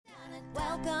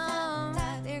Welcome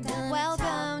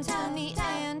to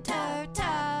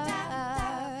Neanderthal.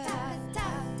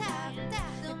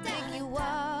 They'll take you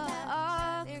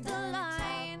off the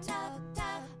line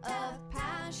of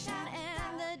passion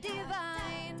and the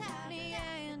divine.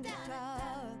 Neanderthal.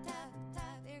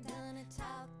 They're gonna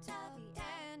talk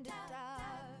Neanderthal.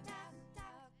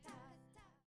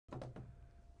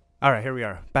 All right, here we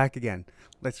are, back again.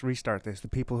 Let's restart this. The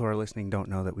people who are listening don't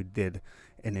know that we did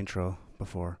an intro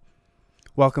before.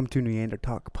 Welcome to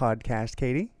Neanderthal Podcast,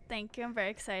 Katie. Thank you. I'm very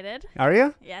excited. Are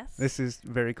you? Yes. This is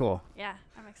very cool. Yeah,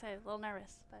 I'm excited. A little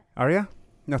nervous, but Are you?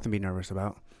 Nothing to be nervous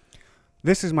about.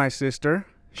 This is my sister.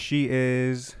 She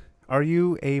is... Are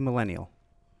you a millennial?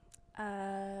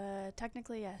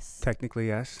 technically yes. Technically,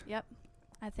 yes. Yep.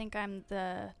 I think I'm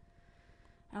the.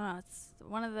 I don't know. It's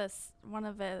one of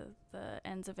the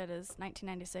ends of it is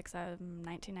 1996. I'm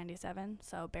 1997,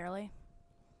 so barely.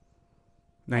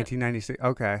 1996.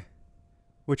 Okay.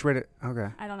 Which way did... Okay.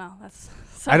 I don't know. That's.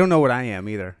 I don't know what I am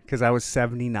either, because I was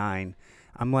 79.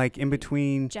 I'm like in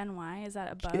between... Gen Y, is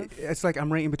that above? It's like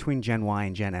I'm right in between Gen Y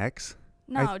and Gen X.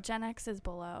 No, Gen X is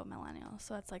below millennial,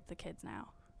 so that's like the kids now.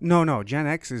 No. Gen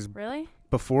X is Really?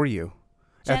 before you.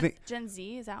 I think... Gen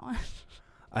Z, is that one?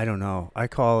 I don't know. I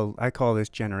call this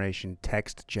generation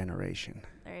text generation.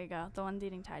 There you go. The ones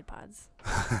eating Tide Pods.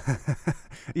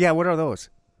 Yeah, what are those?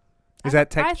 Is that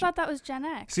text? I thought that was Gen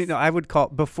X. See, no, I would call...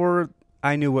 Before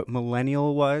I knew what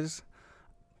millennial was,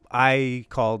 I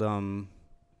called them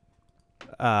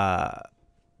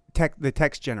the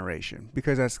text generation,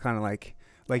 because that's kind of like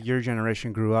your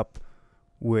generation grew up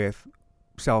with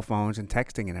cell phones and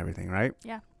texting and everything, right?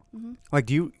 Yeah. Mm-hmm. Like,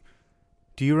 do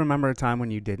you remember a time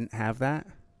when you didn't have that?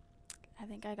 I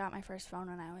think I got my first phone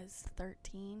when I was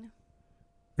 13.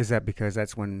 Is that because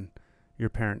that's when your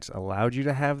parents allowed you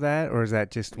to have that, or is that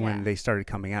just when Yeah. they started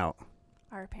coming out?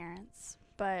 Our parents.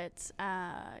 But,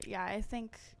 yeah, I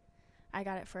think I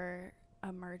got it for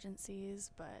emergencies,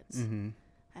 but Mm-hmm.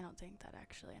 I don't think that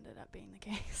actually ended up being the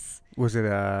case. Was it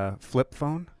a flip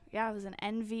phone? Yeah, it was an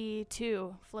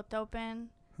NV2. Flipped open,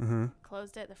 Mm-hmm.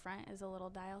 closed it. The front is a little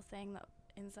dial thing. The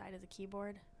inside is a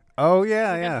keyboard. Oh, It's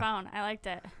yeah, a good yeah. phone. I liked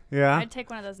it. Yeah. I'd take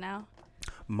one of those now.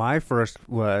 My first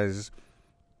was,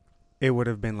 it would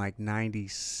have been like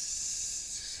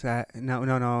 97.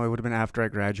 No. It would have been after I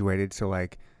graduated. So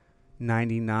like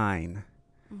 99.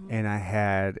 Mm-hmm.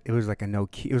 And it was like a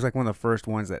Nokia. It was like one of the first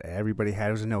ones that everybody had.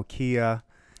 It was a Nokia,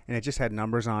 and it just had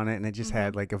numbers on it. And it just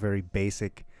had like a very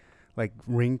basic, like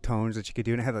ringtones that you could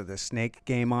do. And it had like the snake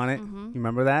game on it. Mm-hmm. You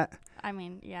remember that? I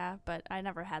mean, yeah, but I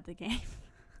never had the game.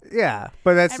 Yeah.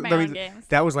 But I had my own games.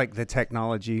 that was like the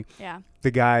technology. Yeah. The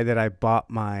guy that I bought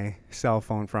my cell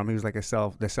phone from, he was like the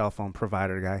cell phone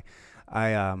provider guy.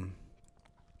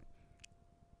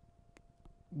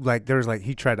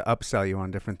 He tried to upsell you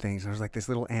on different things. There was like this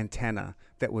little antenna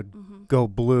that would Mm-hmm. go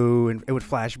blue, and it would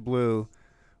flash blue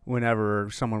whenever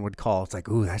someone would call. It's like,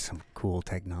 ooh, that's some cool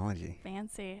technology.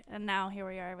 Fancy. And now here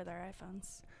we are with our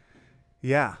iPhones.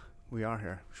 Yeah, we are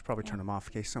here. We should probably turn Yeah. them off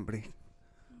in case somebody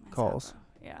Myself, calls.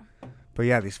 Yeah. But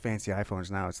yeah, these fancy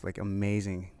iPhones now, it's like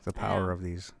amazing the I power know. of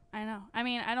these. I know. I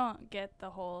mean, I don't get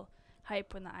the whole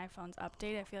hype when the iPhones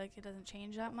update. I feel like it doesn't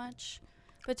change that much.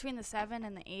 Between the 7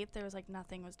 and the 8, there was like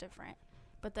nothing was different.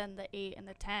 But then the 8 and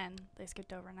the 10, they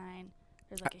skipped over 9.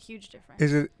 There's like a huge difference.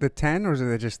 Is it the 10 or is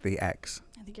it just the X?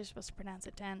 I think you're supposed to pronounce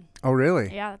it 10. Oh,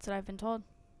 really? Yeah, that's what I've been told.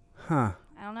 Huh.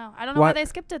 I don't know. I don't know why they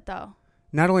skipped it though.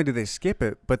 Not only did they skip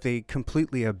it, but they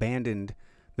completely abandoned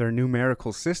their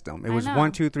numerical system. It I was know.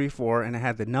 1, 2, 3, 4, and it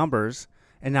had the numbers.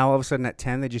 And now all of a sudden at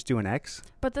 10, they just do an X.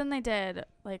 But then they did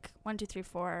like 1, 2, 3,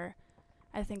 4.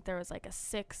 I think there was like a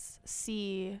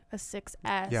 6C, a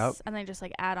 6S, Yep. and they just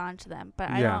like add on to them. But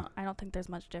Yeah. I don't think there's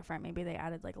much different. Maybe they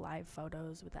added like live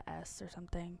photos with the S or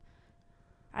something.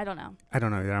 I don't know. I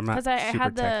don't know either. I'm not Because I super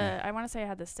had techy. I want to say I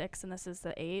had the 6 and this is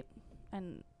the 8,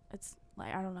 and it's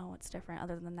like I don't know what's different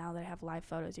other than now they have live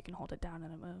photos. You can hold it down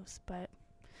and it moves. But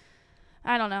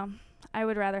I don't know. I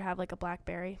would rather have like a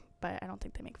BlackBerry, but I don't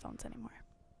think they make phones anymore.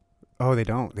 Oh, they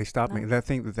don't. They stopped No.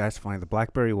 making. That's funny. The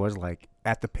BlackBerry was like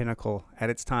at the pinnacle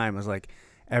at its time. It was like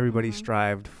everybody Mhm.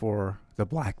 strived for the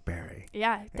BlackBerry.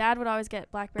 Yeah, Dad would always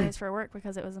get Blackberries for work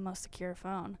because it was the most secure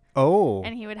phone. Oh.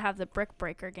 And he would have the Brick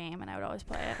Breaker game, and I would always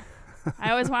play it. I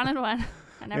always wanted one.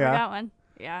 I never Yeah. got one.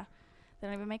 Yeah. They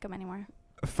don't even make them anymore.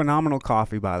 Phenomenal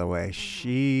coffee, by the way.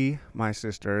 Mhm. My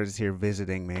sister, is here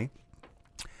visiting me.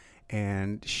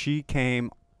 And she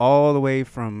came all the way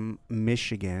from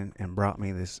Michigan and brought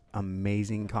me this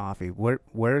amazing coffee.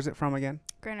 Where is it from again?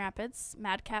 Grand Rapids,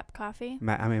 Madcap Coffee.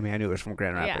 I knew it was from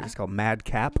Grand Rapids. Yeah. It's called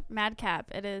Madcap. Madcap.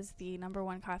 It is the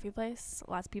 #1 coffee place.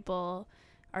 Lots of people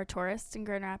are tourists in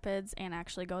Grand Rapids and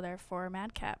actually go there for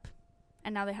Madcap.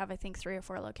 And now they have, I think, 3 or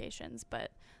 4 locations,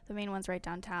 but the main one's right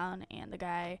downtown. And the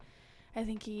guy, I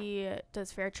think he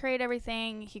does fair trade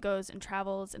everything. He goes and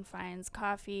travels and finds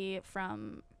coffee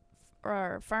from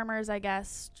or farmers, I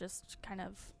guess, just kind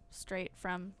of straight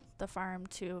from the farm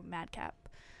to Madcap.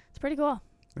 It's pretty cool.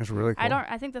 It's really cool.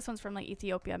 I think this one's from like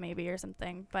Ethiopia maybe or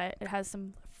something, but it has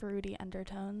some fruity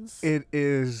undertones. It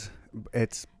is.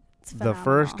 It's the phenomenal.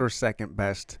 first or second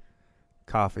best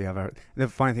coffee I've ever. The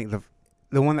funny thing,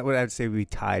 the one that I'd say we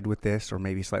tied with this, or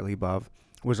maybe slightly above,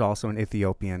 was also an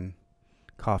Ethiopian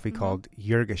coffee called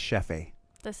Yerga Shefe.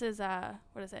 This is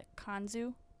what is it?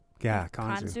 Kanzu? Yeah,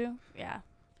 Kanzu. Yeah.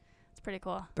 It's pretty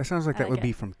cool. That sounds like I that like would it.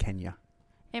 be from Kenya.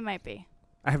 It might be.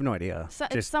 I have no idea. So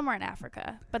it's somewhere in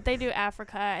Africa, but they do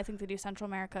Africa. I think they do Central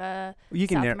America. You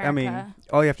can. South I mean, America.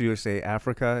 all you have to do is say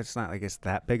Africa. It's not like it's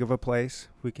that big of a place.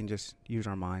 We can just use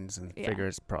our minds and Yeah. figure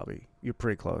it's probably you're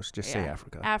pretty close. Just say Yeah.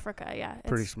 Africa. Africa, yeah.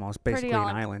 Pretty It's small. It's pretty basically an all-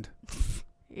 island.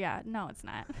 Yeah, no, it's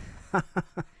not.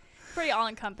 Pretty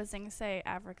all-encompassing. Say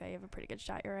Africa, you have a pretty good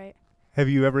shot. You're right. Have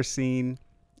you ever seen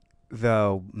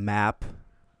the map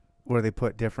where they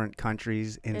put different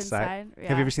countries inside? Yeah.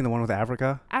 Have you ever seen the one with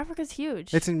Africa? Africa's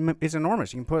huge. It's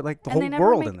enormous. You can put like the And they whole never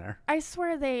world make- in there. I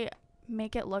swear they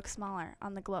make it look smaller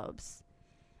on the globes,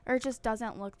 or it just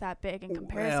doesn't look that big in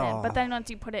comparison. Well. But then once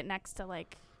you put it next to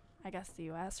like, I guess the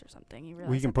U.S. or something, you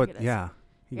realize We can how big put it is.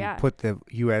 You Yeah. can put the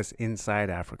U.S. inside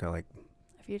Africa like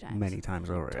a few times, many times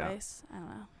over. Yeah. twice. I don't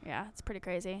know. Yeah, it's pretty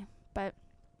crazy. But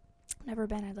never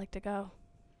been. I'd like to go.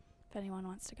 If anyone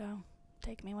wants to go,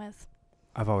 take me with.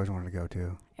 I've always wanted to go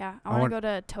too. Yeah, I I want want- to go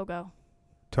to Togo.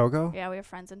 Togo? Yeah, we have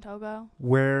friends in Togo.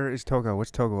 Where is Togo?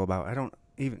 What's Togo about? I don't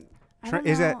even. I don't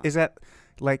Is know. that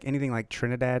like anything like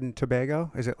Trinidad and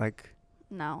Tobago? Is it like?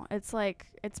 No, it's like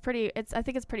it's pretty. I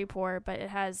think it's pretty poor, but it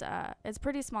has. It's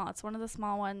pretty small. It's one of the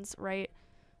small ones, right?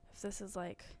 If this is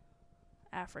like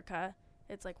Africa,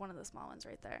 it's like one of the small ones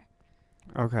right there.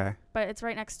 Okay. But it's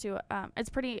right next to. It's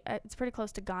pretty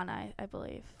close to Ghana, I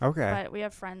believe. Okay. But we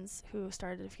have friends who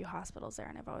started a few hospitals there,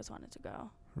 and I've always wanted to go.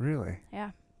 Really?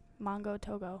 Yeah, Mongo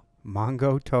Togo,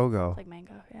 Mongo Togo. like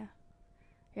mango. Yeah,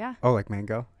 yeah, Oh, like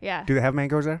mango? yeah. Do they have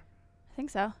mangoes there? I think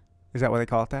so. Is that why they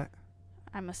call it that?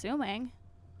 I'm assuming.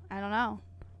 I don't know.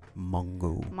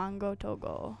 Mongo. Mongo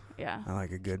Togo. Yeah. I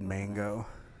like a good mango.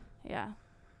 Yeah.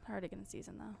 Hard to get in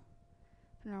season though.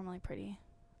 They're normally pretty.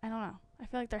 I don't know. I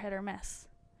feel like they're hit or miss.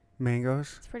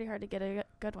 Mangoes? It's pretty hard to get a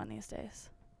good one these days.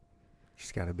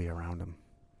 Just got to be around them.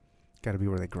 Got to be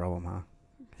where they grow them, huh?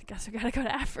 I guess we gotta go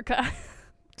to Africa.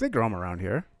 They grow them around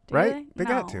here, Do right? They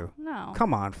got No, to. No.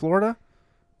 Come on, Florida?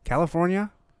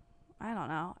 California? I don't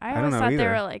know. I I don't always know thought they either.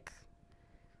 were like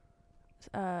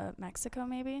Mexico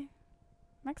maybe.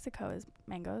 Mexico is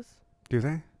mangoes. Do they?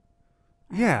 I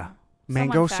don't Yeah. know.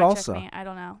 Mango Someone fact check salsa. me. I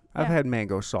don't know. I've Yeah. had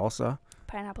mango salsa.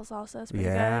 Pineapple salsa is pretty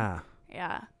good. Yeah.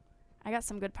 Yeah. I got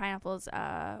some good pineapples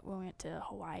when we went to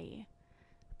Hawaii.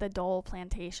 The Dole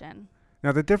Plantation.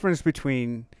 Now, the difference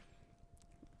between...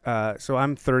 so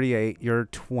I'm 38, you're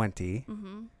 20.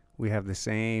 Mm-hmm. We have the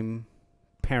same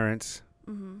parents,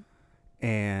 Mm-hmm.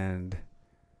 and,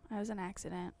 I was an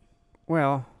accident.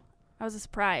 well, I was a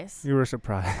surprise. you were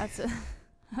surprised. That's it.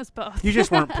 I was both. You just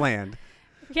weren't planned.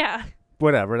 Yeah.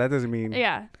 Whatever, that doesn't mean...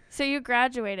 Yeah. So you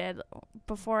graduated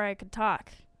before I could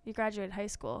talk. You graduated high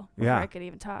school before Yeah. I could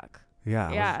even talk. Yeah. it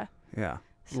was- Yeah. yeah.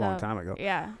 A So, long time ago.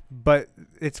 Yeah. But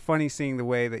it's funny seeing the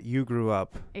way that you grew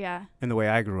up Yeah. and the way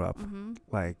I grew up. Mm-hmm.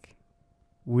 Like,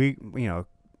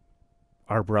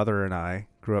 our brother and I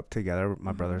grew up together.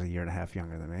 My brother's a year and a half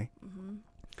younger than me. Mm-hmm.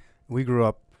 We grew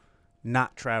up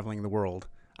not traveling the world.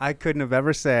 I couldn't have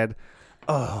ever said,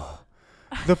 oh,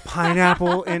 the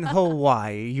pineapple in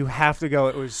Hawaii. You have to go.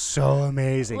 It was so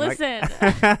amazing. Listen,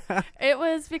 it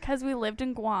was because we lived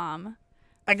in Guam.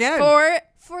 Again.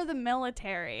 For the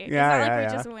military. It's Yeah, not like yeah, we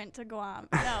yeah. just went to Guam.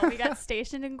 No, we got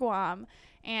stationed in Guam,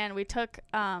 and we took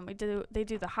they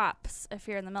do the hops. If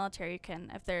you're in the military,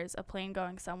 if there's a plane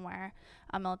going somewhere,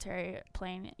 a military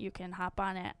plane, you can hop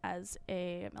on it as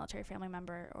a military family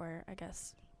member, or I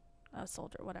guess a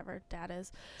soldier, whatever dad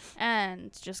is,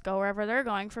 and just go wherever they're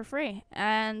going for free.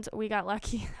 And we got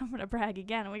lucky. I'm gonna brag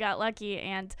again. We got lucky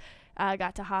and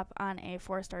got to hop on a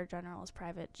 4-star general's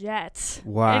private jet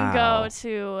and Wow. go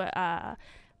to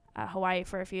Hawaii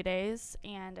for a few days.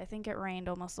 And I think it rained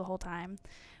almost the whole time.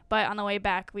 But on the way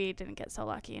back, we didn't get so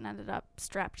lucky and ended up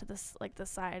strapped to this, like the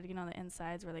side, the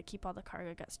insides where they keep all the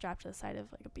cargo, got strapped to the side of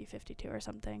like a B-52 or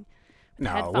something. with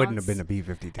No, it wouldn't have been headphones. a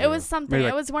B-52. It was something. Maybe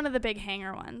It was one of the big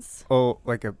hangar ones. Oh,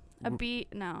 like a No,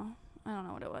 I don't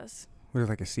know what it was. was it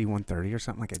like a C-130 or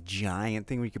something? Like a giant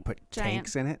thing where you could put Giant.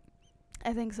 tanks in it?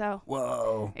 I think so.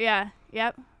 Whoa. Yeah.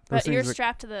 Yep. Those But you're things look-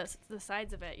 strapped to the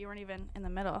sides of it. You weren't even in the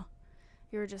middle.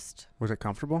 You were just Was it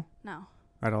comfortable no.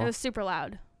 at all? It was super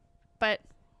loud. But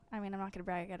I mean, I'm not gonna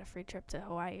brag. I got a free trip to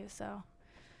Hawaii, so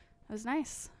it was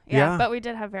nice. Yeah. But we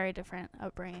did have very different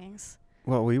upbringings.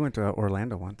 Well, we went to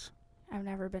Orlando once. I've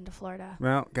never been to Florida.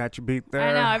 Well, got you beat there.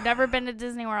 I know. I've never been to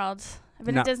Disney World. I've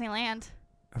been No. to Disneyland.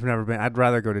 I've never been. I'd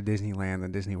rather go to Disneyland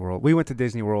than Disney World. We went to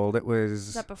Disney World. It Was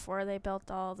was that before they built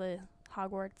all the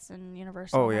Hogwarts and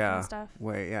Universal Oh, and that kind yeah. of stuff?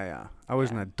 yeah. I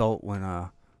was an Yeah. adult when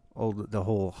the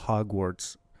whole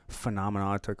Hogwarts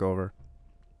phenomenon took over.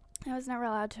 I was never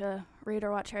allowed to read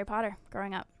or watch Harry Potter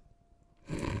growing up.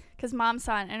 Because Mom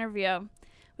saw an interview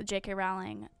with J.K.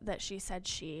 Rowling that she said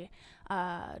she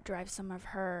derives some of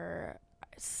her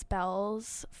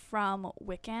spells from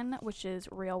Wiccan, which is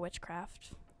real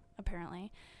witchcraft,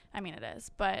 apparently. I mean, it is.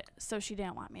 But so she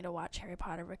didn't want me to watch Harry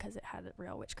Potter because it had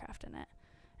real witchcraft in it.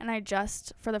 And I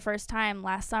just, for the first time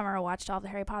last summer, watched all the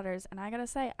Harry Potters. And I got to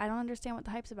say, I don't understand what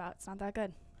the hype's about. It's not that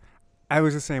good. I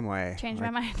was the same way. Changed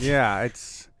Like, my mind. Yeah,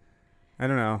 I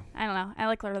don't know. I don't know. I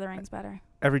like Lord of the Rings better.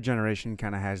 Every generation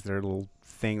kind of has their little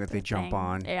thing that they The jump thing.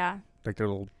 on. Yeah. Like their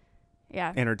little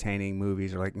Yeah. entertaining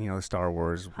movies, or like, the Star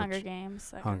Wars. Hunger which- Games.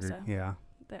 That kind of Hunger, stuff. yeah.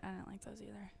 I didn't like those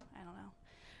either. I don't know.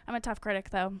 I'm a tough critic,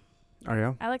 though. Are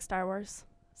you? I like Star Wars.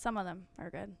 Some of them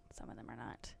are good. Some of them are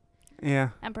not. Yeah.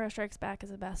 Empire Strikes Back is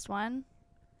the best one.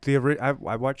 I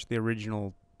watched the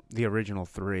original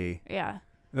 3. Yeah.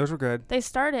 Those were good. They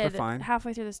started fine.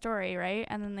 halfway through the story, right?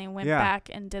 And then they went Yeah. back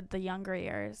and did the younger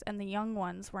years. And the young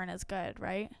ones weren't as good,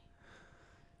 right?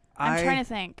 I'm trying to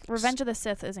think. Revenge of the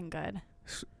Sith isn't good.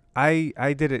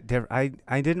 I did it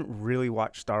I didn't really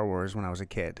watch Star Wars when I was a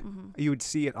kid. Mm-hmm. You would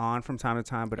see it on from time to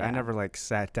time, but I Yeah. never like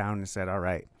sat down and said, all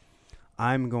right,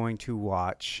 I'm going to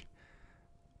watch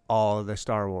all of the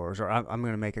Star Wars, or I'm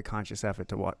going to make a conscious effort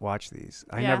to watch these.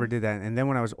 I Yeah. never did that. And then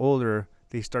when I was older,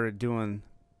 they started doing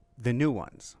the new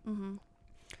ones. Mm-hmm.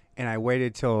 And I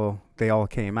waited till they all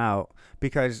came out,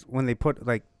 because when they put,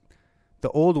 like, the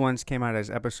old ones came out as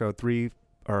episode 3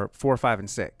 or 4, 5, and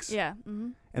 6. Yeah. Mm-hmm.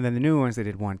 And then the new ones, they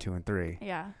did 1, 2, and 3.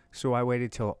 Yeah. So I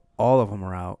waited till all of them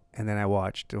were out, and then I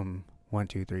watched them 1,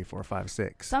 2, 3, 4, 5,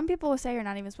 6. Some people will say you're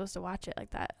not even supposed to watch it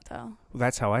like that, though.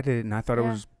 That's how I did it, and I thought it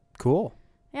Yeah. was cool.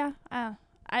 Yeah.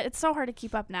 It's so hard to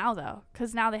keep up now, though,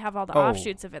 because now they have all the Oh.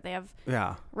 offshoots of it. They have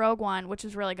Yeah. Rogue One, which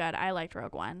is really good. I liked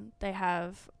Rogue One. They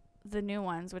have the new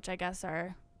ones, which I guess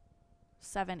are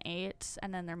 7, 8,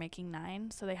 and then they're making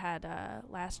 9. So they had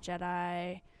Last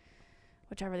Jedi,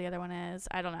 whichever the other one is.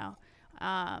 I don't know.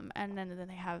 And then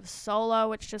they have Solo,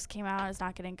 which just came out. It's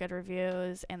not getting good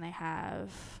reviews. And they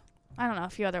have, I don't know, a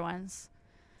few other ones.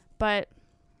 But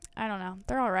I don't know.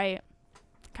 They're all right.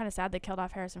 Kind of sad they killed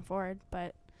off Harrison Ford,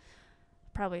 but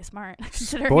probably smart.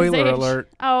 considering his Spoiler age. alert.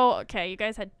 Oh, okay. You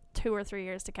guys had 2 or 3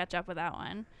 years to catch up with that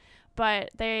one.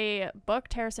 But they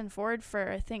booked Harrison Ford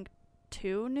for, I think,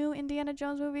 2 new Indiana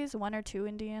Jones movies, 1 or 2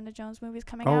 Indiana Jones movies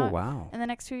coming Oh, out wow. in the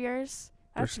next 2 years.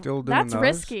 They're That's, still doing that's those?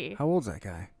 risky. How old's that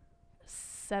guy?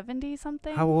 70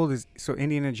 something? How old is... So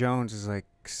Indiana Jones is like...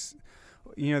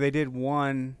 they did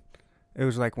one... It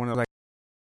was like one of, like...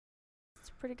 It's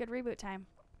a pretty good reboot time.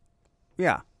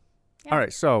 Yeah. Yeah. All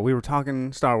right, so we were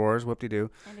talking Star Wars,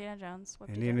 whoop-de-doo. Indiana Jones.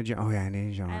 Indiana Jones. Oh, yeah,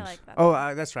 Indiana Jones. I like that.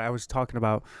 Oh, that's right. I was talking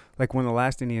about, like, one of the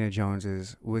last Indiana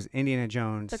Joneses was Indiana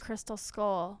Jones. The Crystal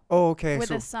Skull Oh, okay. with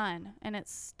so, his son, and it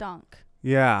stunk.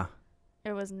 yeah.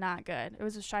 It was not good. It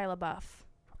was with Shia LaBeouf.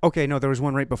 Okay, no, there was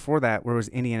one right before that where it was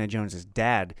Indiana Jones'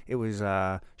 dad. It was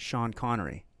Sean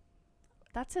Connery.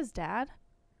 That's his dad?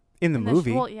 In the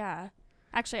movie. Well, yeah.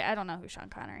 Actually, I don't know who Sean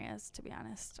Connery is, to be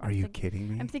honest. Are you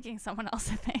kidding me? I'm thinking someone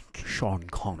else, I think. Sean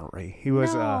Connery. He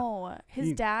was... No, his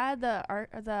he- dad,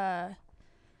 the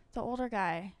older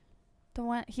guy, the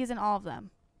one, he's in all of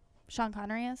them. Sean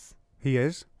Connery is? He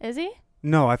is? Is he?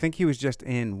 No, I think he was just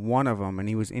in one of them, and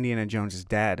he was Indiana Jones'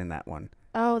 dad in that one.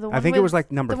 Oh, the one. I think it was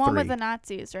like number the 3. one with the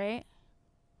Nazis, right?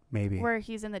 Maybe. Where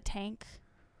he's in the tank,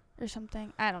 or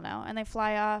something. I don't know. And they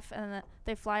fly off, and then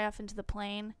they fly off into the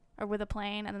plane, or with a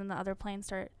plane, and then the other planes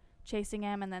start chasing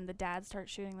him, and then the dad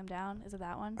starts shooting them down. Is it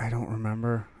that one? I don't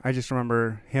remember. I just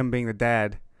remember him being the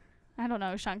dad. I don't know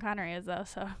who Sean Connery is though.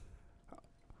 So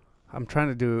I'm trying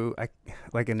to do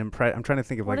like an impress. I'm trying to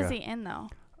think of what like is he in though?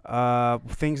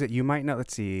 things that you might know.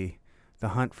 Let's see, The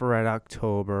Hunt for Red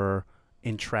October,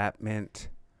 Entrapment.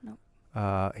 Nope.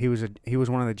 He was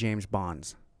one of the James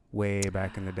Bonds way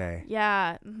back in the day.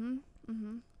 Yeah. Mhm.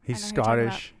 Mhm. He's I know who you're talking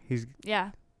about. Scottish. He's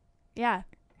Yeah. Yeah.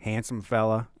 handsome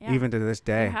fella, Yeah. even to this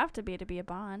day. You have to be a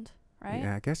Bond, right?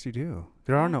 Yeah, I guess you do.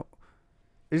 There are Yeah. no.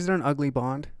 Is there an ugly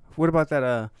Bond? What about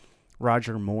that?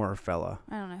 Roger Moore fella?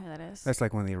 I don't know who that is. That's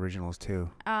like one of the originals too.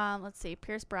 Let's see.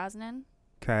 Pierce Brosnan.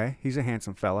 Okay, he's a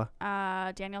handsome fella.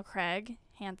 Daniel Craig,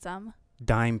 handsome.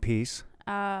 Dime piece.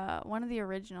 One of the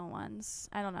original ones.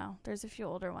 I don't know. There's a few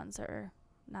older ones that are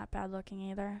not bad looking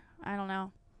either. I don't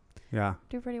know. Yeah,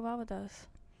 Do pretty well with those.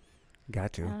 got I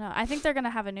to. don't know. I think they're gonna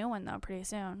have a new one though pretty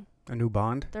soon. A new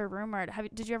Bond. They're rumored.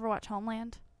 Did you ever watch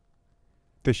Homeland?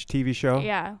 The TV show.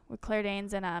 Yeah, with Claire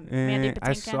Danes and Mandy Patinkin.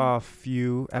 I saw a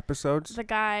few episodes. The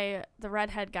guy, the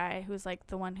redhead guy, who's like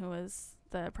the one who was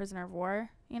the prisoner of war,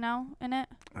 in it.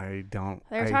 I don't.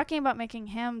 They were talking about making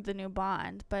him the new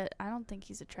Bond, but I don't think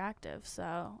he's attractive,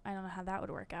 so I don't know how that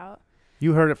would work out.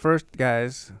 You heard it first,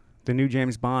 guys. The new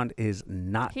James Bond is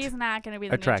not. He's not going to be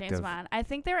the new attractive. James Bond. I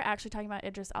think they were actually talking about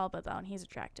Idris Elba, though, and he's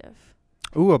attractive.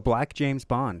 Ooh, a black James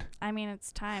Bond. I mean,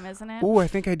 it's time, isn't it? Ooh, I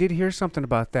think I did hear something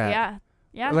about that. Yeah.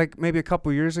 Yeah. Like maybe a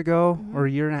couple years ago Mhm. or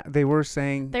a year and a half, they were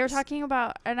saying. They were talking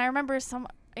about, and I remember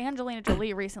Angelina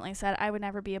Jolie recently said, I would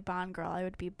never be a Bond girl. I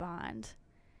would be Bond.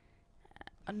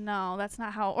 No, that's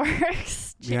not how it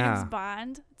works. James Yeah.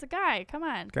 Bond. It's a guy. Come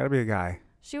on. Gotta be a guy.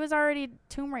 She was already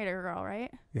Tomb Raider girl,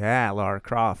 right? Yeah, Lara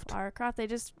Croft. Lara Croft. They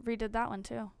just redid that one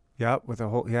too. Yep, with a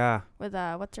whole. Yeah, With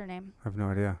what's her name? I have no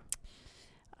idea.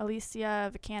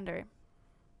 Alicia Vikander.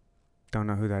 Don't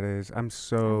know who that is. I'm I'm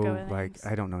so good with like names.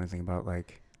 I don't know anything about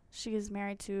like. She is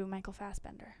married to Michael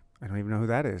Fassbender. I don't even know who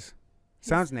that is. He's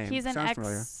He's familiar.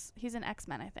 He's an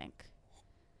X-Men, I think.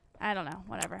 I don't know.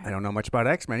 Whatever. I don't know much about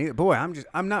X-Men either. Boy,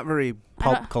 I'm not very I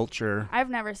pulp don't- culture. I've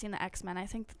never seen the X-Men.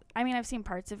 I've seen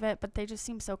parts of it, but they just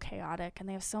seem so chaotic, and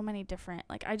they have so many different.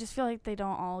 Like, I just feel like they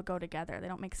don't all go together. They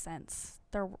don't make sense.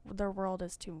 Their world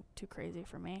is too crazy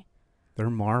for me. They're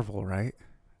Marvel, right?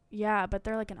 Yeah, but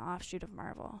they're like an offshoot of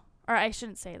Marvel. Or I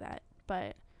shouldn't say that,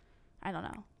 but I don't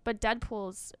know. But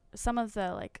Deadpool's, some of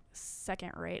the like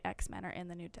second-rate X-Men are in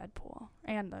the new Deadpool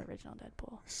and the original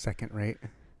Deadpool. Second rate.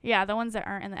 Yeah, the ones that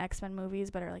aren't in the X-Men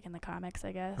movies but are like in the comics,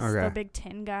 I guess. Okay. The big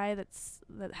tin guy that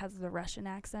has the Russian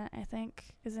accent, I think,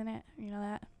 is in it. You know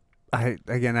that? I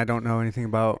don't know anything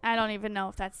about. I don't even know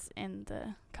if that's in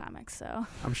the comics, so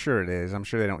I'm sure it is. I'm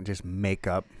sure they don't just make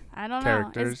up. I don't know.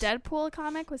 Characters. Is Deadpool a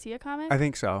comic? Was he a comic? I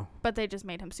think so. But they just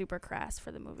made him super crass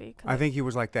for the movie. I think he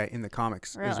was like that in the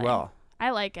comics as Really? well. I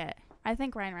like it. I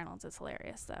think Ryan Reynolds is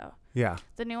hilarious, though. Yeah.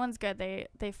 The new one's good.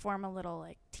 They form a little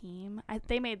like team.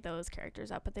 They made those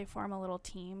characters up, but they form a little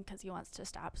team because he wants to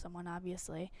stop someone,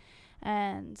 obviously.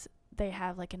 And they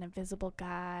have like an invisible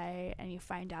guy, and you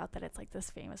find out that it's like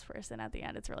this famous person at the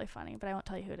end. It's really funny, but I won't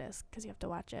tell you who it is because you have to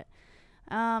watch it.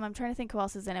 I'm trying to think who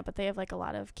else is in it, but they have like a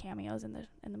lot of cameos in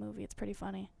the movie. It's pretty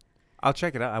funny. I'll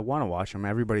check it out. I want to watch them.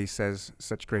 Everybody says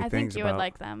such great I things think you about. would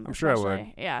like them. I'm sure I would.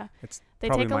 especially. Yeah. It's They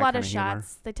probably take a my lot of kinda humor.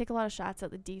 shots. They take a lot of shots at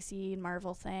the DC and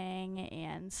Marvel thing,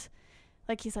 and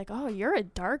like he's like, "Oh, you're a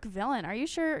dark villain. Are you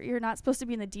sure you're not supposed to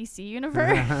be in the DC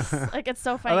universe?" Like it's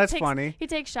so funny. Oh, that's funny. He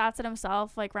takes shots at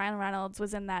himself. Like Ryan Reynolds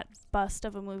was in that bust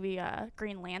of a movie,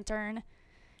 Green Lantern,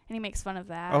 and he makes fun of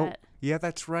that. Oh, yeah,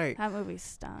 that's right. That movie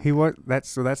stunk. He was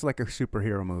that's like a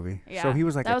superhero movie. So Yeah, he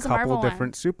was like that a was a couple Marvel one.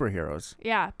 different superheroes.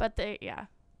 Yeah, but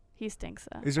he stinks.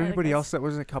 Is there I think anybody that's else that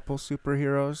was a couple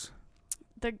superheroes?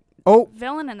 The Oh,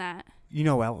 villain in that? you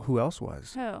know who else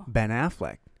was? Who? Ben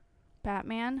Affleck.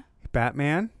 Batman.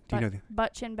 Batman. Do you know?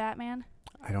 Butt chin Batman.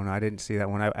 I don't know. I didn't see that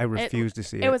one. I refused to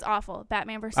see it. It was awful.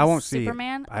 Batman versus I won't see it.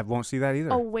 Superman. I won't see that either.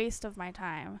 A waste of my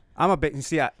time. I'm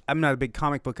not a big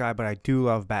comic book guy, but I do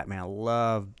love Batman. I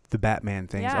love the Batman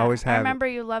things. Yeah, Always I have. remember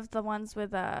you loved the ones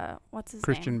with what's his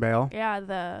Christian name? Bale. Yeah,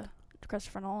 the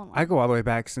Christopher Nolan one. I go all the way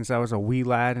back since I was a wee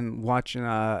lad and watching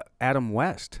Adam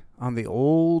West on the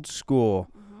old school.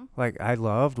 Mhm. Like I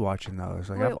loved watching those.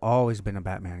 Like Wait, I've always been a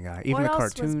Batman guy. Even what the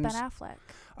else cartoons. was Ben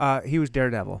Affleck? He was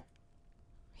Daredevil.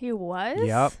 He was.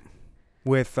 Yep.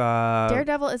 With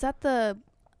Daredevil, is that the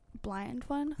blind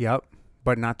one? Yep.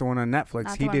 But not the one on Netflix.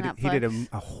 Not He the one did on he did Netflix.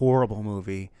 a horrible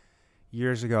movie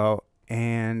years ago,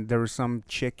 and there was some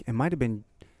chick. It might have been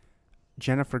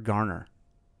Jennifer Garner.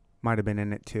 Might have been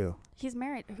in it too. He's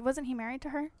married. Wasn't he married to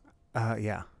her?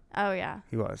 Yeah, Oh yeah,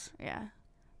 he was. yeah.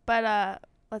 But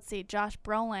let's see. Josh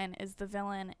Brolin is the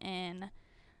villain in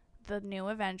the new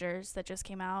Avengers that just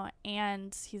came out,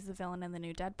 and he's the villain in the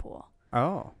new Deadpool.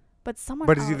 Oh. But someone.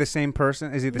 But is he else- the same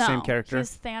person? Is he the no, same character?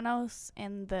 He's Thanos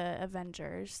in the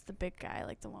Avengers, the big guy,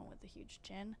 like the one with the huge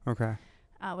chin, Okay.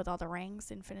 with all the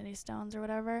rings, Infinity Stones or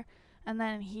whatever. And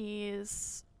then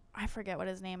I forget what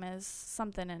his name is,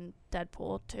 something in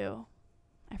Deadpool too.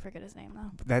 I forget his name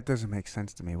though. That doesn't make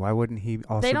sense to me. Why wouldn't he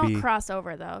also They don't be? cross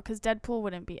over though, because Deadpool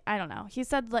wouldn't be. I don't know. He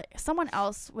said like someone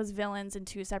else was villains in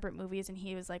 2 separate movies, and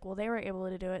he was like, "Well, they were able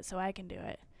to do it, so I can do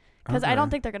it." Because I Okay. don't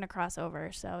think they're gonna cross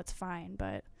over, so it's fine.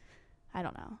 But I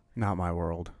don't know. Not my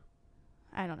world.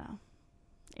 I don't know.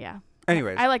 Yeah.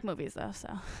 Anyways. I like movies though,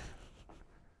 so.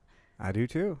 I do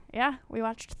too. Yeah, we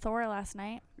watched Thor last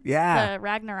night. Yeah. The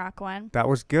Ragnarok one. That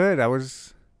was good. I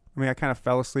kind of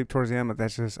fell asleep towards the end, but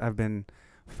that's just, I've been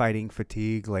fighting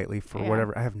fatigue lately for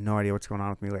whatever. I have no idea what's going on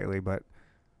with me lately, but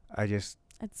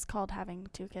It's called having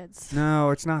 2 kids.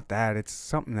 No, it's not that. It's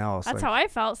something else. That's how I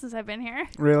felt since I've been here.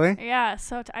 Really? Yeah,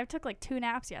 so I took like 2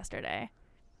 naps yesterday.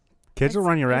 Kids will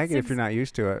run you ragged if you're not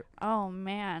used to it. Oh,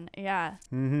 man. Yeah.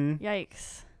 Mm-hmm.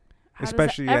 Yikes.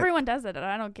 Especially everyone does it, and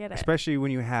I don't get it. Especially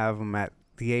when you have them at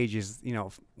the ages,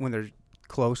 when they're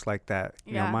close like that.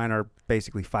 Yeah. Mine are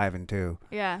basically 5 and 2.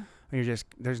 Yeah. And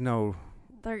there's no.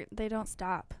 They don't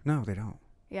stop. No, they don't.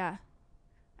 Yeah.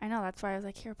 I know. That's why I was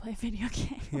like, here, play a video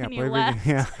game. Yeah, when you play left.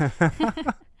 video.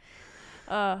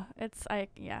 Yeah.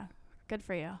 Yeah. Good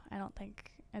for you. I don't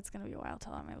think it's going to be a while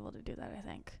till I'm able to do that, I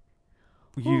think.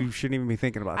 You shouldn't even be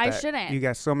thinking about that. I shouldn't. You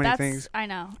got so many things. I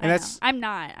know. And I'm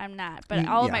not. But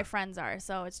all of my friends are,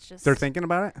 so it's just. They're thinking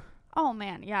about it? Oh,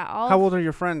 man. Yeah. How old are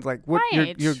your friends? Like, what? My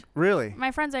age. You're really?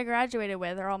 My friends I graduated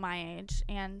with are all my age.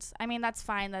 And, I mean, that's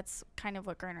fine. That's kind of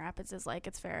what Grand Rapids is like.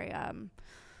 It's very,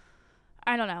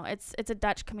 I don't know. It's a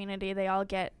Dutch community. They all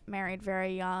get married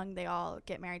very young. They all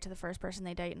get married to the first person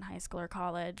they date in high school or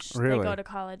college. Really? They go to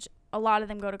college. A lot of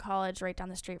them go to college right down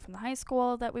the street from the high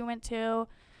school that we went to,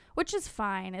 which is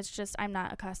fine. It's just I'm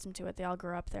not accustomed to it. They all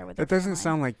grew up there with their It doesn't family.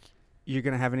 sound like you're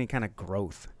going to have any kind of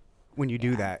growth when you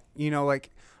do that.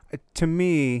 To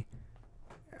me,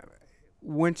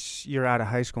 once you're out of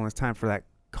high school and it's time for that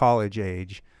college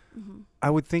age, I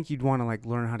would think you'd want to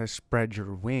learn how to spread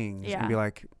your wings and be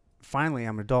like, finally,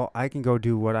 I'm an adult. I can go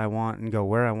do what I want and go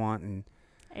where I want. And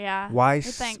why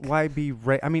be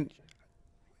I mean,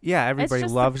 yeah, everybody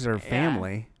loves their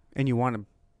family and you want to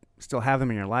still have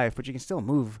them in your life, but you can still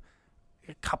move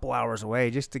a couple hours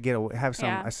away just to have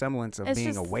a semblance of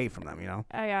being away from them,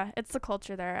 Oh, yeah. It's the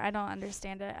culture there. I don't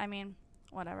understand it. I mean,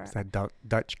 whatever. It's that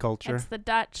Dutch culture. It's the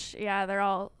Dutch. Yeah, they're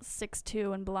all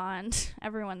 6'2" and blonde.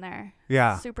 Everyone there.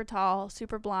 Yeah. Super tall,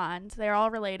 super blonde. They're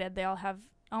all related. They all have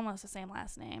almost the same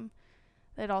last name.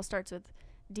 It all starts with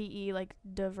D-E, like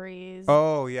De Vries.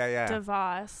 Oh, yeah. De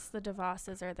Vos. The De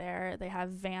Vosses are there. They have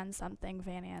Van something,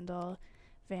 Van Andel,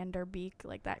 Van der Beek,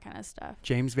 like that kind of stuff.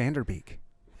 James Van Der Beek.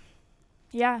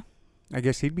 Yeah. I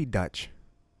guess he'd be Dutch.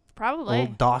 Probably.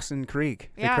 Old Dawson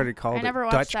Creek. Yeah. They could have called it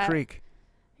Dutch Creek.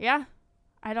 Yeah.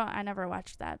 I never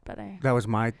watched that, but That was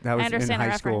in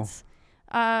high school.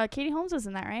 Katie Holmes was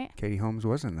in that, right? Katie Holmes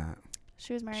was in that.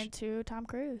 She was married to Tom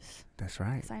Cruise. That's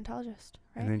right. Scientologist,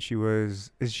 right? And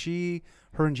then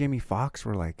her and Jamie Foxx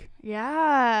were like.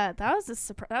 Yeah, that was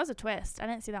a twist. I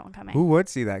didn't see that one coming. Who would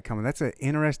see that coming? That's an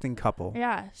interesting couple.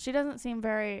 Yeah, she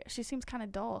seems kind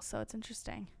of dull, so it's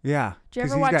interesting. Yeah,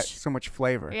 because he's got so much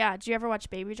flavor. Yeah, did you ever watch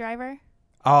Baby Driver?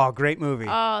 Oh, great movie.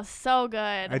 Oh, so good.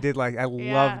 I did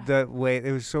loved the way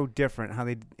it was so different how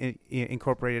they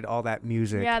incorporated all that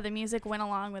music. Yeah, the music went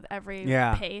along with every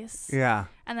pace. Yeah.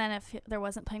 And then if there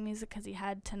wasn't playing music because he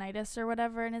had tinnitus or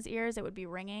whatever in his ears, it would be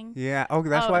ringing. Yeah. Oh,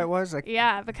 that's why it was?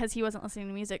 Yeah, because he wasn't listening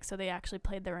to music, so they actually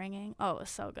played the ringing. Oh, it was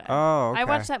so good. Oh, okay. I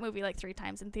watched that movie 3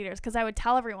 times in theaters because I would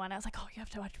tell everyone. I was like, oh, you have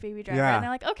to watch Baby Driver. Yeah. And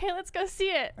they're like, okay, let's go see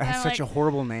it. It has such a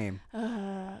horrible name.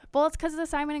 Well, it's because of the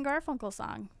Simon and Garfunkel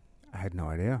song. I had no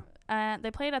idea.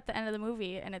 They play it at the end of the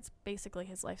movie, and it's basically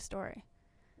his life story.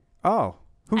 Oh.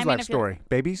 Whose life story?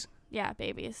 Baby's? Yeah,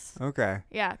 Baby's. Okay.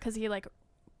 Yeah, because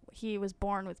he was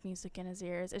born with music in his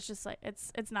ears. It's just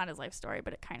it's not his life story,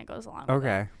 but it kind of goes along with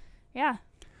it. Yeah.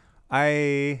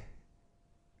 I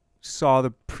saw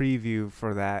the preview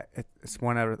for that. It's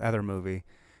one other movie.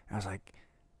 I was like,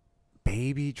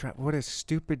 Baby, what a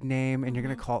stupid name. And you're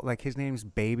going to call it his name's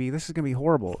Baby. This is going to be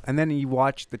horrible. And then you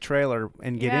watch the trailer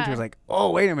and get into it. It's like, oh,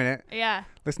 wait a minute. Yeah.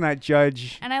 Let's not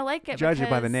judge. And I like it judge it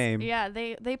by the name. Yeah,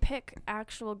 they pick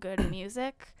actual good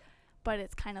music, but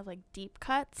it's kind of like deep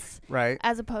cuts. Right.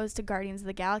 As opposed to Guardians of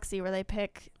the Galaxy, where they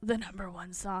pick the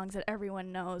 #1 songs that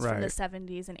everyone knows from the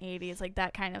 70s and 80s, like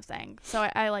that kind of thing. So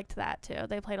I liked that too.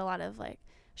 They played a lot of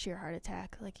Sheer Heart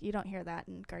Attack. You don't hear that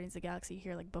in Guardians of the Galaxy. You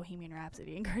hear Bohemian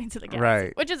Rhapsody in Guardians of the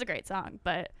Galaxy, which is a great song,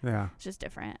 but it's just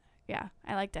different. Yeah,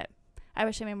 I liked it. I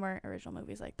wish they made more original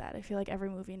movies like that. I feel like every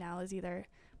movie now is either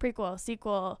prequel,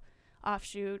 sequel,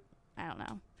 offshoot. I don't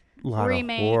know. A lot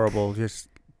remake. Of horrible.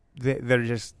 They're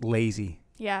just lazy.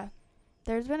 Yeah,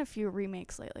 there's been a few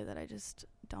remakes lately that I just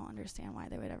don't understand why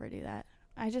they would ever do that.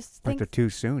 I just think they're too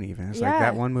soon. Even it's like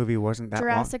that one movie wasn't that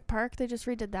Jurassic Park. They just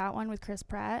redid that one with Chris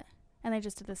Pratt. And they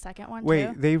just did the second one, Wait,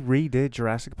 too. they redid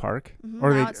Jurassic Park? Mm-hmm.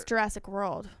 Now it's Jurassic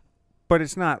World. But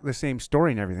it's not the same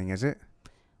story and everything, is it?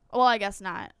 Well, I guess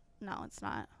not. No, it's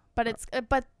not. But it's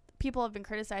but people have been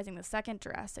criticizing the second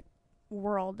Jurassic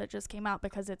World that just came out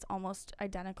because it's almost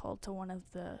identical to one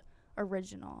of the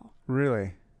original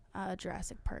Really?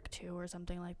 Jurassic Park 2 or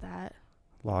something like that.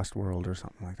 Lost World or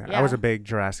something like that. Yeah. I was a big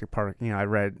Jurassic Park. I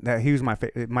read that he was my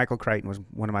Michael Crichton was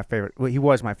one of my favorite. Well, he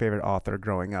was my favorite author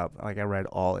growing up. Like I read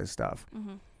all his stuff.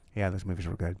 Mm-hmm. Yeah, those movies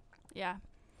were good. Yeah.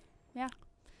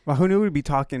 Well, who knew we'd be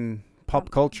talking pop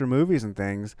culture movies and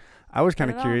things? I was kind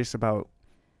of Not at all. curious about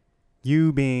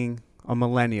you being a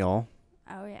millennial,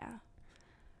 Oh yeah.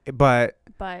 but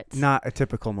But not a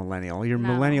typical millennial. You're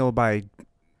No. millennial by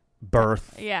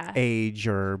birth, yeah. age,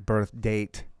 or birth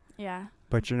date, Yeah.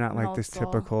 but you're not An like old this soul.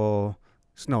 typical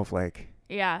snowflake.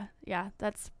 Yeah,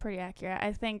 that's pretty accurate.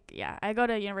 I think, I go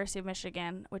to University of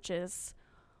Michigan, which is,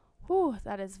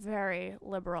 that is very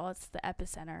liberal. It's the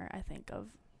epicenter, I think, of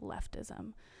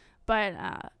leftism. But,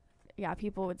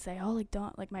 people would say,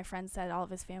 don't, like my friend said, all of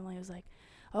his family was like,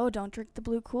 oh, don't drink the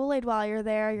blue Kool-Aid while you're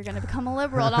there. You're going to become a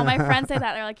liberal. And all my friends say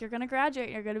that. They're like, you're going to graduate.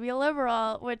 You're going to be a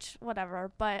liberal, which,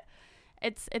 whatever. But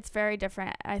it's very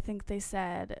different. I think they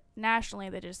said nationally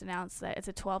they just announced that it's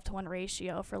a 12-to-1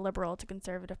 ratio for liberal to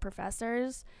conservative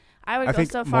professors. I would I go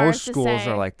think so far most as to schools say,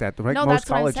 are like that. Right? no, Most that's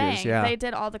colleges, what I'm saying. yeah. They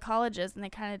did all the colleges and they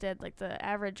kind of did like the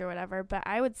average or whatever. But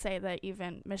I would say that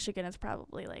even Michigan is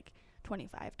probably like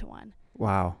 25-to-1.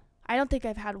 Wow. I don't think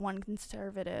I've had one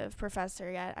conservative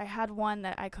professor yet. I had one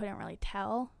that I couldn't really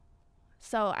tell.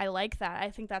 So I like that.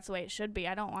 I think that's the way it should be.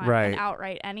 I don't want Right. an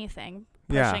outright anything,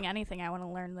 Yeah. pushing anything. I want to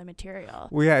learn the material.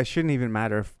 Well, yeah, it shouldn't even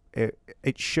matter if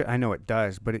it should. I know it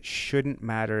does, but it shouldn't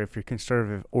matter if you're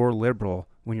conservative or liberal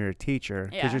when you're a teacher,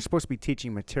 because Yeah. you're supposed to be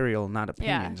teaching material, not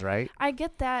opinions, right? I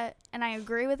get that, and I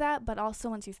agree with that, but also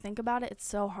once you think about it, it's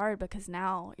so hard because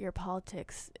now your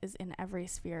politics is in every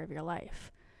sphere of your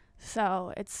life.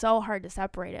 So it's so hard to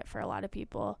separate it for a lot of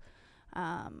people.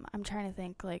 I'm trying to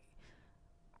think, like,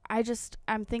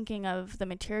 I'm thinking of the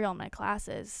material in my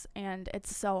classes, and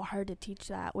it's so hard to teach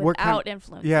that What kind- without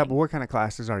influencing. Yeah, but what kind of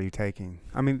classes are you taking?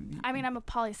 I mean, I'm a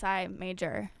poli-sci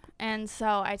major, and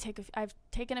so I've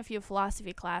taken a few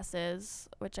philosophy classes,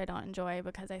 which I don't enjoy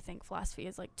because I think philosophy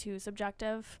is like too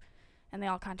subjective, and they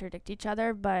all contradict each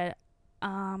other. But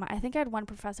I think I had one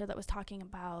professor that was talking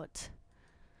about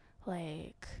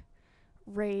like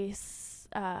race.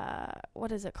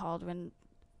 What is it called when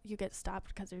you get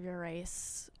stopped because of your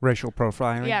race? racial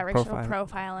profiling. Yeah, racial I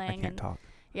profiling. can't and talk.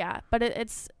 yeah, but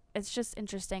it's just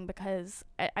interesting because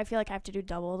I feel like I have to do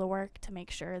double the work to make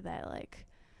sure that, like,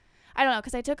 I don't know,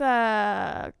 because I took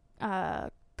a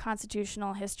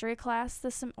constitutional history class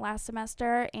this last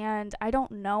semester, and I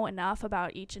don't know enough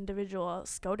about each individual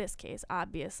SCOTUS case,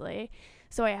 obviously,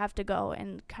 so I have to go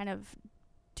and kind of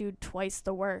do twice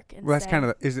the work. And Well, that's say, kind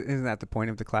of isn't that the point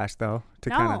of the class though?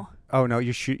 No. Kind of. Oh no,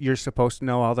 you're supposed to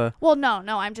know all the. Well, no,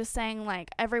 I'm just saying, like,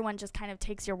 everyone just kind of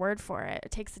takes your word for it.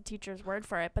 It takes the teacher's word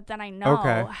for it. But then I know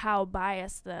Okay. how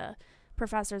biased the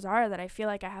professors are that I feel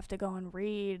like I have to go and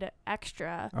read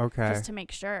extra Okay. just to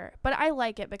make sure. But I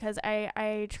like it because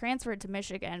I transferred to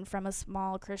Michigan from a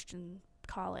small Christian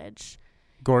college,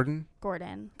 Gordon.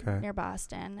 Gordon, near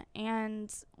Boston.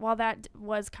 And while that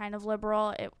was kind of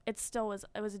liberal, it still was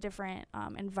a different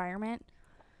environment.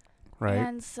 Right.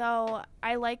 And so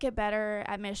I like it better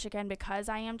at Michigan because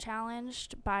I am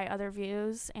challenged by other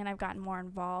views and I've gotten more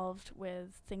involved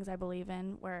with things I believe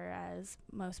in, whereas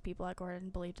most people at Gordon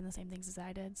believed in the same things as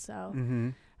I did. So Mm-hmm.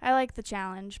 I like the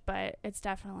challenge, but it's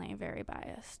definitely very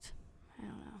biased. I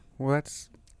don't know. Well, that's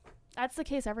That's the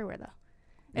case everywhere,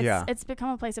 though. Yeah. It's become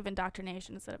a place of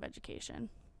indoctrination instead of education.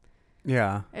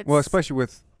 yeah. Well, It's- especially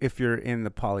if you're in the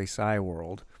poli-sci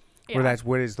world, where that's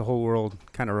what is the whole world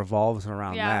kind of revolves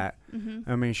around that. Mm-hmm.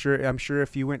 I mean, I'm sure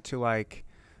if you went to like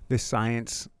the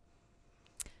science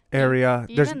area,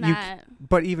 Even that.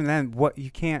 but even then, what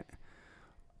you can't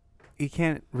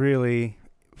really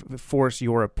force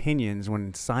your opinions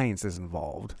when science is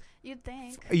involved. You'd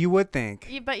think. You would think.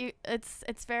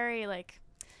 It's very, like,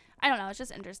 I don't know. It's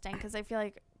just interesting because I feel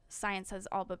like science has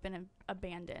all but been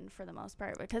abandoned for the most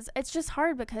part because it's just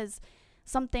hard because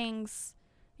some things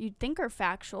you'd think are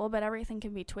factual, but everything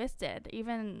can be twisted.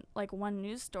 Even like one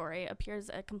news story appears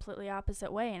a completely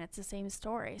opposite way and it's the same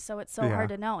story. So it's so hard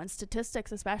to know. And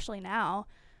statistics, especially now,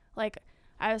 like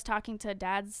I was talking to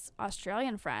Dad's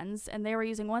Australian friends and they were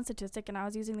using one statistic and I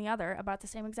was using the other about the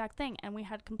same exact thing. And we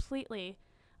had completely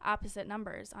opposite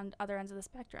numbers on other ends of the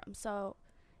spectrum. So,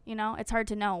 it's hard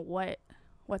to know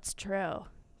what's true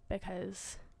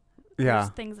because there's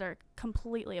things that are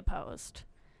completely opposed.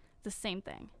 The same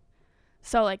thing.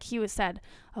 So, like, he said,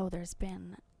 oh, there's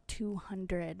been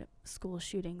 200 school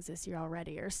shootings this year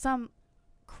already, or some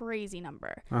crazy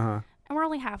number. Uh-huh. And we're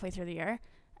only halfway through the year.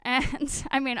 And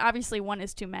I mean, obviously one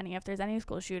is too many if there's any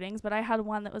school shootings, but I had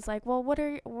one that was like, well, what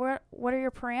are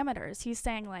your parameters? He's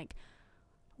saying like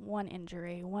one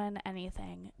injury, one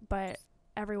anything, but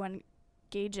everyone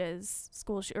gauges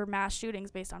or mass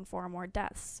shootings based on 4 or more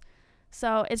deaths.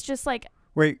 So it's just like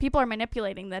Wait, people are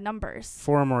manipulating the numbers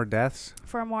 4 or more deaths?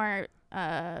 for more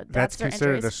That's deaths or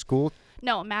considered injuries. a school?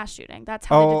 No, mass shooting. That's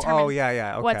how they determine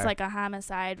yeah. Okay. what's like a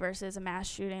homicide versus a mass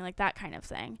shooting, like that kind of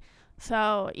thing.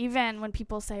 So even when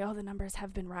people say, oh, the numbers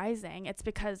have been rising, it's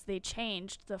because they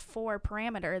changed the 4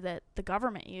 parameter that the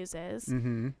government uses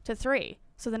to 3.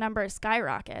 So the number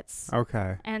skyrockets.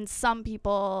 Okay. And some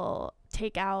people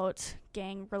take out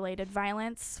gang-related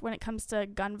violence when it comes to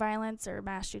gun violence or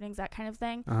mass shootings, that kind of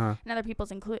thing. Uh-huh. And other people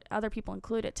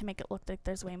include it to make it look like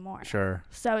there's way more. Sure.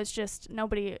 So it's just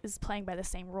nobody is playing by the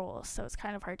same rules. So it's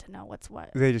kind of hard to know what's what.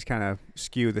 They just kind of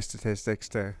skew the statistics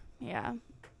to Yeah.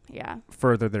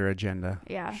 further their agenda.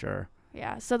 Yeah. Sure.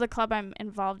 Yeah. So the club I'm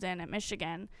involved in at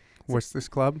Michigan, What's this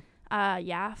club?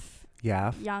 YAF,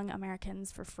 YAF. Young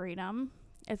Americans for Freedom.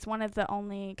 It's one of the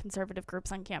only conservative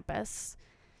groups on campus.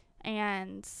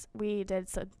 And we did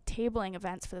some tabling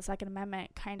events for the Second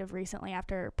Amendment kind of recently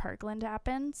after Parkland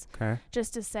happened, Okay.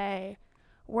 just to say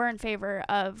we're in favor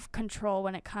of control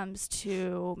when it comes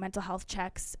to mental health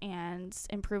checks and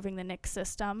improving the NICS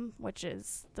system, which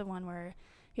is the one where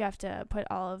you have to put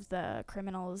all of the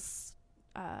criminals'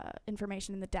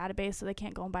 information in the database so they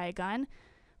can't go and buy a gun.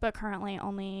 But currently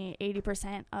only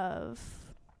 80% of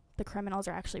the criminals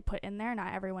are actually put in there.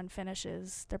 Not everyone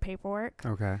finishes their paperwork.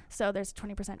 Okay. So there's a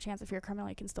 20% chance if you're a criminal,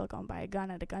 you can still go and buy a gun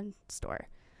at a gun store.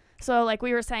 So like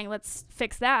we were saying, let's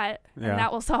fix that. Yeah. And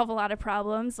that will solve a lot of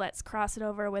problems. Let's cross it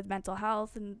over with mental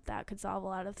health, and that could solve a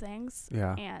lot of things.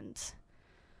 Yeah. And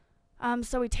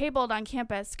so we tabled on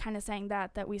campus kind of saying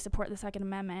that we support the Second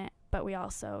Amendment, but we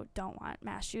also don't want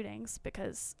mass shootings,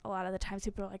 because a lot of the times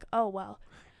people are like, oh, well,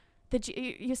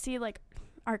 you see like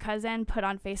our cousin put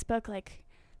on Facebook, like,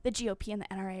 the GOP and the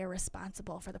NRA are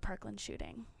responsible for the Parkland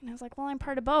shooting. And I was like, well, I'm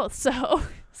part of both, so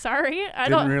sorry. I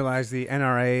Didn't don't realize the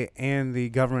NRA and the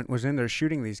government was in there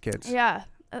shooting these kids. Yeah.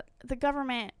 The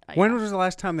government. When was the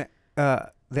last time that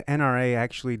the NRA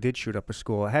actually did shoot up a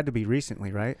school? It had to be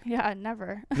recently, right? Yeah,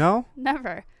 never. No?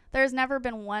 Never. There's never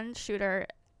been one shooter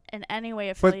in any way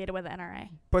affiliated with the NRA.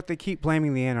 But they keep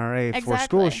blaming the NRA for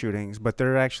school shootings, but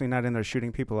they're actually not in there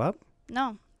shooting people up?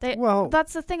 No.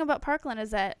 That's the thing about Parkland, is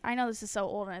that I know this is so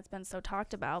old and it's been so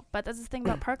talked about, but that's the thing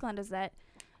about Parkland, is that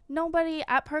nobody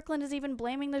at Parkland is even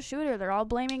blaming the shooter. They're all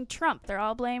blaming Trump. They're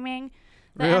all blaming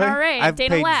the NRA. I've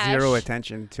Dana paid Lash. zero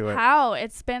attention to it. How?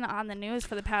 It's been on the news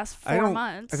for the past 4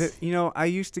 months. I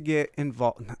used to get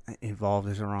involved. Involved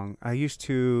is wrong. I used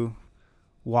to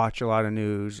watch a lot of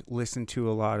news, listen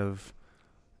to a lot of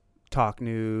talk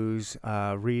news,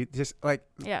 read, just like,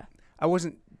 yeah. I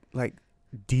wasn't like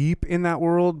deep in that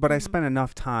world, but I spent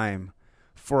enough time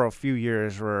for a few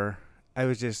years where I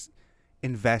was just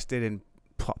invested in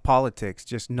politics,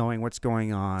 just knowing what's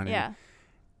going on. Yeah.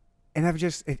 And I've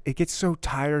just, it gets so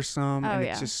tiresome, and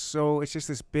yeah. it's just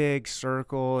this big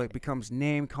circle. It becomes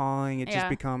name calling. It just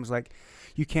becomes like,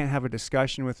 you can't have a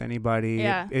discussion with anybody.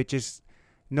 Yeah. It just,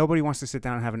 nobody wants to sit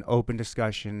down and have an open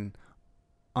discussion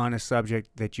on a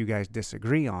subject that you guys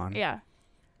disagree on. Yeah.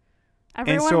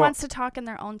 Everyone wants to talk in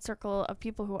their own circle of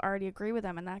people who already agree with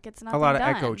them, and that gets nothing done. A lot of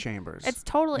echo chambers. It's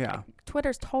totally,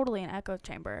 Twitter's totally an echo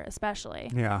chamber, especially.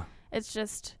 Yeah. It's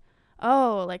just,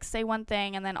 like say one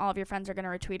thing and then all of your friends are going to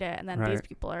retweet it, and then these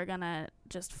people are going to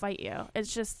just fight you.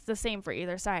 It's just the same for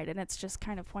either side, and it's just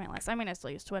kind of pointless. I mean, I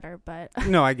still use Twitter, but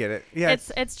no, I get it. Yeah.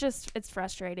 it's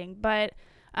frustrating, but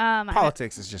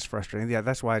politics is just frustrating. Yeah,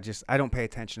 that's why I don't pay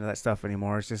attention to that stuff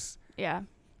anymore. It's just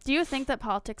Do you think that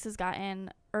politics has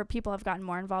gotten, or people have gotten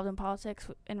more involved in politics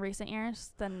in recent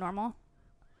years than normal?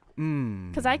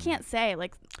 Because I can't say,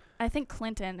 like, I think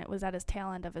Clinton, it was at his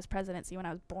tail end of his presidency when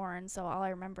I was born, so all I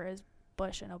remember is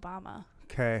Bush and Obama.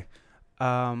 Okay.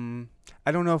 I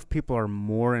don't know if people are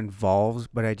more involved,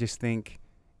 but I just think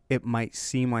it might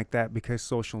seem like that because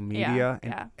social media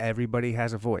and everybody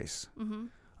has a voice. Mm-hmm.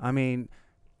 I mean,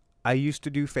 I used to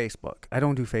do Facebook. I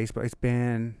don't do Facebook.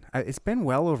 It's been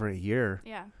well over a year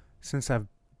since I've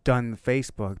done the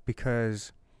Facebook,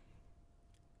 because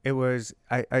it was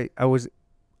I was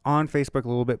on Facebook a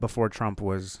little bit before Trump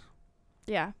was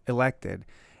elected,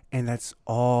 and that's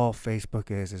all Facebook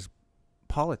is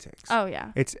politics. Oh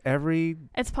yeah. It's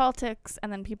politics,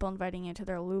 and then people inviting you to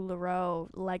their LuLaRoe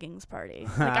leggings party.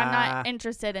 Like, I'm not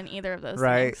interested in either of those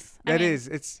things.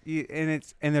 Right.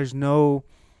 And there's no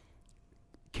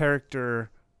character,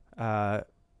 what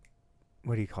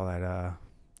do you call that?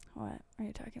 What are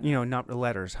you talking about? You know, not the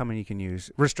letters, how many you can use.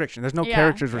 Restriction. There's no Yeah,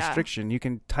 characters yeah. restriction. You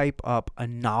can type up a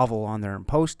novel on there and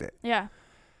post it. Yeah.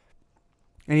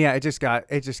 And yeah,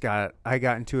 I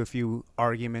got into a few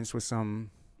arguments with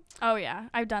some Oh yeah,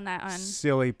 I've done that on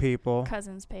silly people.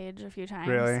 Cousin's page a few times.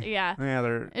 Really? Yeah. Yeah,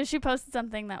 they're She posted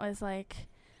something that was like,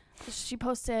 she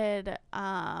posted,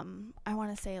 I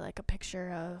want to say like a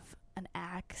picture of an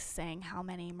axe saying how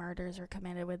many murders are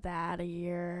committed with that a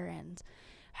year, and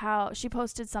how she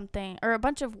posted something or a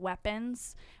bunch of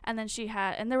weapons, and then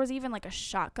and there was even like a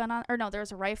shotgun on, or no, there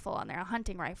was a rifle on there, a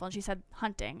hunting rifle, and she said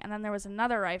hunting, and then there was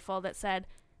another rifle that said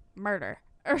murder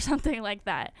or something like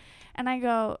that, and I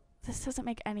go, this doesn't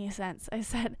make any sense. I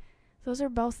said, those are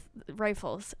both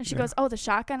rifles. And she goes, oh, the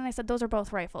shotgun? And I said, those are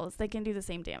both rifles. They can do the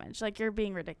same damage. Like, you're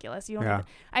being ridiculous. You don't Yeah. need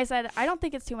I said, I don't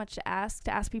think it's too much to ask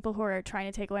people who are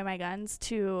trying to take away my guns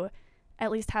to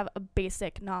at least have a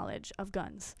basic knowledge of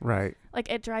guns. right. Like,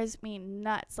 it drives me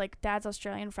nuts. Like, Dad's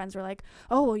Australian friends were like,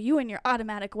 oh, well, you and your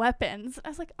automatic weapons. I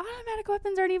was like, automatic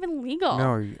weapons aren't even legal.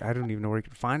 No, I don't even know where you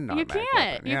can find an You automatic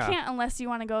can't. weapon. You Yeah. can't unless you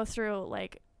want to go through,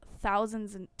 like,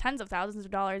 thousands and tens of thousands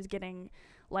of dollars getting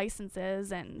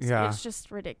licenses, and Yeah. it's just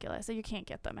ridiculous. So you can't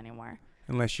get them anymore.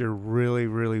 Unless you're really,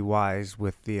 really wise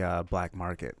with the black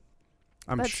market.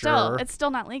 I'm But sure. still, it's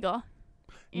still not legal.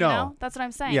 You No. know? That's what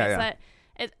I'm saying. Yeah, is yeah. that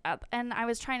it, and I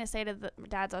was trying to say to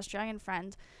Dad's Australian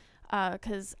friend,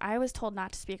 because I was told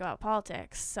not to speak about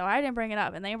politics, so I didn't bring it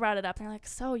up, and they brought it up, and they're like,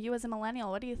 so you as a millennial,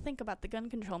 what do you think about the gun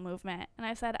control movement? And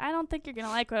I said, I don't think you're going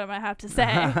to like what I'm going to have to say.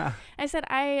 I said,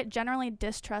 I generally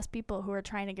distrust people who are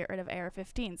trying to get rid of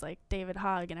AR-15s, like David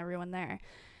Hogg and everyone there.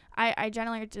 I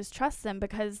generally distrust them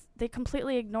because they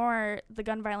completely ignore the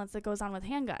gun violence that goes on with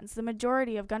handguns. The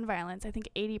majority of gun violence, I think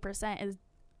 80%, is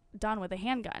done with a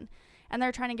handgun. And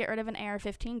they're trying to get rid of an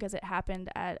AR-15 because it happened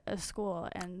at a school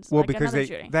and well, like because another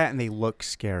shooting. and they look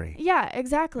scary. Yeah,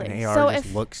 exactly. An AR so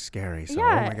just looks scary. So,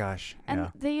 yeah, oh my gosh. and Yeah.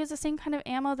 they use the same kind of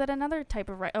ammo that another type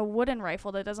of a wooden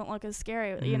rifle that doesn't look as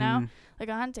scary, you know, Mhm. like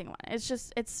a hunting one.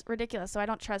 It's ridiculous. So I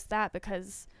don't trust that,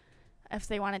 because if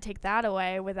they want to take that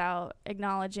away without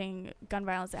acknowledging gun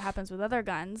violence that happens with other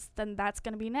guns, then that's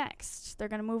going to be next. They're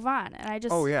going to move on. And I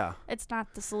just, Oh, yeah. it's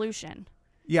not the solution.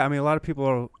 Yeah, I mean, a lot of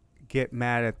people get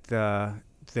mad at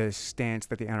the stance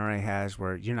that the NRA has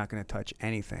where you're not going to touch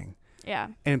anything. Yeah.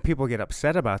 And people get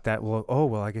upset about that.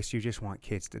 Well, I guess you just want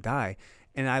kids to die.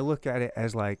 And I look at it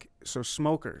as like, so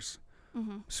smokers.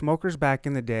 Mm-hmm. Smokers back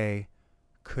in the day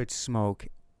could smoke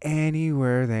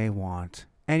anywhere they want.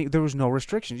 There was no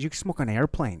restrictions. You could smoke on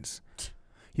airplanes.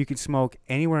 You could smoke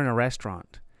anywhere in a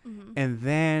restaurant. Mm-hmm. And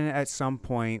then at some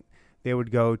point they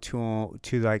would go to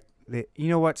like, you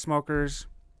know what, smokers?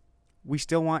 We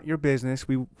still want your business.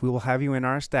 We will have you in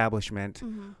our establishment,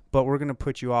 Mm-hmm. but we're going to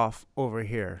put you off over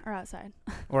here. Or outside.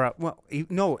 Or,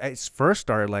 no, it first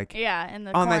started like Yeah, in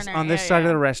the on corner. this side of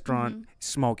the restaurant, Mhm.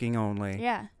 smoking only.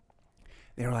 Yeah.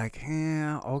 They were like,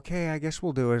 yeah, okay, I guess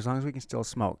we'll do it as long as we can still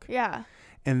smoke. Yeah.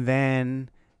 And then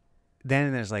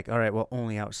there's like, all right, well,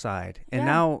 only outside. And Yeah.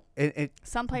 now it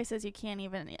Some places you can't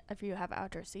even, if you have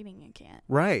outdoor seating, you can't.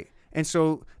 right. And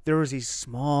so there was these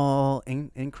small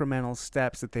incremental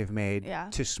steps that they've made Yeah.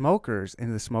 to smokers,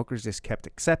 and the smokers just kept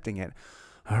accepting it.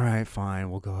 All right,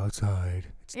 fine, we'll go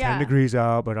outside. It's 10 Yeah. degrees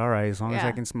out, but all right, as long as I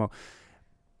Yeah. can smoke.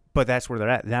 But that's where they're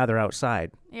at. Now they're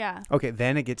outside. Yeah. Okay,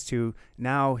 then it gets to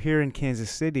now here in Kansas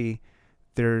City,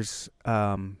 there's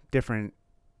different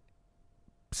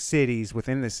cities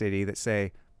within the city that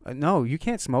say, no, you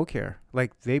can't smoke here.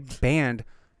 Like they banned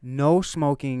no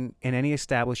smoking in any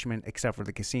establishment except for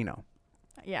the casino.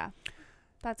 Yeah.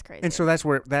 That's crazy. And so that's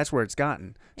where it's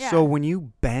gotten. Yeah. So when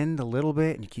you bend a little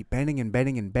bit and you keep bending and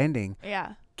bending and bending,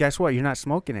 yeah. guess what? You're not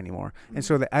smoking anymore. Mm-hmm. And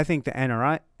so I think the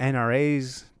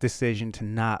NRA's decision to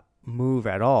not move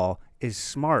at all is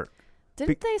smart.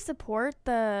 Didn't they support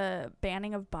the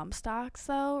banning of bump stocks,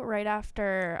 though, right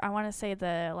after, I want to say,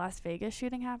 the Las Vegas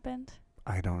shooting happened?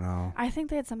 I don't know. I think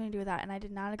they had something to do with that, and I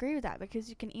did not agree with that, because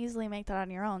you can easily make that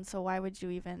on your own, so why would you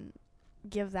even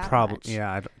give that Probably. much?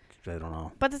 Yeah, I don't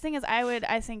know. But the thing is,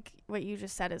 I think what you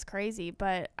just said is crazy,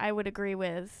 but I would agree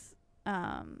with,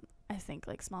 I think,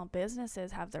 like, small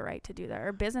businesses have the right to do that,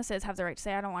 or businesses have the right to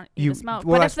say, I don't want you to smoke.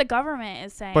 well, But if the government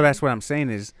is saying... But that's what I'm saying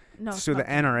is, no so the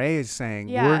smoking. NRA is saying,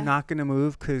 Yeah. we're not going to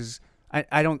move because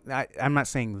I'm not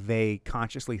saying they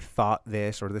consciously thought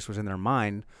this or this was in their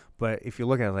mind, but if you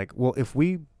look at it like, well, if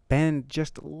we bend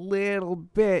just a little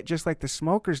bit, just like the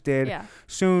smokers did, Yeah.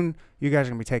 soon you guys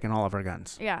are going to be taking all of our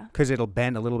guns. Yeah. Because it'll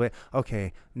bend a little bit.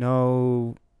 Okay,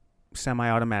 no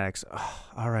semi-automatics. Oh,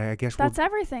 all right, I guess That's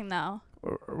everything, though,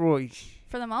 we'll...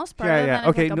 for the most part. Yeah, other yeah. than if,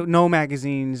 Okay, like, no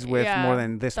magazines with yeah, more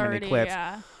than this 30, many clips.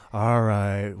 Yeah. all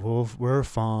right, well, we're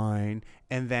fine.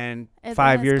 And then And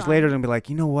 5 then it's years gone. later, they'll be like,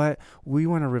 you know what? We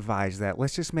want to revise that.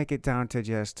 Let's just make it down to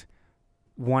just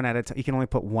one at a time. You can only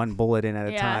put one bullet in at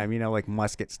a Yeah. time, like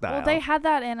musket style. Well, they had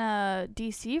that in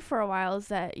DC for a while, is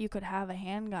that you could have a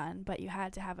handgun, but you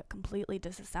had to have it completely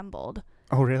disassembled,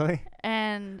 Oh, really?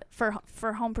 and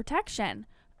for home protection.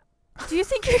 Do you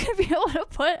think you're gonna be able to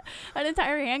put an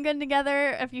entire handgun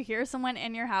together if you hear someone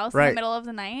in your house in Right. the middle of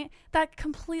the night? That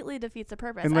completely defeats the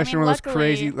purpose. Unless I mean, you're one of those luckily-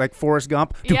 crazy, like Forrest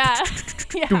Gump. Yeah,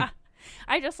 yeah.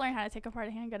 I just learned how to take apart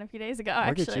a handgun a few days ago. Look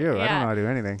Actually, at you. Yeah. I don't know how to do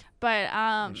anything.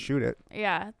 But Shoot it.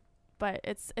 yeah, but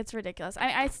it's ridiculous.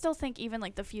 I still think even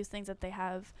like the few things that they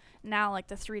have now, like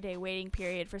the 3-day waiting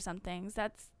period for some things,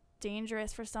 that's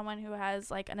dangerous for someone who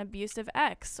has like an abusive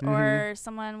ex or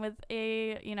someone with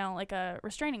a like a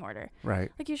restraining order.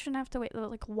 Right. Like you shouldn't have to wait.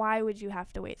 Like why would you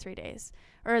have to wait 3 days?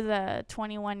 Or the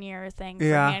 21-year thing for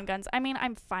Yeah. handguns. I mean,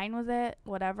 I'm fine with it,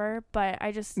 whatever. But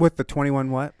I just With the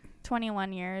 21 what?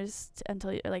 21 years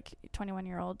until like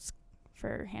 21-year-olds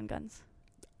for handguns.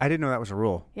 I didn't know that was a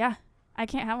rule. Yeah, I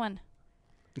can't have one.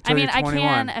 Until I mean, you're I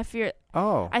 21. can if you're.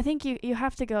 Oh. I think you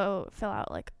have to go fill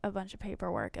out like a bunch of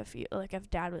paperwork if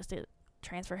Dad was to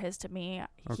transfer his to me,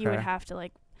 he would Okay. have to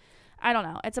like, I don't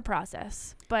know, it's a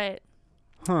process, but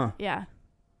Huh. yeah.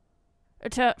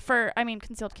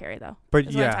 Concealed carry though. But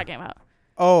Is what I'm yeah. talking about.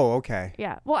 Oh, okay.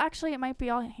 Yeah. Well, actually, it might be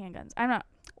all handguns. I'm not.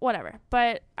 Whatever.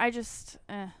 But I just,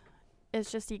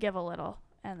 it's just you give a little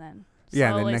and then.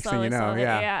 Yeah, and then slowly, next thing you know, slowly,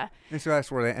 yeah. Yeah. And so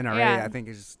that's where the NRA, Yeah. I think,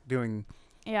 is doing.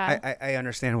 Yeah. I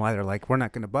understand why they're like, we're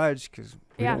not going to budge because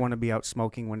we Yeah. don't want to be out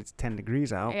smoking when it's 10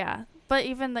 degrees out. Yeah. But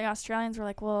even the Australians were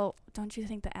like, well, don't you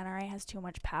think the NRA has too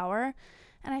much power?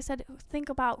 And I said, think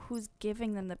about who's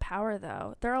giving them the power,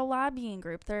 though. They're a lobbying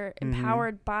group. They're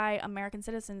empowered by American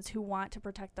citizens who want to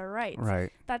protect their rights.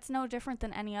 Right. That's no different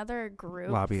than any other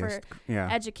group Lobbyist. for Yeah.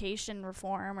 education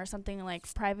reform or something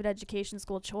like private education,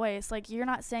 school choice. Like, you're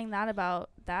not saying that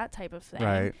about that type of thing.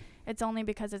 Right. It's only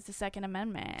because it's the Second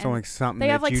Amendment. It's only something They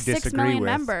that have like you 6 disagree million with.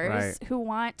 members Right. who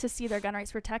want to see their gun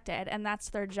rights protected, and that's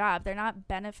their job. They're not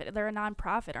they're a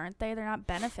nonprofit, aren't they? They're not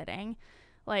benefiting.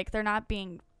 Like, they're not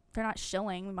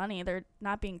shilling money. They're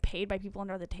not being paid by people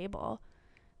under the table.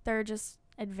 They're just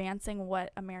advancing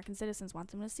what American citizens want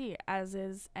them to see, as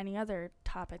is any other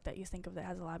topic that you think of that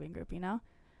has a lobbying group,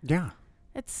 Yeah.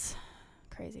 It's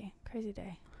crazy. Crazy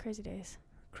day. Crazy days.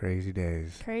 Crazy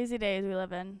days. Crazy days we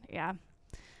live in. Yeah.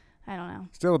 I don't know.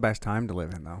 Still the best time to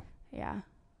live in, though. Yeah.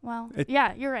 Well, It-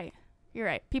 yeah, you're right. You're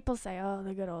right. People say, oh,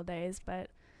 the good old days, but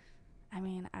I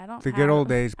mean, I don't The good old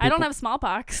days. I don't people- have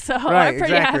smallpox, so Right, I'm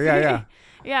pretty exactly. happy. Yeah,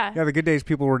 yeah. Yeah, the good days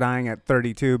people were dying at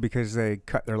 32 because they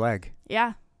cut their leg.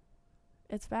 Yeah.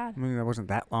 It's bad. I mean, that wasn't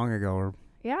that long ago. Or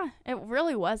Yeah. It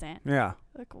really wasn't. yeah.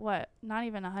 Like, what? Not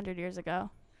even 100 years ago.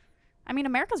 I mean,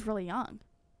 America's really young.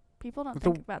 People don't But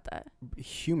think about that.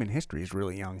 Human history is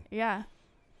really young. Yeah.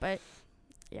 But,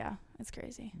 yeah, it's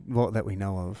crazy. Well, that we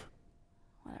know of.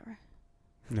 Whatever.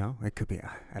 No, it could be.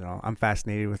 I don't know. I'm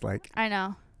fascinated with like I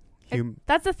know.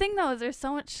 That's the thing, though, is there's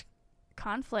so much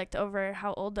conflict over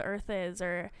how old the Earth is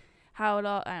or how it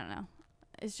all, I don't know.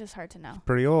 It's just hard to know.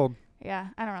 pretty old. Yeah,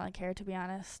 I don't really care, to be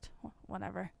honest.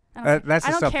 Whatever. That's I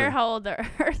the don't stuff care that- how old the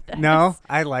Earth is. No,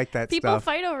 I like that People stuff.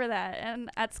 fight over that and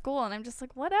at school, and I'm just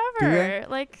like, whatever. Do they?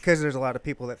 Like, Because there's a lot of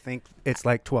people that think it's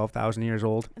like 12,000 years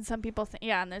old. and some people think,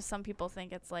 yeah, and there's some people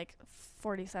think it's like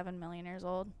 47 million years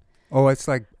old. Oh, it's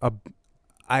like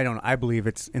I don't know. I believe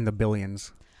it's in the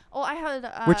billions, Oh, I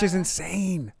had which is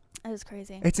insane. It was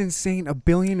crazy. It's insane. A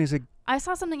billion is a I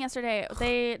saw something yesterday.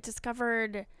 They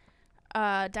discovered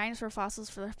dinosaur fossils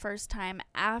for the first time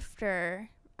after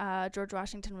George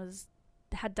Washington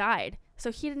had died.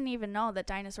 So he didn't even know that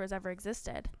dinosaurs ever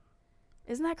existed.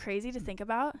 Isn't that crazy to think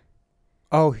about?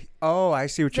 Oh, I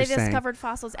see what They you're saying. discovered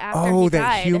fossils after Oh, he that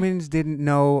died. humans didn't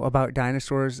know about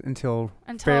dinosaurs until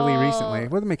fairly recently.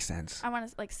 Well, that makes sense. I want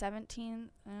to like 17.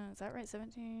 Is that right?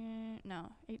 17?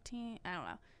 No, 18. I don't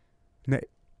know. No.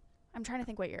 I'm trying to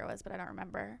think what year it was, but I don't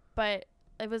remember. But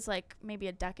it was like maybe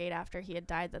a decade after he had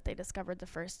died that they discovered the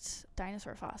first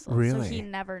dinosaur fossils. Really? So he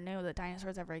never knew that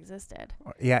dinosaurs ever existed.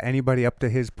 Yeah, anybody up to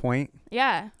his point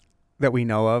Yeah. that we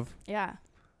know of. Yeah.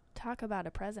 Talk about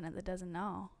a president that doesn't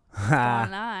know what's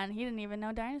going on. He didn't even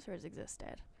know dinosaurs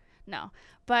existed. No.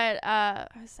 But I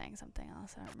was saying something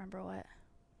else. I don't remember what.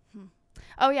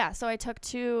 Oh, yeah. So I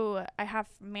have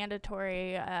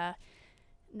mandatory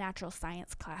natural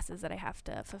science classes that I have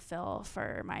to fulfill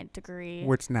for my degree.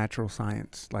 What's natural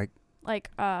science? Like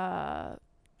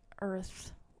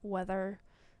earth, weather,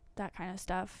 that kind of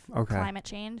stuff. Okay. Climate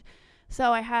change.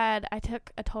 So I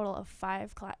took a total of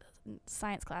 5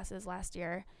 science classes last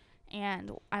year,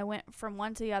 and I went from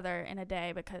one to the other in a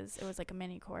day because it was like a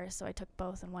mini course, so I took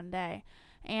both in one day.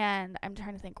 And I'm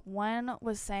trying to think. One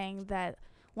was saying that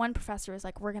one professor was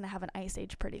like, we're going to have an ice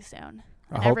age pretty soon,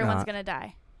 and everyone's going to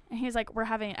die. And he's like, we're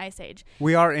having an ice age.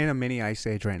 We are in a mini ice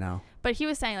age right now. But he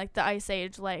was saying like the ice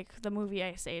age, like the movie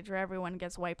Ice Age, where everyone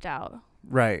gets wiped out.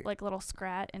 Right. Like little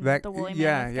Scrat and That, the woolly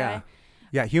yeah, mammoth yeah. guy.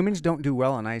 Yeah, humans don't do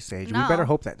well in ice age. No. We better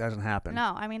hope that doesn't happen.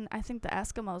 No, I mean, I think the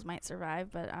Eskimos might survive,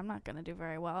 but I'm not going to do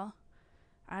very well.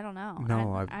 I don't know.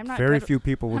 No, I'm not very good, few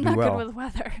people will I'm do not well. good with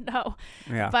weather, no.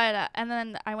 Yeah. But, and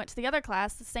then I went to the other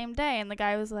class the same day, and the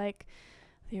guy was like,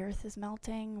 the earth is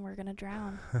melting, we're going to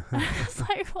drown. I was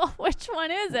like, well, which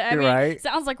one is it? I mean, right.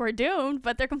 sounds like we're doomed,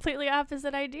 but they're completely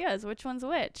opposite ideas. Which one's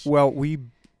which? Well,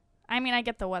 I mean, I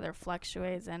get the weather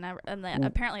fluctuates, and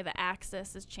apparently the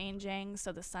axis is changing,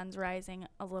 so the sun's rising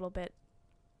a little bit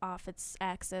off its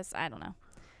axis. I don't know.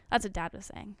 That's what Dad was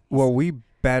saying. Well, we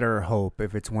better hope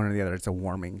if it's one or the other, it's a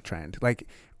warming trend. Like,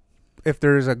 if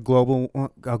there's a global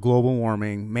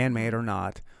warming, man-made or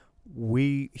not,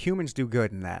 we humans do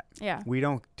good in that. Yeah. We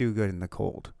don't do good in the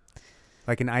cold.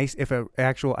 Like if an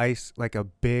actual ice, like a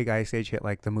big ice age hit,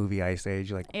 like the movie Ice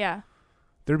Age, like Yeah.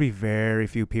 there'd be very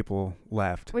few people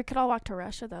left. We could all walk to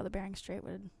Russia, though. The Bering Strait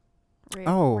would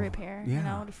reappear. yeah. You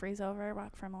know, to freeze over,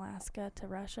 walk from Alaska to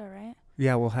Russia, right?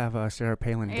 Yeah, we'll have Sarah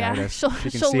Palin guide us. she'll She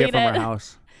can she'll see it lead from it. her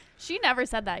house. She never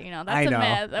said that, you know. That's I know. a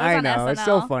myth. It was I on know. SNL. It's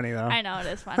so funny, though. I know, it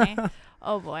is funny.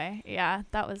 Oh, boy. Yeah,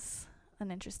 that was an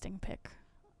interesting pick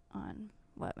on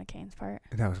what McCain's part.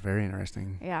 That was very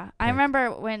interesting. Yeah. I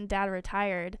remember when Dad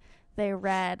retired, they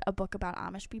read a book about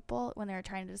Amish people when they were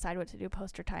trying to decide what to do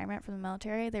post-retirement from the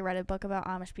military. They read a book about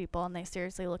Amish people, and they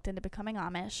seriously looked into becoming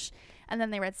Amish. And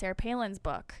then they read Sarah Palin's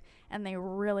book, and they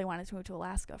really wanted to move to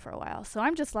Alaska for a while. So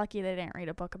I'm just lucky they didn't read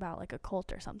a book about, like, a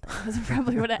cult or something, because it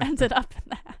probably would have ended up in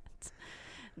that.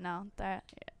 No,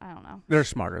 I don't know. They're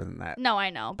smarter than that. No, I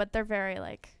know, but they're very,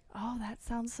 like, oh, that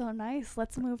sounds so nice.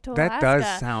 Let's move to That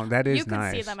Alaska. That is nice. You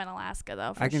can see them in Alaska,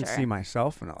 though, for I can sure. see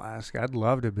myself in Alaska. I'd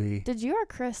love to be. Did you or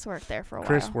Chris work there for a while?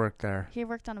 Chris worked there. He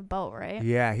worked on a boat, right?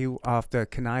 Yeah, he off the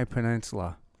Kenai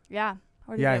Peninsula. Yeah.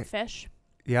 Or did Yeah. he get fish?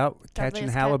 Yep, catching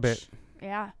Deadliest halibut. Catch.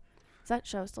 Yeah. Is that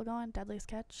show still going? Deadliest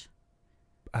Catch?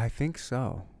 I think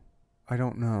so. I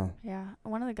don't know. Yeah.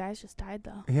 One of the guys just died,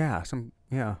 though. Yeah,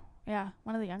 yeah. Yeah.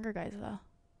 One of the younger guys, though.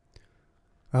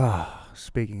 Oh,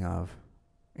 speaking of,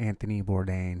 Anthony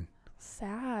Bourdain.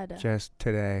 Sad. Just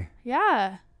today.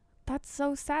 Yeah. That's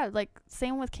so sad. Like,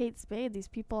 same with Kate Spade. These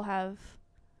people have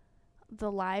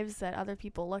the lives that other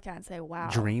people look at and say, wow.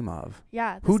 Dream of.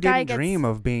 Yeah. Who didn't dream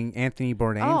of being Anthony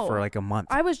Bourdain for like a month?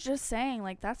 I was just saying,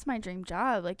 like, that's my dream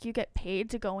job. Like, you get paid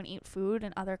to go and eat food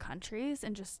in other countries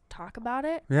and just talk about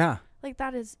it. Yeah. Like,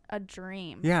 that is a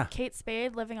dream. Yeah. Kate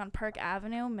Spade living on Park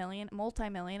Avenue,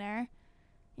 multi-millionaire.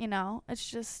 You know,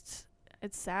 it's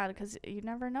sad because you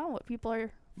never know what people are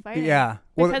fighting. Yeah.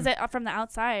 Because from the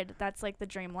outside, that's like the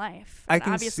dream life. I And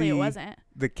can obviously see it wasn't.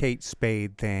 the Kate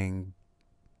Spade thing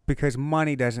because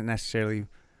money doesn't necessarily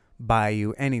buy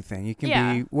you anything. You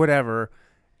can be whatever.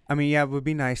 I mean, yeah, it would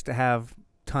be nice to have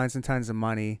tons and tons of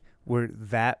money where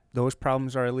those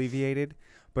problems are alleviated,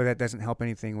 but that doesn't help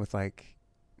anything with like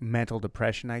mental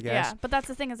depression, I guess. Yeah, but that's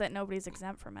the thing is that nobody's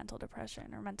exempt from mental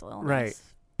depression or mental illness. Right.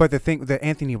 But the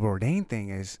Anthony Bourdain thing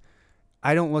is,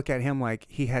 I don't look at him like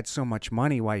he had so much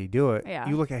money. Why you do it? Yeah.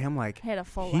 You look at him like He had a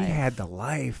full he life. had the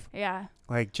life. Yeah.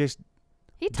 Like just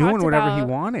He doing whatever he about-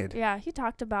 wanted. Yeah, he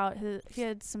talked about he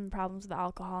had some problems with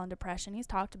alcohol and depression. He's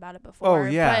talked about it before. Oh,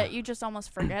 yeah. But you just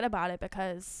almost forget about it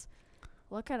because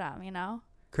look at him, you know?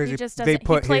 Because He just they doesn't- he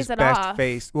put plays his it best off.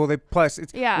 face. Well,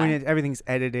 it's Yeah. when everything's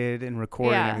edited and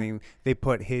recorded Yeah. and everything. They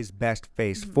put his best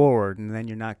face Mhm. forward, and then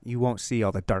you won't see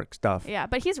all the dark stuff. Yeah,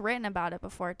 but he's written about it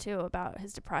before too, about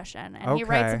his depression, and he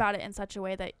writes Okay. about it in such a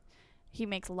way that he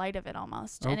makes light of it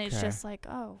almost, and it's Okay. just like,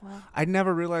 oh well. I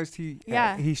never realized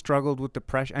he struggled with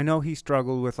depression. I know he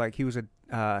struggled with he was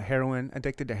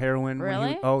addicted to heroin.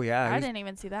 Really? Oh yeah, he I was didn't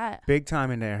even see that. big time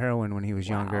into heroin when he was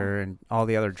Wow. younger, and all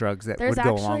the other drugs that There's would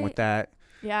go along actually- with that.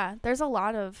 Yeah, there's a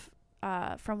lot of,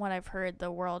 from what I've heard,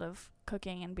 the world of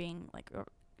cooking and being like a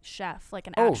chef, like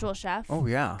an actual chef. Oh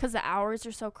yeah. Because the hours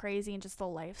are so crazy and just the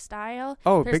lifestyle.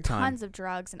 Oh, There's big time. tons of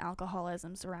drugs and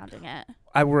alcoholism surrounding it.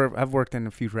 I've worked in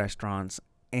a few restaurants,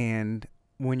 and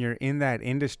when you're in that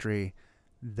industry,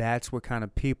 that's what kind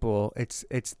of people. It's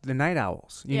the night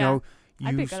owls. You know,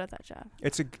 I'd be good at that job.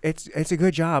 It's a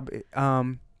good job.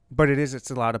 But it's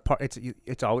a lot of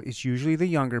it's usually the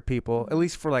younger people, at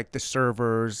least for like the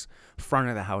servers, front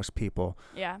of the house people.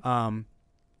 Yeah.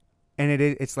 And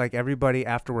it's like everybody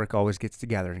after work always gets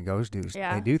together and goes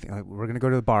Yeah. they do things like we're gonna go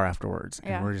to the bar afterwards and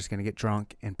Yeah. we're just gonna get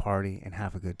drunk and party and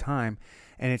have a good time.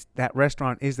 And it's that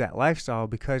restaurant is that lifestyle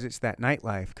because it's that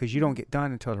nightlife because you don't get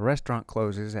done until the restaurant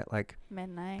closes at like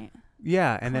Midnight.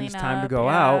 and then it's Clean time to up, go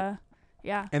yeah. out.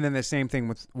 Yeah. And then the same thing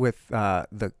with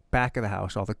the back of the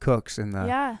house, all the cooks and the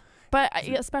Yeah. But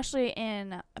especially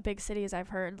in big cities, I've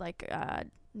heard like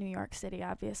New York City,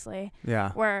 obviously,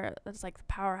 yeah. where it's like the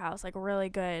powerhouse, like really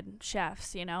good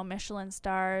chefs, you know, Michelin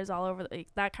stars all over, like,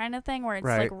 that kind of thing, where it's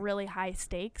like Right. really high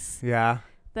stakes. Yeah.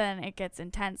 Then it gets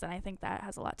intense, and I think that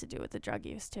has a lot to do with the drug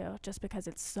use too, just because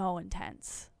it's so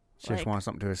intense. Just Like, want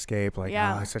something to escape. Like,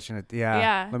 Yeah. oh, it's such an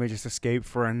Yeah. Let me just escape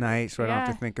for a night so I don't have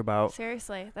Yeah. to think about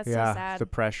seriously, that's yeah so sad. the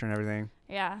pressure and everything.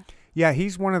 Yeah. Yeah,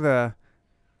 he's one of the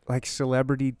like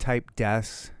celebrity type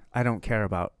deaths I don't care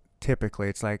about. Typically,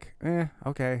 it's like,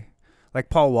 okay. Like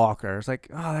Paul Walker. It's like,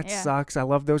 oh, that Yeah. sucks. I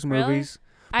love those Really? movies.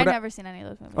 I've But never seen any of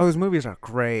those movies. Oh, those movies are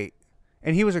great.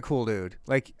 And he was a cool dude.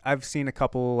 Like I've seen a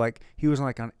couple. Like he was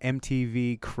like on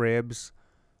MTV Cribs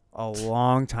a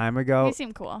long time ago, You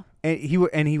seem cool. and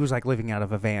he was like living out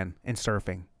of a van and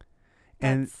surfing.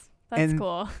 And That's and-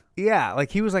 cool. yeah,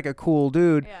 like he was like a cool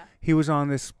dude. Yeah. He was on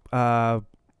this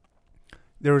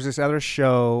there was this other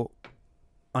show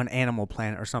on Animal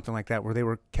Planet or something like that where they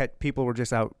were people were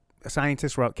just out,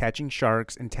 scientists were out catching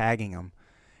sharks and tagging them,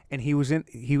 and he was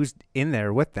in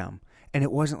there with them. And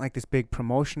it wasn't like this big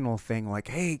promotional thing like,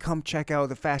 hey, come check out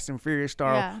the Fast and Furious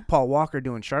star Yeah. Paul Walker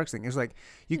doing sharks thing. It was like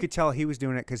you could tell he was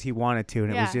doing it because he wanted to,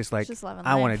 and it was just like, just loving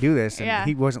I want to life. do this, and Yeah.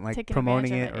 he wasn't like Taking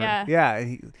promoting advantage it. of Or,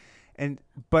 it, yeah.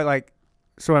 but like,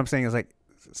 so what I'm saying is like,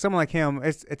 someone like him,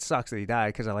 it sucks that he died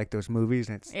because I like those movies,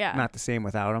 and it's Yeah. not the same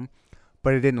without him.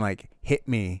 But it didn't like hit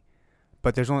me.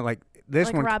 But there's only like this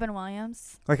Like one. Robin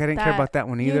Williams. Like I didn't care that- about that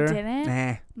one you either. didn't?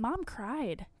 Nah. Mom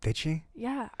cried. Did she?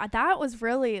 Yeah, that was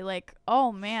really like,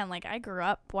 oh man, like I grew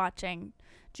up watching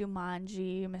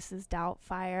Jumanji, Mrs.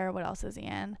 Doubtfire. What else is he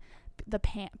in?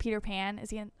 Peter Pan.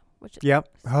 Is he in? Which Yep.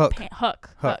 Hook.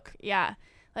 Hook. Yeah.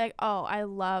 Like, oh, I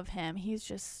love him. He's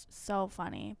just so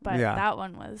funny. But Yeah. that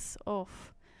one was oof.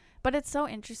 But it's so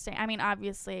interesting. I mean,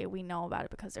 obviously we know about it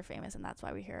because they're famous and that's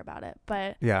why we hear about it.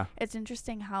 But Yeah. it's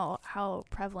interesting how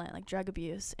prevalent like drug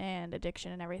abuse and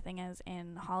addiction and everything is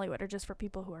in Hollywood, or just for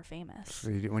people who are famous.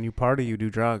 So when you party, you do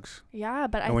drugs. Yeah,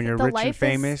 but I And when think you're the rich and life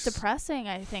famous- is depressing,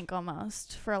 I think,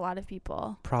 almost for a lot of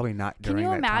people. Probably not Can during you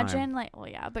that imagine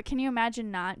time. but can you imagine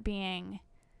not being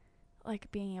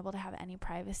able to have any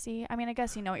privacy? I mean, I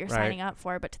guess you know what you're Right. signing up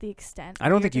for, but to the extent I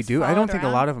don't you're think you just do. I don't followed think a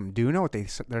around lot of them do know what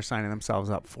they're signing themselves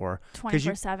up for.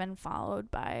 24/7 followed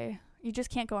by, you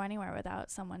just can't go anywhere without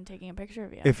someone taking a picture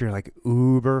of you. If you're like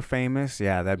uber famous,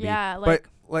 yeah, that'd be. yeah, like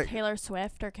But like Taylor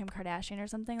Swift or Kim Kardashian or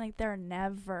something, like they're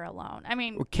never alone. I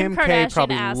mean, well, Kim K Kardashian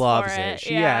probably asked loves for it.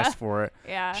 She yeah. asked for it.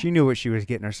 Yeah. She knew what she was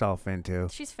getting herself into.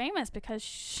 She's famous because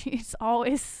she's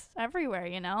always everywhere,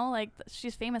 you know? Like,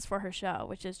 she's famous for her show,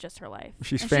 which is just her life.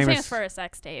 She's And famous- she's famous for her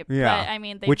sex tape. Yeah. But, I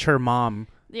mean, Which her mom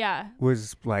yeah.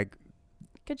 was like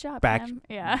Good job, back- Kim.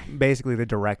 Yeah. basically the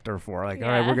director for. Like, all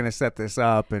right, Yeah. we're gonna set this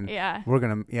up and Yeah. we're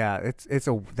gonna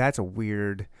that's a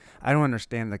weird. I don't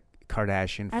understand the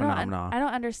Kardashian phenomenon. I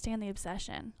don't understand the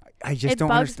obsession. I just it don't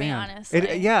bugs me, understand.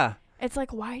 honestly. Yeah. It's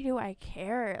like, why do I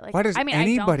care? Like, Why does I mean,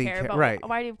 anybody I don't care, care? but Right.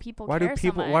 why do people Why care do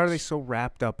people? so much? Why are they so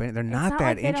wrapped up in it? They're It's not that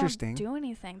like they interesting. Don't do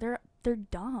anything. They're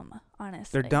dumb,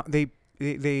 honestly. They're dumb.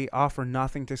 They offer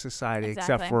nothing to society except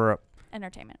Exactly. for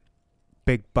Entertainment.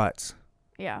 big butts.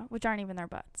 Yeah, which aren't even their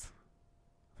butts.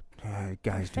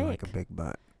 Guys do like a fake. big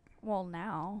butt. Well,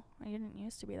 now it didn't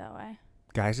used to be that way.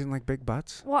 Guys didn't like big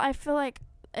butts. Well, I feel like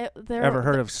there. Ever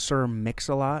heard of Sir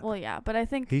Mix-a-Lot? Well, yeah, but I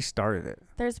think He started it.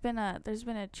 there's been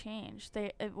a change.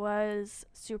 It was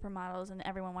supermodels and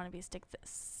everyone wanted to be stick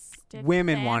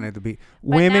Women thin. wanted to be.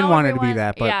 But Women now wanted to be everyone-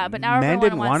 that, but, yeah, but now men everyone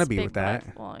didn't wants want to be big with that.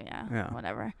 butt. Well, yeah, Yeah.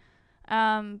 whatever.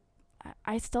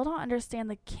 I still don't understand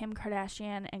the Kim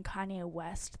Kardashian and Kanye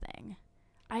West thing.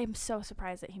 I am so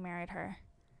surprised that he married her.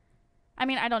 I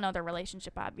mean, I don't know their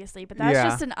relationship, obviously, but that's Yeah.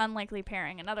 just an unlikely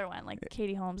pairing. Another one, like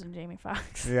Katie Holmes and Jamie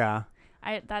Foxx. Yeah.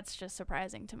 That's just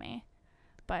surprising to me.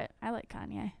 But I like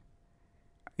Kanye.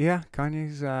 Yeah.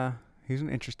 Kanye's he's an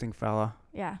interesting fella.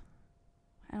 Yeah.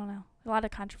 I don't know. A lot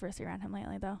of controversy around him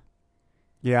lately, though.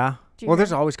 Yeah. Do you Well, hear there's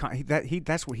that? always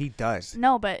that's what he does.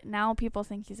 No, but now people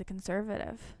think he's a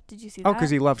conservative. Did you see Oh, that?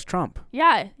 because he loves Trump.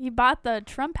 Yeah, he bought the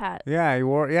Trump hat. Yeah, he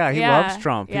wore. Yeah, he Yeah, loves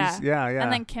Trump. yeah. He's, yeah.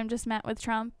 And then Kim just met with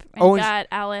Trump and Oh, and got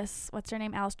Alice, what's her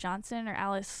name? Alice Johnson or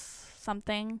Alice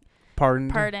something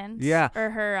pardoned. pardoned. Yeah.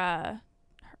 Or her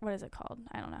what is it called?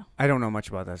 I don't know. I don't know much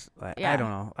about this. I Yeah. don't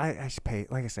know. I just pay,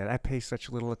 like I said, I pay such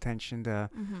little attention to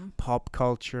Mm-hmm. pop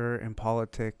culture and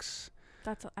politics.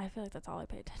 I feel like that's all I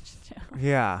pay attention to.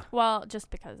 Yeah, Well, just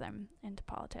because I'm into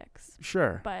politics,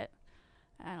 sure. but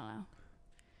I don't know.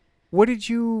 What do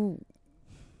you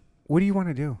want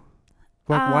to do?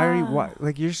 Like, why are you? Why,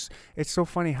 like, it's so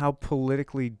funny how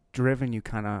politically driven you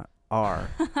kind of are.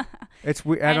 It's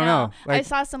I don't know. I Like,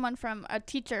 saw a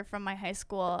teacher from my high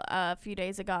school a few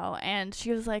days ago, and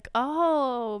she was like,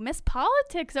 "Oh, Miss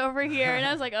Politics over here," and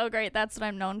I was like, "Oh, great, that's what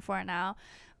I'm known for now."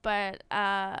 But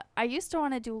I used to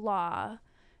want to do law.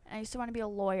 I used to want to be a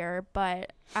lawyer,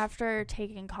 but after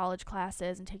taking college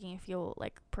classes and taking a few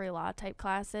like pre-law type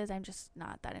classes, I'm just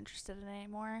not that interested in it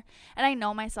anymore. And I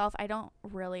know myself, I don't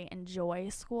really enjoy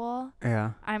school.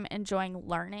 yeah, I'm enjoying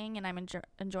learning and I'm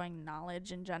enjoying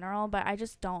knowledge in general, but I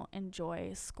just don't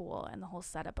enjoy school and the whole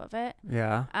setup of it.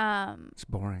 yeah. It's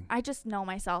boring. I just know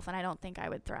myself, and I don't think I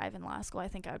would thrive in law school. I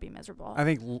think I would be miserable. I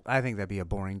think that'd be a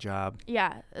boring job.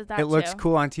 Yeah, that It looks too.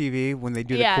 cool on TV when they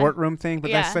do Yeah. the courtroom thing,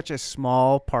 but that's Yeah. such a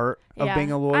small part of Yeah.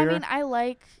 being a lawyer. I mean,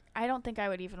 I don't think I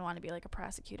would even want to be like a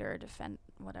prosecutor or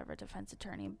defense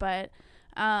attorney, but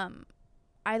I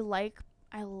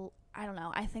don't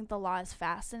know. I think the law is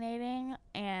fascinating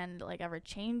and like ever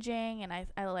changing, and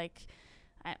I like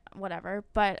whatever,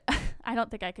 but I don't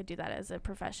think I could do that as a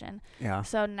profession. yeah.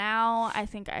 So now I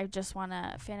think I just want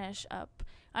to finish up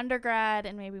undergrad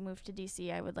and maybe move to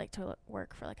DC. I would like to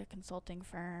work for like a consulting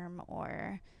firm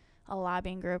or a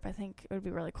lobbying group. I think it would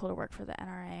be really cool to work for the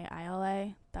NRA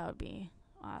ILA. That would be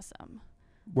awesome.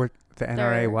 What the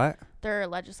NRA? What? Their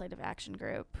legislative action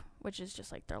group, which is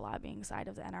just like their lobbying side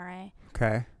of the NRA.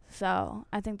 Okay. So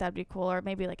I think that'd be cool. Or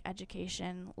maybe like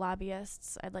education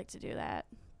lobbyists. I'd like to do that.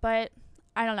 But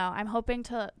I don't know. I'm hoping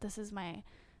this is my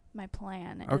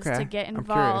plan is Okay. to get I'm curious.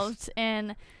 involved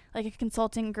in like a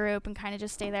consulting group and kind of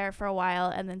just stay there for a while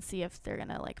and then see if they're going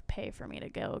to like pay for me to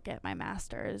go get my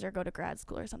master's or go to grad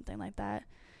school or something like that.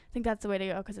 I think that's the way to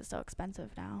go because it's so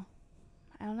expensive now.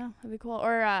 I don't know. It'd be cool.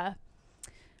 Or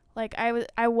like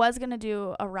I was going to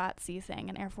do a ROTC thing,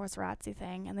 an Air Force ROTC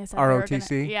thing, and they said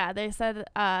ROTC? they said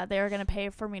they were going to pay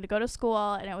for me to go to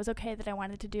school, and it was okay that I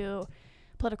wanted to do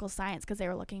political science because they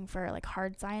were looking for like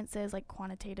hard sciences, like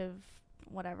quantitative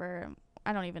whatever,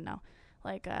 I don't even know,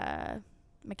 like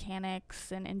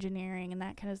mechanics and engineering and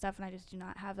that kind of stuff, and I just do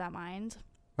not have that mind.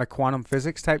 Like quantum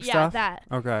physics type Yeah, stuff? that.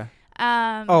 Okay.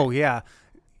 Oh, yeah.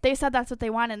 They said that's what they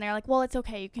want, and they're like, well, it's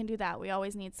okay, you can do that. We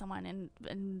always need someone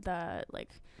in the like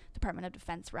Department of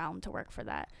Defense realm to work for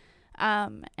that.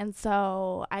 And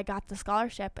so I got the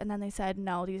scholarship, and then they said,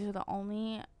 no, these are the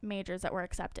only majors that we're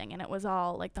accepting, and it was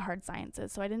all like the hard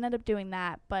sciences. So I didn't end up doing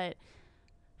that, but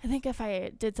I think if I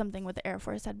did something with the Air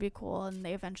Force, that'd be cool, and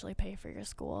they eventually pay for your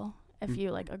school if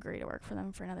you like agree to work for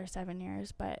them for another 7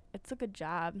 years. But it's a good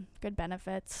job, good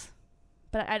benefits.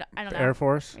 But I don't know. Air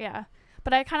Force? Yeah.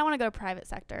 But I kind of want to go to private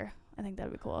sector. I think that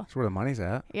would be cool. That's where the money's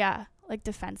at. Yeah. Like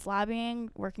defense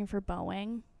lobbying, working for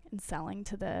Boeing and selling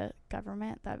to the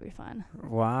government. That'd be fun.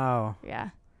 Wow. Yeah.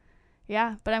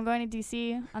 Yeah. But I'm going to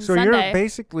DC on So Sunday. you're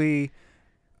basically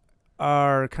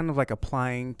are kind of like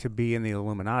applying to be in the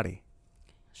Illuminati.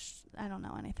 I don't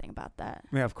know anything about that.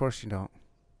 Yeah, of course you don't.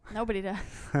 Nobody does.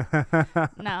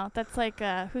 No, that's like,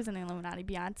 who's in the Illuminati?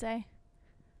 Beyonce?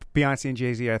 Beyonce and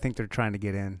Jay-Z, I think they're trying to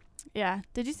get in. Yeah.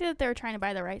 Did you see that they were trying to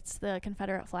buy the rights to the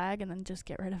Confederate flag and then just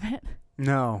get rid of it?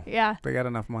 No. Yeah. They got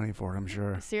enough money for it, I'm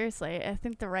sure. Seriously. I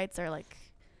think the rights are like,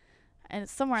 and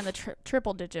it's somewhere in the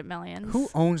triple digit millions. Who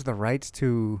owns the rights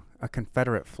to a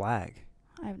Confederate flag?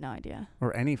 I have no idea.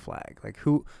 Or any flag? Like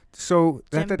who? So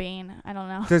Jim Beam. I don't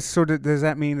know. does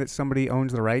that mean that somebody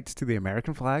owns the rights to the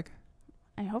American flag?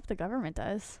 I hope the government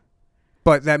does.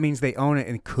 But that means they own it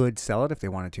and could sell it if they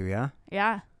wanted to, yeah?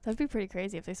 Yeah. That'd be pretty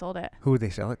crazy if they sold it. Who would they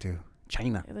sell it to?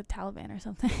 China. The Taliban or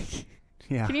something.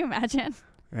 Yeah. Can you imagine?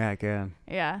 Yeah, I can.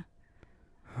 Yeah.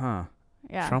 Huh.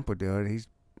 Yeah. Trump would do it. He's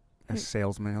a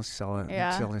salesman. He'll sell it.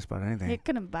 Yeah. He'll sell just about anything. He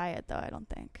couldn't buy it though, I don't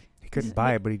think. He couldn't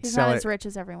buy it, but he'd he's sell not it. as rich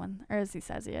as everyone, or as he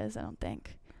says he is, I don't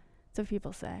think. That's what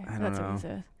people say. I don't That's know. what he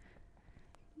says.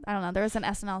 I don't know. There was an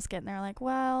SNL skit and they're like,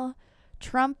 well,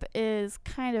 Trump is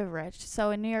kind of rich.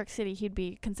 So in New York City, he'd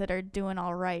be considered doing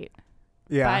all right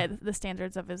Yeah. by the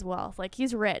standards of his wealth. Like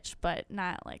he's rich, but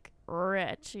not like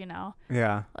rich, you know?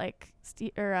 Yeah. Like,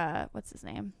 what's his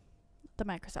name? The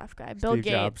Microsoft guy. Bill Steve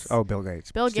Gates. Jobs. Oh, Bill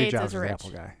Gates. Bill Steve Gates Jobs is the rich.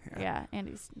 Apple guy. Yeah, and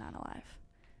he's not alive.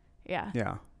 Yeah.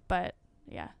 Yeah. But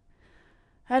yeah,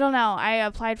 I don't know. I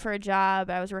applied for a job.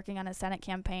 I was working on a Senate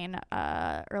campaign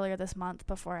earlier this month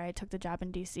before I took the job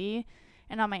in DC,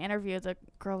 and on my interview the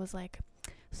girl was like,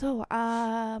 so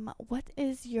what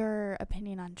is your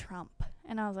opinion on Trump?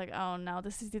 And I was like, oh no,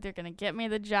 this is either gonna get me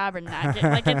the job or not.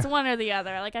 Like it's one or the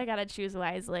other. Like I gotta choose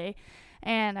wisely.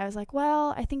 And I was like,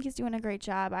 well, I think he's doing a great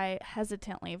job. I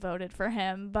hesitantly voted for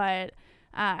him, but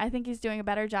I think he's doing a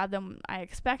better job than I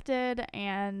expected.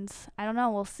 And I don't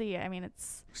know. We'll see. I mean,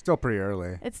 it's Still pretty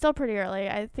early. It's still pretty early.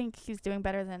 I think he's doing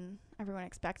better than everyone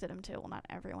expected him to. Well, not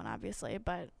everyone, obviously,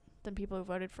 but than people who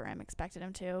voted for him expected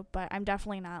him to. But I'm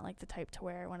definitely not like the type to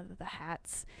wear one of the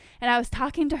hats. And I was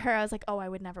talking to her. I was like, oh, I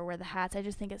would never wear the hats. I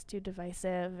just think it's too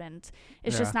divisive and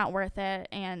it's just not worth it.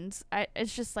 And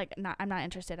it's just like I'm not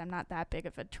interested. I'm not that big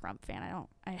of a Trump fan.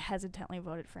 I hesitantly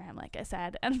voted for him, like I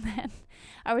said. And then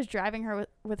I was driving her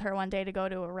with her one day to go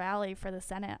to a rally for the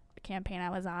Senate campaign I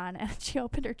was on, and she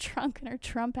opened her trunk and her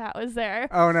Trump hat was there.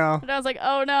 Oh no. And I was like,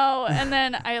 oh no. And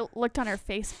then I looked on her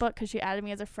Facebook because she added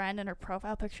me as a friend, and her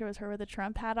profile picture was her with a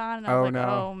Trump hat on. And I was like,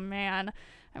 oh man.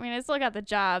 I mean, I still got the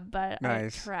job, but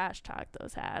nice. I trash talked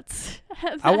those hats.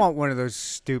 I want one of those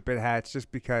stupid hats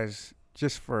because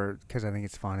I think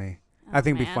it's funny. Oh, I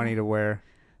think it'd be funny to wear.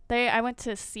 I went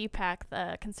to CPAC,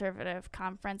 the conservative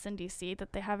conference in DC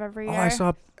that they have every year.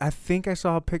 I think I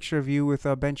saw a picture of you with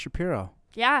Ben Shapiro.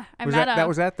 Yeah, I met him. That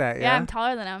was at that, yeah? Yeah, I'm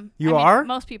taller than him. You are?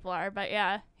 Most people are, but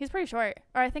yeah. He's pretty short.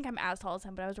 Or I think I'm as tall as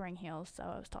him, but I was wearing heels, so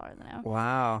I was taller than him.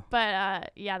 Wow.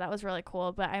 But, yeah, that was really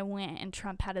cool. But I went, and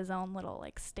Trump had his own little,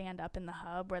 like, stand up in the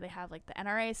hub where they have, like, the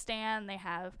NRA stand. They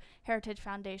have Heritage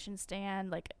Foundation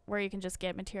stand, like, where you can just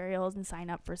get materials and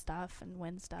sign up for stuff and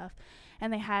win stuff.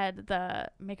 And they had the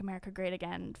Make America Great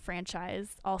Again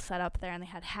franchise all set up there, and they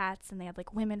had hats, and they had,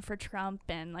 like, Women for Trump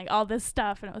and, like, all this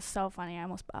stuff. And it was so funny. I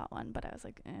almost bought one, but I was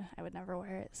like, I would never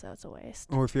wear it, so it's a waste.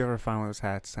 Well, if you ever find one of those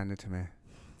hats, send it to me.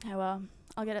 I will.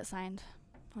 I'll get it signed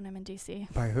when I'm in D.C.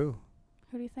 By who?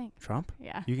 Who do you think? Trump?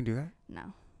 Yeah. You can do that?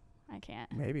 No, I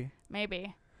can't.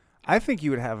 Maybe. I think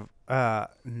you would have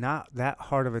not that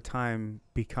hard of a time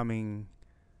becoming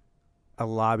a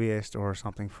lobbyist or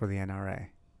something for the NRA.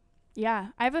 Yeah,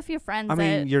 I have a few friends. I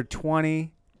mean, you're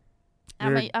 20.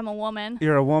 I'm a woman.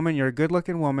 You're a woman. You're a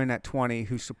good-looking woman at 20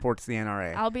 who supports the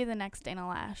NRA. I'll be the next Dana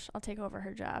Lash. I'll take over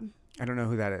her job. I don't know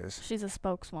who that is. She's a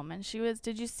spokeswoman.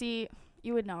 Did you see,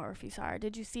 you would know her if you saw her.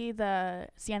 Did you see the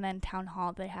CNN town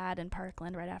hall they had in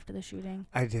Parkland right after the shooting?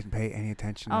 I didn't pay any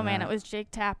attention to that. Oh, man, it was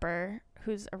Jake Tapper,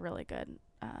 who's a really good,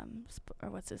 or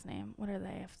what's his name? What are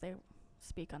they if they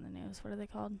speak on the news? What are they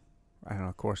called? I don't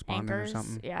know, correspondent Anchors, or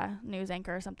something. Yeah, news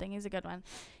anchor or something. He's a good one.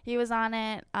 He was on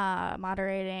it,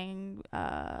 moderating.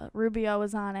 Rubio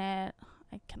was on it.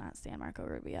 I cannot stand Marco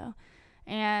Rubio.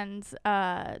 And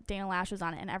Dana Lash was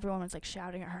on it, and everyone was like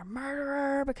shouting at her,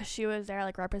 murderer, because she was there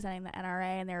like representing the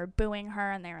NRA, and they were booing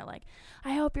her, and they were like,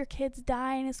 I hope your kids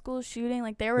die in a school shooting.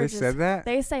 Like they said that?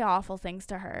 They say awful things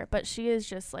to her, but she is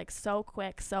just like so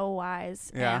quick, so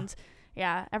wise. Yeah. And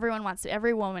yeah, every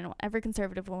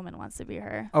conservative woman wants to be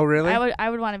her. Oh, really? I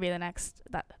would want to be the next.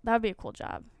 That would be a cool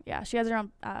job. Yeah, she has her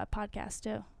own podcast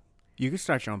too. You could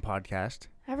start your own podcast.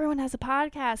 Everyone has a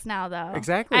podcast now, though.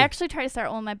 Exactly. I actually tried to start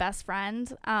one with my best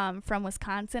friend from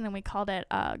Wisconsin, and we called it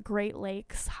Great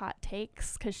Lakes Hot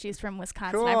Takes because she's from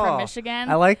Wisconsin. Cool. I'm from Michigan.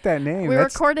 I like that name. We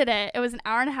recorded it. It was an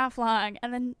hour and a half long,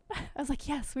 and then I was like,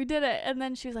 yes, we did it. And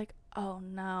then she was like, oh,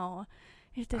 no.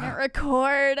 It didn't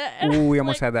record. Ooh, we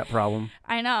almost had that problem.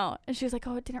 I know. And she was like,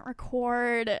 oh, it didn't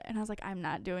record. And I was like, I'm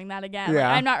not doing that again. Yeah.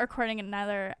 Like, I'm not recording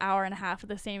another hour and a half of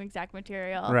the same exact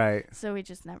material. Right. So we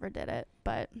just never did it.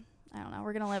 But I don't know.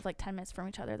 We're going to live like 10 minutes from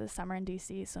each other this summer in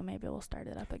D.C., so maybe we'll start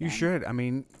it up again. You should. I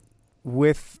mean,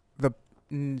 with the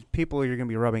people you're going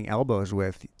to be rubbing elbows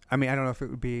with, I mean, I don't know if it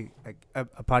would be like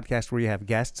a podcast where you have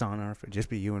guests on or if it would just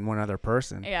be you and one other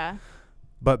person. Yeah.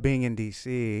 But being in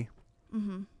D.C.,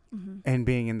 Mm-hmm. and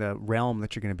being in the realm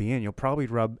that you're going to be in, you'll probably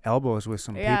rub elbows with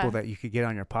some people that you could get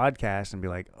on your podcast and be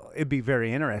like, oh, it'd be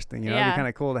very interesting. You know, it'd be kind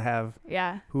of cool to have.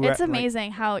 Yeah. It's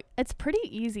amazing how it's pretty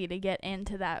easy to get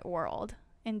into that world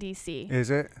in DC.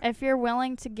 Is it? If you're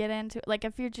willing to get into, like,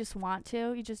 if you just want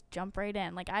to, you just jump right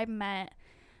in. Like, I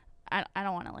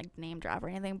don't want to like name drop or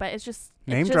anything, but it's just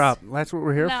name drop. That's what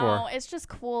we're here for. No, it's just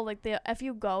cool. Like if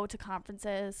you go to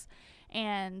conferences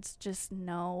and just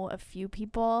know a few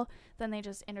people, then they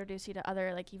just introduce you to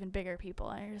other like even bigger people,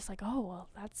 and you're just like, oh well,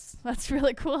 that's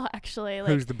really cool actually. Like,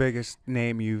 who's the biggest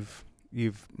name you've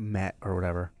met or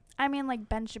whatever? I mean, like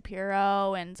Ben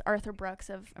Shapiro and Arthur Brooks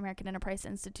of American Enterprise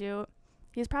Institute.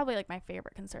 He's probably like my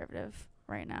favorite conservative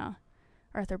right now.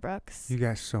 Arthur Brooks. You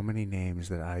got so many names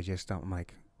that I just don't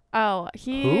like. Oh,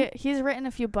 he's written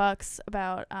a few books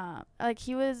about like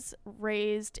he was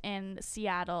raised in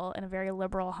Seattle in a very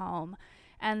liberal home,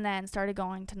 and then started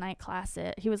going to night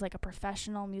classes. He was like a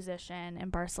professional musician in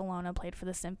Barcelona, played for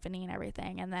the symphony and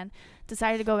everything, and then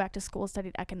decided to go back to school,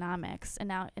 studied economics,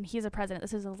 and he's a president.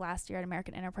 This is his last year at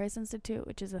American Enterprise Institute,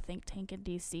 which is a think tank in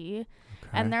DC.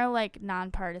 And they're like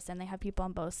nonpartisan. They have people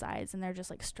on both sides, and they're just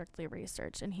like strictly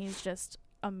research. And he's just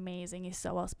amazing. He's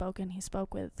so well spoken. He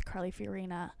spoke with Carly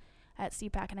Fiorina at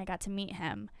CPAC, and I got to meet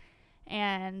him.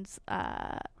 And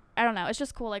I don't know, it's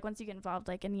just cool. Like once you get involved,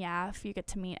 like in YAF, you get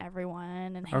to meet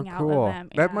everyone and hang out with them.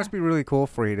 That must be really cool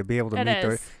for you to be able to meet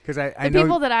those. Because I the know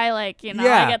people that I like, you know,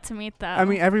 I get to meet them. I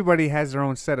mean, everybody has their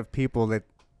own set of people that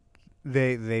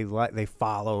they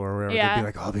follow or whatever. They'd be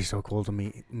like, oh, it'd be so cool to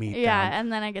meet them.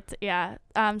 And then I get to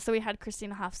so we had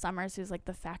Christina Hoff Sommers, who's like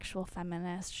the factual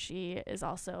feminist. She is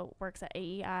also works at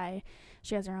AEI.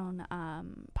 She has her own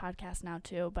podcast now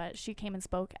too, but she came and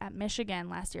spoke at Michigan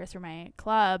last year through my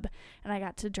club, and I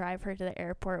got to drive her to the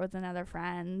airport with another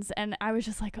friends, and I was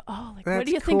just like, oh, like, what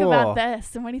do you think about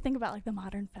this, and what do you think about like the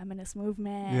modern feminist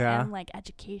movement and like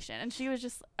education? And she was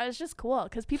just, it was just cool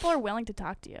because people are willing to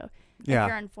talk to you if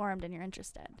you're informed and you're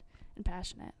interested and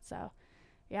passionate. So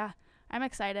yeah, I'm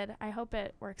excited. I hope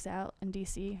it works out in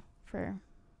DC for,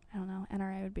 I don't know,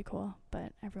 NRA would be cool,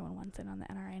 but everyone wants in on the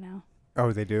NRA now.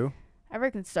 Oh, they do? Every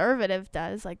conservative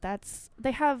does. Like there's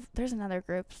another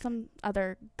group, some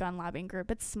other gun lobbying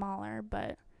group. It's smaller,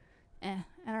 but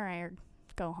NRA or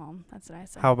go home. That's what I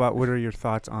say. What are your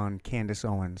thoughts on Candace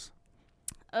Owens?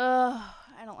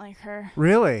 I don't like her.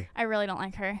 Really? I really don't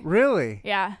like her. Really?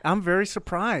 Yeah. I'm very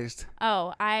surprised.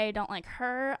 Oh, I don't like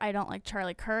her. I don't like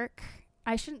Charlie Kirk.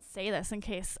 I shouldn't say this in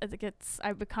case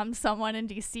I become someone in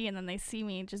DC and then they see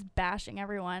me just bashing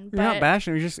everyone. But you're not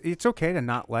bashing. It's okay to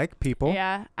not like people.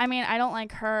 Yeah. I mean, I don't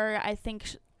like her. I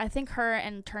think her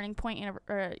and Turning Point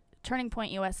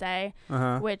USA,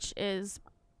 which is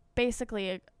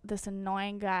basically this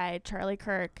annoying guy, Charlie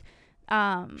Kirk.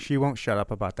 She won't shut up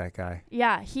about that guy.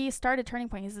 Yeah, he started Turning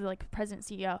Point. He's like president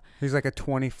CEO. He's like a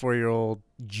 24-year-old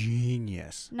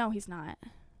genius. No, he's not.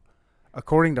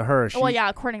 According to her.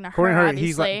 According to her, obviously.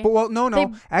 He's like,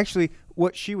 no. Actually,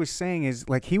 what she was saying is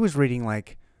like he was reading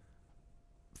like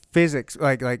physics,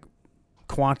 like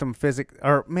quantum physics,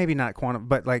 or maybe not quantum,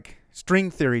 but like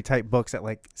string theory type books at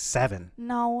like 7.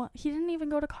 No, he didn't even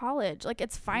go to college. Like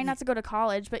it's fine not to go to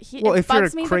college, but if you're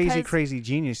a crazy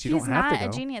genius, you don't have to go. He's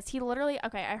not a genius. He literally,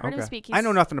 I heard him speak. I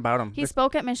know nothing about him. He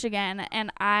spoke at Michigan,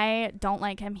 and I don't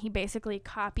like him. He basically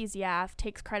copies YAF,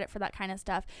 takes credit for that kind of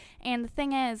stuff. And the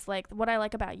thing is, like, what I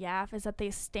like about YAF is that they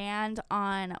stand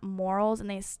on morals and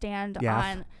they stand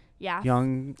on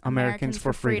Young Americans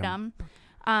for Freedom.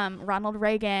 Ronald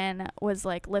Reagan was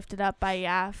like lifted up by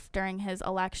YAF during his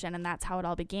election, and that's how it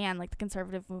all began. Like the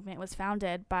conservative movement was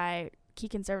founded by key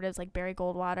conservatives, like Barry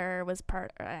Goldwater was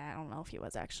I don't know if he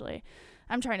was actually.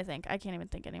 I'm trying to think. I can't even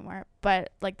think anymore.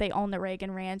 But like they own the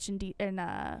Reagan Ranch in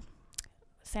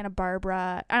Santa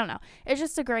Barbara. I don't know. It's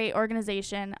just a great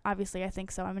organization. Obviously, I think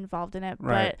so. I'm involved in it,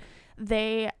 right. But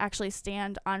they actually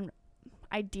stand on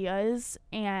ideas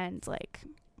and like,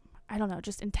 I don't know,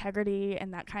 just integrity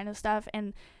and that kind of stuff.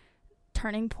 And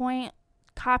Turning Point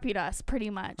copied us pretty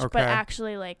much, but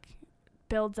actually like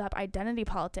builds up identity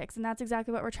politics. And that's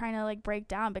exactly what we're trying to like break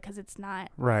down, because it's not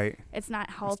right. It's not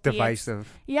healthy. It's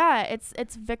divisive.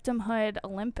 It's victimhood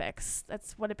Olympics.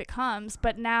 That's what it becomes.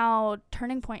 But now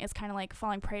Turning Point is kind of like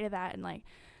falling prey to that. And like,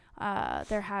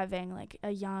 they're having like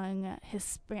a young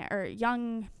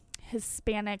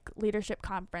Hispanic leadership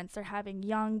conference. They're having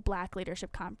young Black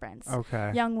leadership conference.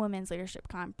 Young women's leadership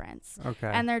conference.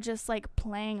 And they're just like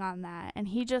playing on that. And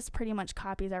he just pretty much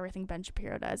copies everything Ben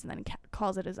Shapiro does and then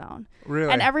calls it his own.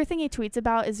 Really? And everything he tweets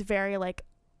about is very like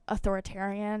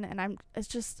authoritarian. And I'm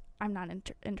not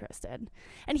interested.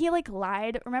 And he like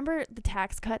lied. Remember the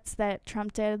tax cuts that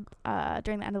Trump did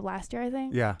during the end of last year, I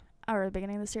think? Yeah. Or the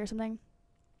beginning of this year or something.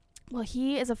 Well,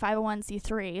 he is a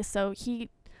 501c3, so he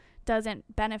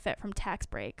doesn't benefit from tax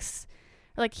breaks.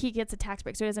 Like he gets a tax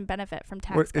break, so he doesn't benefit from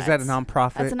tax cuts. Is that a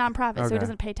nonprofit? That's a nonprofit, so he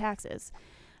doesn't pay taxes.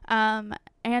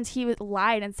 And he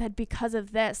lied and said, because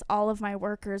of this, all of my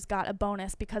workers got a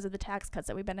bonus because of the tax cuts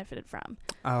that we benefited from.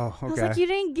 Oh, okay. I was like, you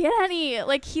didn't get any.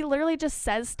 Like he literally just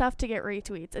says stuff to get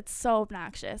retweets. It's so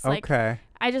obnoxious. Like,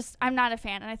 I'm not a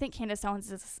fan, and I think Candace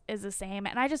Owens is the same,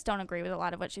 and I just don't agree with a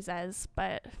lot of what she says,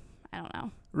 but I don't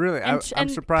know. Really? I'm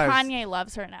surprised. Kanye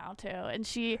loves her now, too. And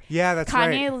that's right.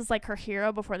 Kanye was like her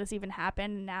hero before this even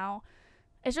happened. And now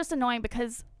it's just annoying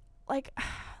because, like,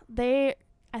 I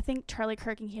think Charlie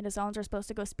Kirk and Candace Owens are supposed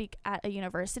to go speak at a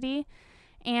university.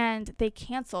 And they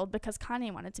canceled because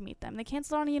Kanye wanted to meet them. They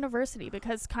canceled on a university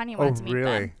because Kanye wanted to meet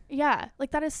them. Yeah.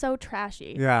 Like, that is so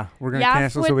trashy. Yeah. We're going to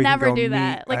cancel so we can go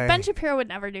meet. Like, Ben Shapiro would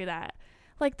never do that.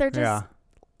 Like, they're just...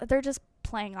 they're just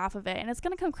playing off of it, and it's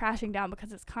going to come crashing down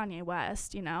because it's Kanye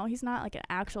West, you know? He's not like an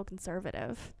actual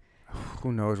conservative.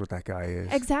 Who knows what that guy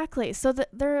is? Exactly. So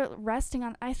they're resting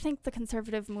on, I think the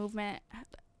conservative movement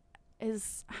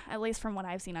is, at least from what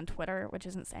I've seen on Twitter, which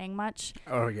isn't saying much.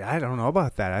 Oh, yeah, I don't know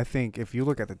about that. I think if you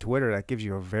look at the Twitter, that gives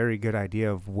you a very good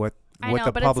idea of what I know,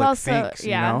 the but public it's also, thinks,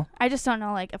 yeah, you know? I just don't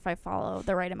know, like, if I follow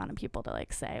the right amount of people to,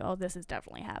 like, say, oh, this is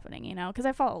definitely happening, you know? Because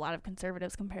I follow a lot of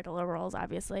conservatives compared to liberals,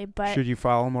 obviously, but... Should you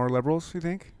follow more liberals, you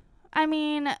think? I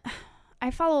mean,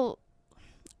 I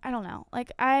don't know.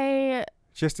 Like,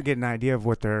 Just to get an idea of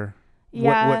what they're...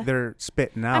 Yeah. What they're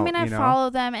spitting out, I mean, I you know? follow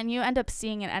them, and you end up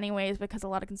seeing it anyways because a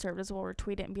lot of conservatives will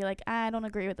retweet it and be like, I don't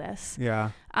agree with this. Yeah.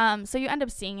 So you end up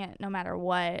seeing it no matter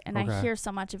what, and Okay. I hear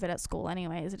so much of it at school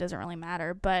anyways, it doesn't really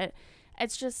matter, but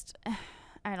it's just,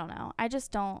 I don't know. I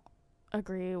just don't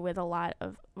agree with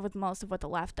most of what the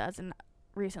left does, and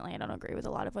recently I don't agree with a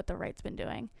lot of what the right's been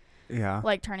doing. Yeah.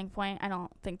 Like Turning Point, I don't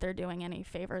think they're doing any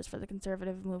favors for the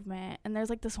conservative movement. And there's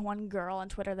like this one girl on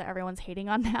Twitter that everyone's hating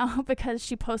on now because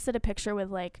she posted a picture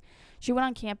with like, she went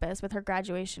on campus with her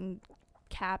graduation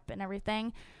cap and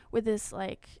everything with this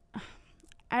like,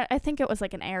 I think it was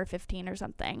like an AR-15 or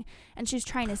something. And she's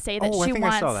trying to say that I she think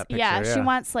wants, I saw that picture, she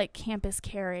wants like campus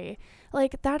carry.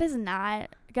 Like that is not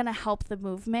going to help the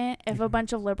movement if a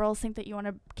bunch of liberals think that you want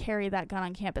to carry that gun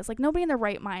on campus. Like nobody in their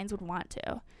right minds would want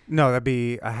to. No, that'd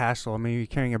be a hassle. I mean, you're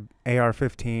carrying a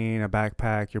AR-15, a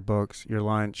backpack, your books, your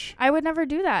lunch, I would never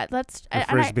do that. That's your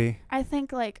frisbee. I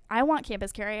think like I want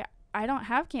campus carry. I don't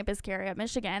have campus carry at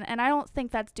Michigan, and I don't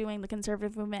think that's doing the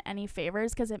conservative movement any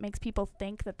favors because it makes people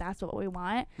think that that's what we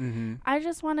want. Mm-hmm. I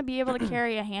just want to be able to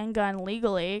carry a handgun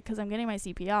legally because I'm getting my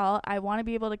CPL. I want to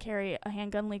be able to carry a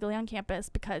handgun legally on campus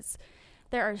because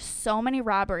there are so many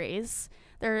robberies.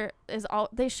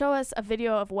 They show us a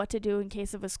video of what to do in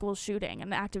case of a school shooting,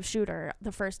 an active shooter,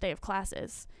 the first day of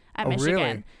classes at Michigan.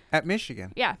 Really? At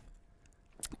Michigan? Yeah.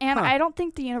 And I don't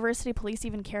think the university police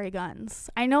even carry guns.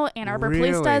 I know Ann Arbor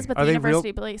police does, but the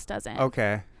university police doesn't.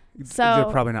 Okay. So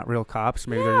they're probably not real cops.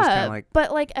 Maybe they're just kind of like...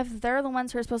 But like if they're the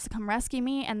ones who are supposed to come rescue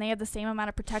me and they have the same amount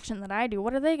of protection that I do,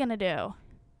 what are they going to do?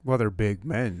 Well, they're big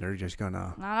men. They're just going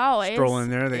to... Not always. Stroll in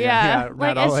there. Yeah. not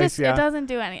Like always, it's just, it doesn't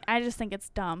do any. I just think it's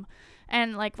dumb.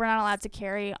 And like we're not allowed to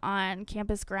carry on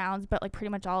campus grounds, but like pretty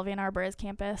much all of Ann Arbor is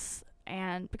campus.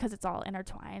 And because it's all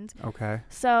intertwined. Okay.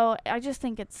 So I just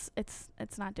think it's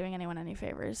not doing anyone any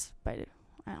favors by,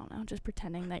 I don't know, just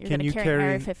pretending that you're going to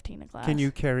carry an AR-15 to class. Can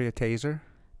you carry a taser?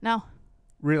 No.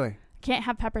 Really? Can't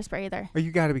have pepper spray either. Oh,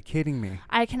 you got to be kidding me.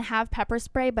 I can have pepper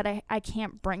spray, but I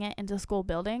can't bring it into school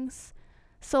buildings.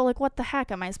 So, like, what the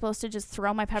heck? Am I supposed to just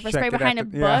throw my pepper spray behind a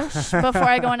bush before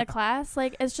I go into class?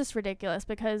 Like, it's just ridiculous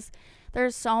because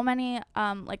there's so many,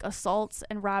 like, assaults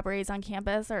and robberies on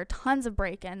campus. There are tons of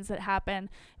break-ins that happen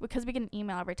because we get an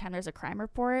email every time there's a crime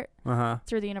report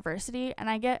through the university. And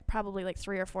I get probably, like,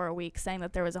 3 or 4 a week saying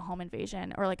that there was a home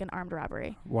invasion or, like, an armed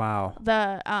robbery. Wow.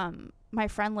 My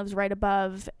friend lives right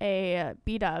above a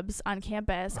B-Dubs on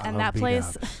campus. And that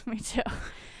place... Me too.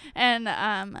 And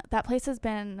that place has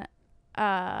been...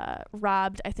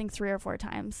 robbed I think 3 or 4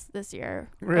 times this year.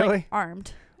 Really? Like,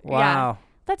 armed. Wow. Yeah.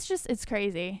 That's just, it's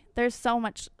crazy. There's so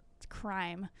much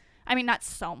crime. I mean, not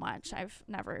so much. It's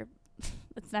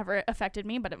never affected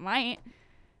me, but it might.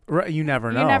 Right, you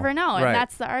never know. You never know. Right. And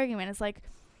that's the argument. It's like,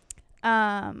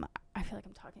 I feel like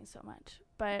I'm talking so much,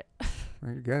 but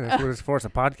You're good. That's what it's for. It's a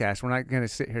podcast. We're not going to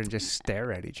sit here and just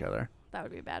stare at each other. that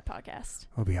would be a bad podcast.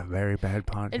 It'll be a very bad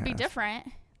podcast. It'd be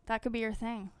different. That could be your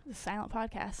thing. The silent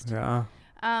podcast. Yeah.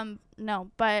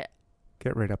 No, but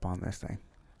Get right up on this thing.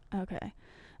 okay.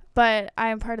 But I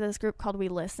am part of this group called We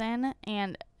Listen,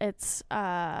 and it's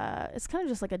kind of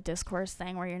just like a discourse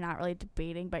thing where you're not really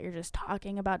debating, but you're just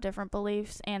talking about different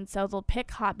beliefs. And so they'll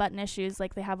pick hot button issues,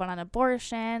 like they have one on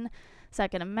abortion,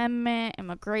 Second Amendment,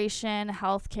 immigration,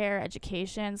 healthcare,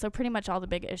 education. So pretty much all the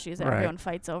big issues that everyone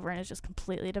fights over and is just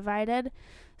completely divided.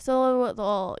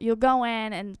 So you'll go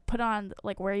in and put on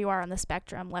like where you are on the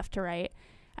spectrum, left to right.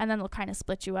 And then they'll kind of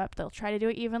split you up. They'll try to do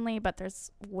it evenly, but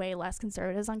there's way less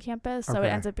conservatives on campus. So it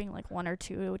ends up being like 1 or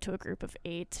 2 to a group of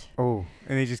 8. Oh,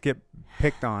 and they just get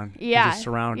picked on. Yeah. Just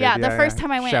surrounded. Yeah, the first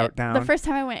time I went,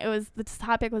 the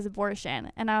topic was abortion.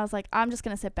 And I was like, I'm just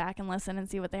going to sit back and listen and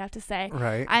see what they have to say.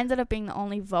 Right. I ended up being the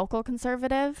only vocal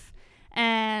conservative.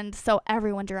 And so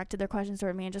everyone directed their questions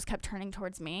toward me and just kept turning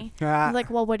towards me. I Ah, was like,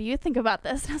 well, what do you think about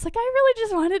this? And I was like, I really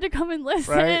just wanted to come and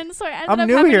listen. Right. So I ended I'm up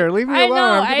new having- here. Leave me I alone.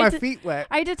 know, I'm I getting my d- feet wet.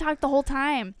 I did talk the whole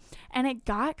time. And it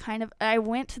got kind of, I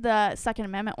went to the Second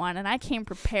Amendment one and I came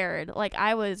prepared. Like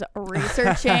I was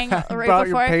researching right Brought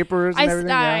before. your papers and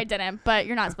everything. I Yeah. didn't, but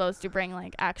you're not supposed to bring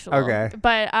like actual. Okay.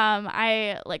 But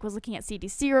I like was looking at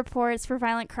CDC reports for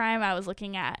violent crime. I was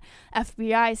looking at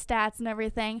FBI stats and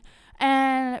everything.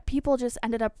 And people just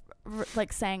ended up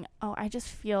like saying, oh, I just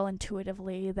feel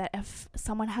intuitively that if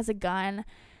someone has a gun,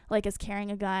 like is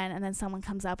carrying a gun, and then someone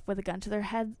comes up with a gun to their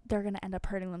head, they're going to end up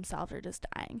hurting themselves or just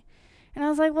dying. And I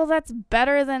was like, well, that's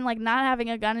better than like not having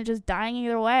a gun and just dying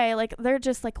either way. Like they're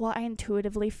just like, well, I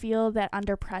intuitively feel that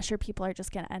under pressure, people are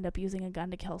just going to end up using a gun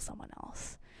to kill someone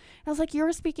else. And I was like,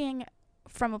 you're speaking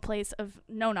from a place of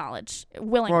no knowledge,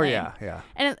 willingly. Oh yeah, yeah.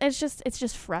 And it's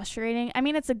just frustrating. I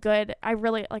mean, it's a good, I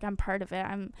really, like, I'm part of it.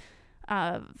 I'm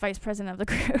vice president of the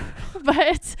group.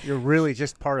 But You're really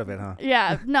just part of it, huh?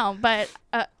 yeah, no, but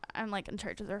I'm like in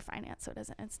charge of their finance, so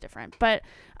it's different. But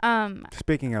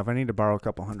Speaking of, I need to borrow a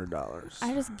couple $100.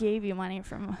 I just gave you money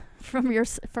from your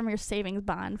savings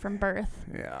bond from birth.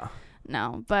 Yeah.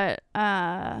 No, but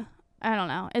I don't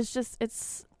know. It's just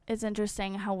it's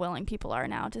interesting how willing people are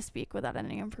now to speak without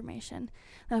any information.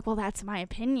 They're like, well, that's my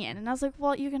opinion, and I was like,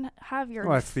 well, you can have your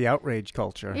Well, that's the outrage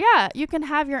culture. yeah, you can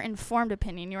have your informed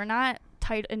opinion. You're not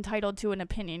entitled to an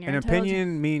opinion. You're An entitled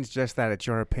opinion means just that. It's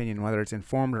your opinion, whether it's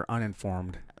informed or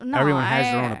uninformed. No, Everyone has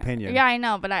their own opinion. Yeah, I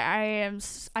know, but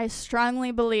I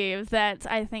strongly believe that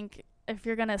I think if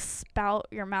you're gonna spout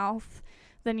your mouth,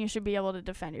 then you should be able to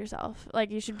defend yourself.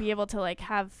 Like you should be able to like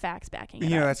have facts backing it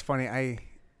You know, up. that's funny.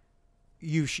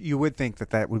 You would think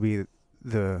that would be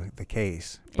the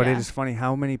case, but Yeah. it is funny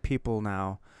how many people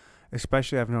now,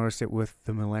 especially I've noticed it with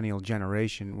the millennial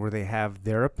generation, where they have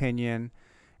their opinion.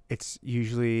 It's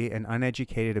usually an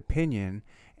uneducated opinion,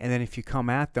 and then if you come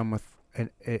at them with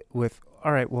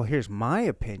all right, well, here's my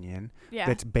opinion Yeah.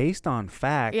 that's based on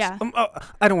facts. Yeah.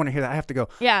 I don't want to hear that. I have to go.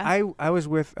 Yeah. I was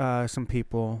with some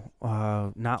people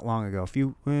not long ago,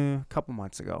 a couple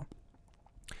months ago,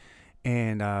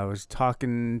 and I was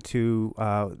talking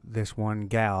to this one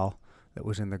gal that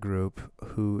was in the group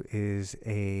who is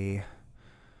there's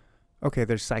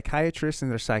psychiatrists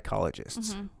and there's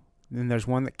psychologists. Mm-hmm. Then there's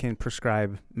one that can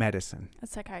prescribe medicine. A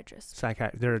psychiatrist.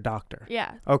 They're a doctor.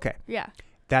 Yeah. Okay, Yeah.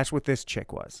 that's what this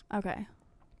chick was. Okay.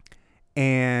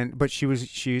 But she was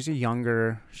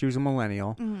a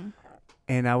millennial. Mm-hmm.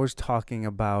 And I was talking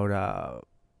about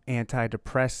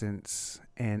antidepressants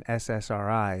and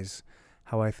SSRIs,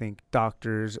 how I think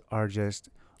doctors are just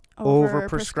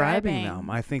overprescribing them.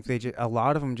 I think a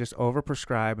lot of them just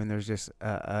overprescribe, and there's just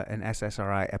an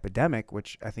SSRI epidemic,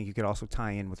 which I think you could also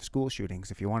tie in with school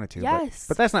shootings if you wanted to. Yes.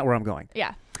 But that's not where I'm going.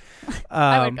 Yeah.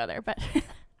 I would go there, but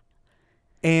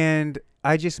And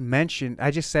I just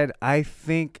said, I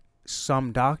think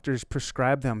some doctors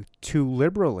prescribe them too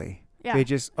liberally. yeah. They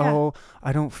just, Yeah.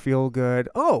 I don't feel good.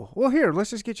 Oh, well, here, let's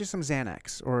just get you some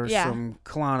Xanax or Yeah. some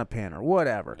Klonopin or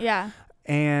whatever. Yeah.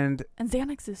 And And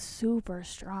Xanax is super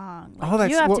strong. Like, Oh,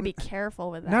 that's- you have well, to be careful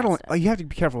with that. not only, stuff. you have to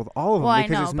be careful with all of them Well, I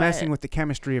because know, it's messing but with the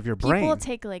chemistry of your people brain.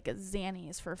 take like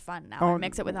Xannies for fun now Oh, and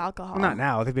mix it with alcohol. Well, not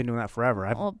now. They've been doing that forever.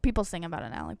 Well, people sing about it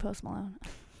now, like Post Malone.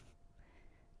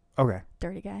 Okay.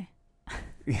 Dirty guy.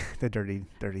 The dirty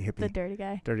hippie. The dirty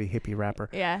guy. Dirty hippie rapper.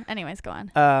 Yeah. Anyways, go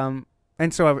on.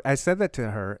 And so I said that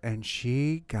to her, and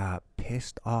she got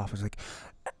pissed off. I was like,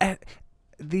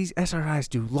 these SRIs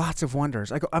do lots of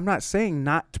wonders. I go, I'm not saying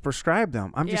not to prescribe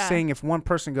them. I'm just Yeah. saying if one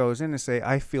person goes in and say,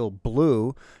 I feel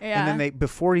blue, Yeah. and then they,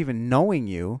 before even knowing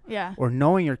you Yeah. or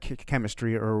knowing your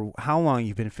chemistry or how long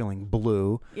you've been feeling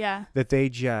blue, Yeah. that they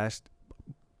just,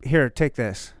 here, take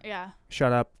this. Yeah.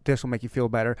 Shut up. This will make you feel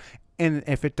better. And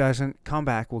if it doesn't, come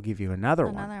back. We'll give you another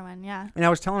one. Another one. Yeah. And I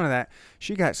was telling her that.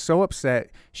 She got so upset.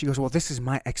 She goes, well, this is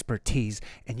my expertise,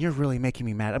 and you're really making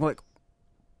me mad. I'm like,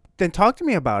 then talk to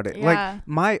me about it. Yeah.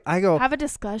 I go, Have a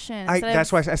discussion.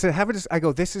 that's why I said, I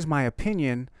go, this is my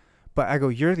opinion, but I go,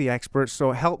 you're the expert,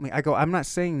 so help me. I go, I'm not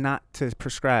saying not to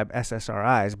prescribe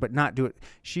SSRIs, but not do it.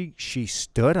 She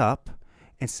stood up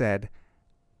and said,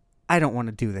 I don't want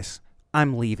to do this.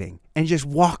 I'm leaving, and just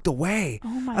walked away. Oh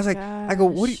my I was like, I go,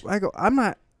 what do you, I go, I'm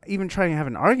not even trying to have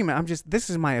an argument. I'm just, this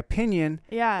is my opinion.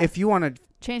 Yeah. If you want to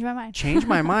change my mind. change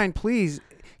my mind, please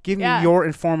give Yeah. me your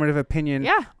informative opinion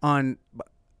Yeah. on,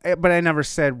 but I never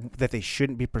said that they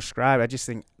shouldn't be prescribed. I just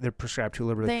think they're prescribed too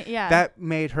liberally. Yeah. That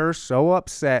made her so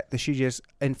upset that she just,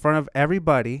 in front of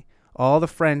everybody all the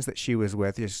friends that she was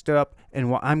with just stood up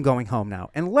and I'm going home now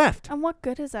and left. And what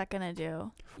good is that gonna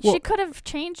do? Well, she could have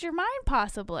changed your mind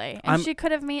possibly, and I'm- she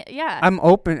could have made I'm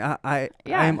open. I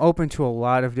Yeah. am open to a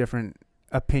lot of different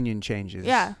opinion changes.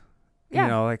 Yeah. You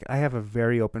know, like I have a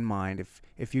very open mind.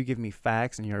 If you give me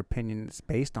facts and your opinion is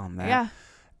based on that, Yeah.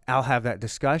 I'll have that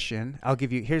discussion. I'll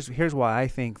give you here's why I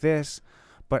think this,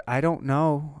 but I don't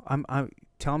know. I'm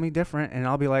tell me different, and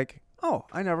I'll be like, oh,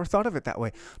 I never thought of it that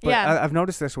way. But Yeah. I've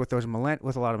noticed this with those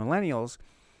with a lot of millennials,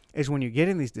 is when you get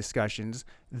in these discussions,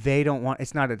 they don't want.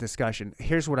 It's not a discussion.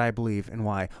 Here's what I believe and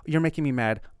why. You're making me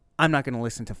mad. I'm not going to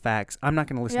listen to facts. I'm not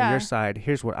going to listen to Yeah. your side.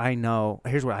 Here's what I know.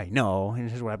 Here's what I know, and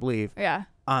here's what I believe. Yeah.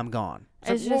 I'm gone.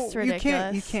 It's just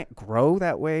ridiculous. You can't grow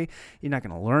that way. You're not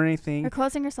going to learn anything. You're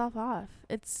closing yourself off.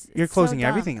 You're it's so closing dumb.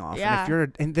 everything off. Yeah. And if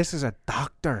you're and this is a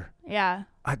doctor. Yeah.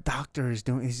 A doctor is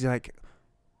doing. He's like,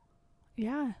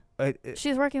 Yeah.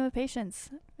 She's working with patients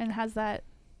and has that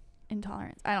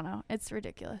intolerance. I don't know. It's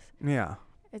ridiculous. yeah,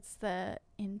 It's the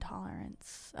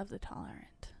intolerance of the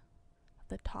tolerant.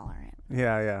 The tolerant.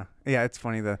 yeah. It's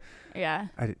funny. Yeah.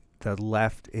 The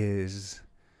left is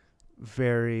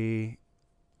very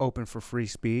open for free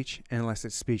speech unless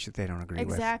it's speech that they don't agree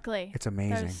with. Exactly. It's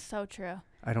amazing. That's so true.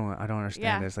 I don't understand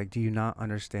Yeah. this. Like, do you not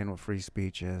understand what free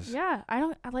speech is? Yeah,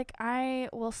 I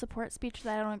will support speech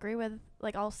that I don't agree with.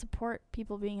 Like, I'll support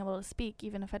people being able to speak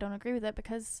even if I don't agree with it,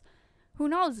 because who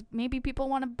knows, maybe people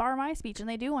want to bar my speech and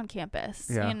they do on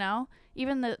campus. Yeah. You know,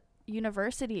 even the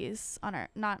universities on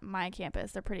not my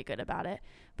campus, they're pretty good about it,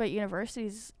 but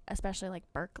universities, especially like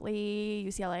Berkeley,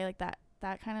 UCLA, like that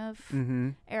kind of Mm-hmm.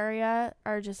 area,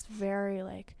 are just very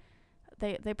like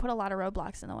they put a lot of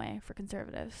roadblocks in the way for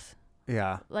conservatives.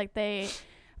 Yeah. Like I'm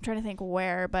trying to think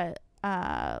where, but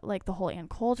like the whole Ann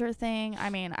Coulter thing. I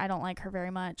mean, I don't like her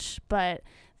very much, but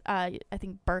I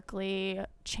think Berkeley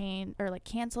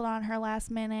canceled on her last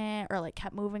minute, or like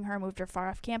kept moved her far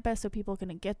off campus so people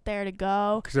couldn't get there to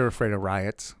go. Because they're afraid of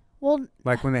riots. Well,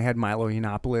 Like when they had Milo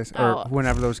Yiannopoulos, Oh. or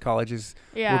whenever those colleges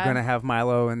yeah. were going to have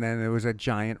Milo, and then there was a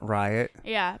giant riot.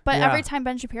 Yeah, but Yeah. every time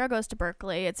Ben Shapiro goes to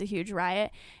Berkeley, it's a huge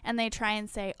riot, and they try and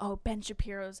say, "Oh, Ben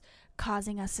Shapiro's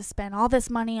causing us to spend all this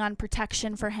money on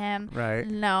protection for him." Right.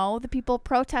 No, the people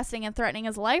protesting and threatening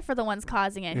his life are the ones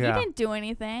causing it. Yeah. He didn't do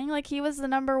anything. Like, he was the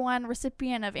 #1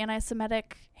 recipient of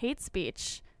anti-Semitic hate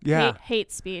speech. Yeah.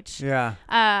 Hate speech. Yeah.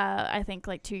 I think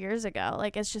like 2 years ago.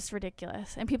 Like, it's just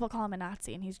ridiculous. And people call him a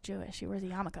Nazi, and he's Jewish. He wears a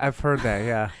yarmulke. I've heard that.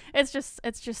 Yeah. It's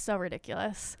just so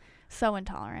ridiculous, so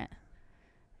intolerant.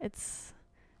 It's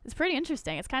pretty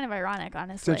interesting. It's kind of ironic, It's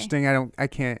honestly. interesting.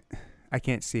 I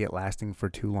can't see it lasting for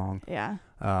too long. Yeah.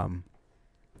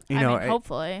 You know,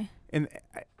 Hopefully. and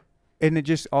it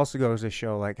just also goes to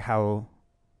show like how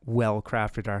well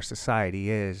crafted our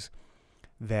society is,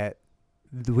 that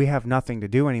we have nothing to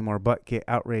do anymore but get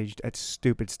outraged at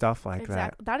stupid stuff like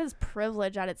that. That is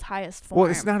privilege at its highest form. Well,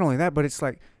 it's not only that, but it's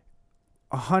like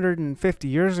 150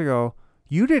 years ago,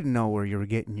 you didn't know where you were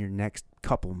getting your next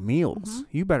couple meals. Mhm.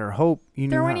 You better hope you knew.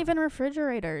 There weren't even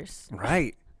refrigerators.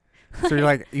 Right. So you're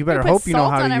like, you better put hope you know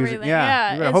salt how to on use it. everything. Yeah.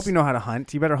 Yeah, You better hope it's- you know how to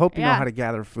hunt. You better hope you know Yeah. how to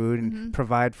gather food and Mhm.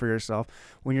 provide for yourself.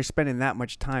 When you're spending that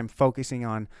much time focusing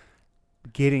on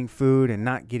getting food and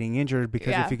not getting injured,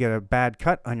 because Yeah. if you get a bad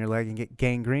cut on your leg and get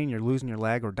gangrene, you're losing your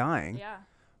leg or dying. Yeah.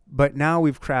 But now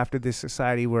we've crafted this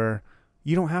society where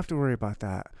you don't have to worry about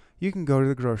that. You can go to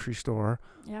the grocery store,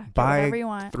 Yeah. Get buy whatever you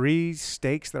want. 3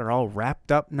 steaks that are all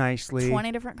wrapped up nicely.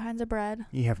 20 different kinds of bread.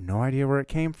 You have no idea where it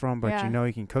came from, but Yeah. you know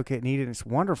you can cook it and eat it. And it's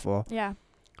wonderful. Yeah.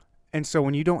 And so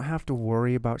when you don't have to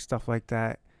worry about stuff like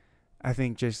that, I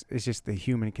think it's just the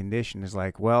human condition is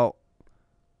like, well,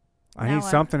 I Now need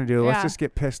what? something to do. Let's Yeah. just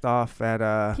get pissed off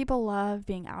at People love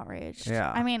being outraged.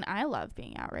 Yeah. I mean, I love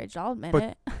being outraged. I'll admit But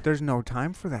it. there's no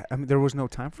time for that. I mean, there was no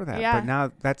time for that. Yeah. But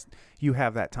now you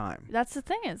have that time. That's the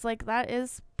thing. It's like, that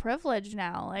is privilege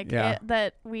now. Like, Yeah.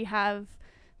 that we have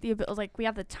we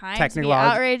have the time to be Technolog-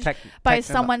 outraged by technolo-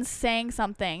 someone saying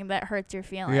something that hurts your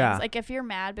feelings. Yeah. Like, if you're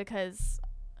mad because,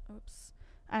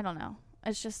 I don't know.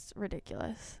 It's just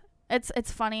ridiculous.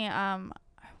 It's funny.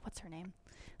 What's her name?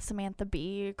 Samantha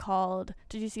Bee called.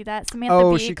 Did you see that?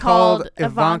 Samantha Bee she called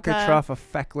Ivanka Ivanka Trump a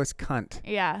feckless cunt.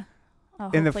 Yeah.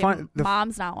 Oh, And the hopefully fun-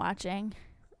 mom's not watching.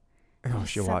 Oh, I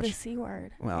she'll said the watch. C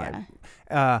word. Well,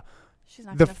 yeah. She's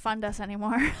not the going to fund us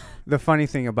anymore. The funny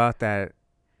thing about that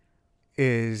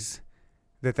is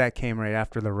that came right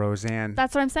after the Roseanne.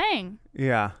 That's what I'm saying.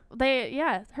 Yeah.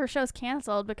 Her show's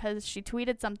canceled because she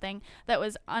tweeted something that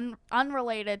was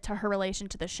unrelated to her relation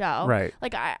to the show. Right.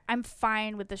 Like, I'm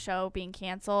fine with the show being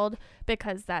canceled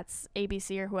because that's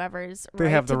ABC or whoever's They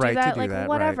right have the to right do that. to do Like, that,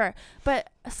 whatever. right. But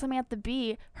Samantha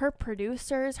Bee, her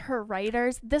producers, her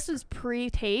writers, this was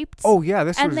pre-taped. Oh yeah,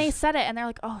 this and was. they said it, and they're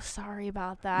like, "Oh, sorry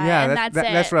about that." Yeah, and that's it.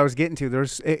 That's what I was getting to.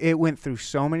 It went through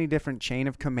so many different chain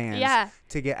of commands. Yeah.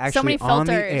 To get So many actually on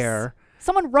the filters. air.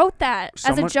 Someone wrote that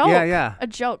as a joke. Yeah. A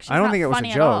joke. She's I don't not think it was a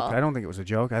funny at joke. all. I don't think it was a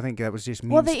joke. I think that was just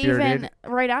Well, they mean-spirited. even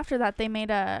right after that they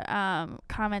made a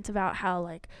comment about how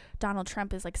like Donald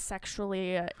Trump is like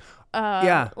sexually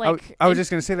Yeah, like I was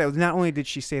just gonna say that. Not only did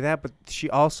she say that, but she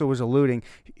also was alluding.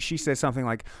 She said something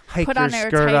like, "Hike put your on her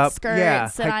skirt tight up, skirt, yeah,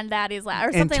 sit hike- on daddy's lap," or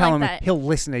and something tell like him that. he'll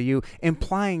listen to you,"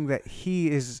 implying that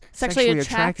he is Sexually sexually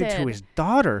attracted to attracted. his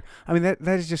daughter. I mean, that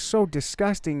is just so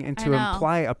disgusting, and I to know.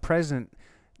 imply a president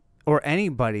or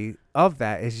anybody of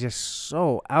that is just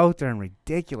so out there and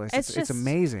ridiculous. It's It's just-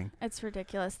 amazing. It's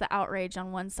ridiculous, the outrage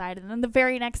on one side, and then the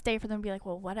very next day for them to be like,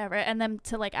 "Well, whatever," and then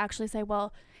to like actually say,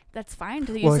 "Well, that's fine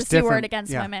to use Well, the it's C word different.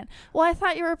 against Yeah. women." Well, I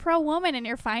thought you were pro-woman and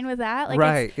you're fine with that. Like,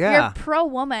 Right, yeah. You're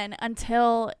pro-woman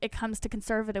until it comes to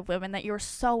conservative women that you're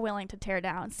so willing to tear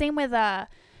down. Same with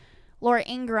Laura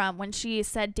Ingraham when she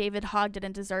said David Hogg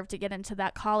didn't deserve to get into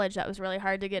that college that was really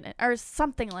hard to get in, or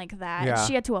something like that. Yeah. And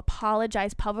she had to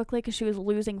apologize publicly because she was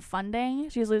losing funding.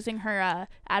 She was losing her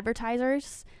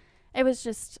advertisers. It was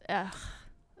just,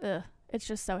 it's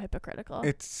just so hypocritical.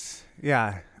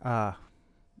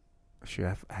 Shoot,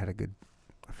 I had a good.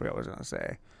 I forgot what I was gonna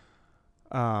say.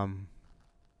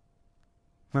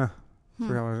 Forgot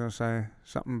what I was gonna say.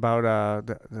 Something about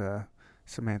the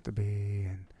Samantha Bee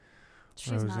and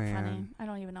She's not funny. Roseanne. I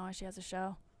don't even know why she has a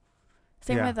show.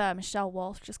 Same Yeah. with Michelle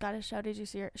Wolf. Just got a show. Did you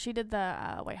see her? She did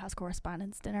the White House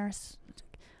Correspondents' Dinner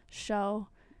show,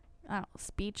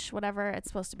 speech, whatever. It's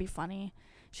supposed to be funny.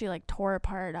 She like tore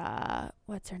apart.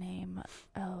 What's her name?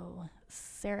 Oh,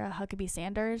 Sarah Huckabee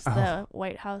Sanders, the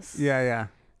White House. Yeah.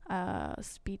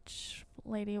 Speech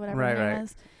lady, whatever Right, her name right.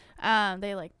 is.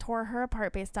 They like tore her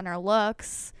apart based on her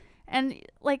looks. And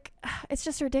like, it's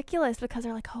just ridiculous because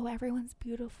they're like, "Oh, everyone's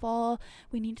beautiful.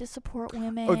 We need to support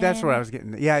women." Oh, that's what I was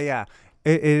getting. Yeah.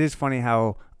 It is funny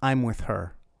how I'm with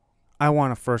her. I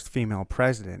want a first female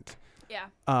president.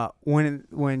 Yeah.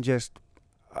 When just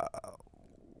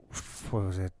what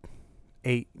was it,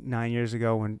 8-9 years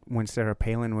ago when Sarah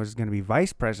Palin was going to be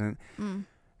vice president,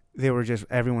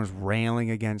 everyone was railing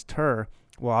against her.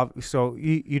 Well, so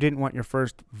you didn't want your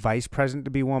first vice president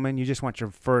to be a woman. You just want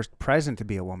your first president to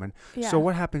be a woman. Yeah. So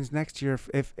what happens next year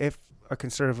if a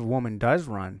conservative woman does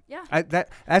run? Yeah.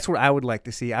 That's what I would like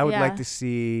to see. I would like to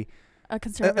see A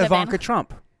conservative. Ivanka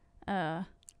Trump.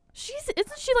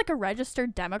 Isn't she like a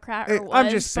registered Democrat or was? I'm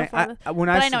just saying. before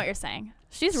I know what you're saying.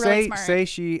 She's really smart. Say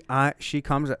she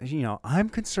comes. I'm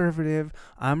conservative.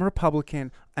 I'm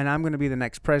Republican, and I'm going to be the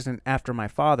next president after my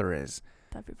father is.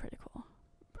 That'd be pretty cool.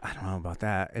 I don't know about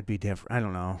that. It'd be different. I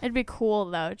don't know. It'd be cool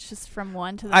though. It's just from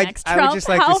one to the I next. would Trump. just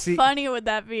like to How see- funny would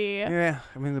that be? Yeah,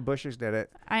 I mean the Bushes did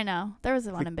it. I know. There was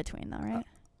one in between though, right?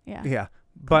 Yeah. Yeah,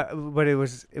 but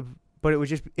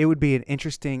it would be an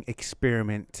interesting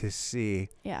experiment to see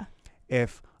Yeah.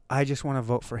 if I just want to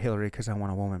vote for Hillary because I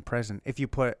want a woman president. If you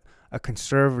put a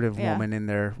conservative Yeah. woman in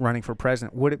there running for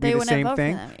president, would it be They the wouldn't same vote for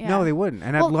thing? them, yeah. No, they wouldn't.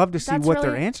 And Well, I'd love to see that's what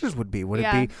their really- answers would be. Would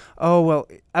Yeah. it be, oh well,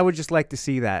 I would just like to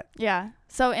see that. Yeah.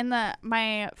 So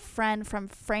my friend from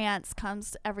France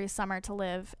comes every summer to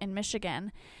live in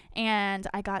Michigan, and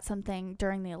I got something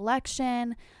during the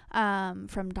election from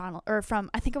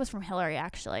I think it was from Hillary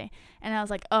actually, and I was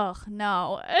like, "Oh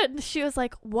no!" And she was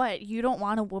like, "What? You don't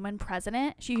want a woman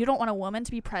president? You don't want a woman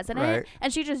to be president?" Right.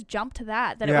 And she just jumped to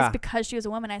that it Yeah. was because she was a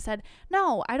woman. I said,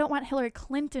 "No, I don't want Hillary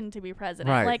Clinton to be president.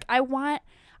 Right. Like I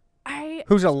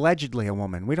Who's allegedly a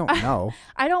woman? We don't know.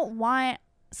 I don't want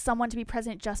someone to be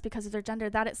president just because of their gender.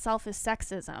 That itself is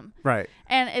sexism." Right.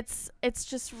 And it's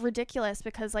just ridiculous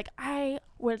because like I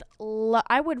would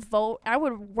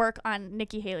work on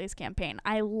Nikki Haley's campaign.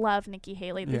 I love Nikki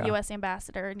Haley, the Yeah. U.S.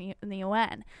 ambassador in the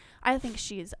UN. I think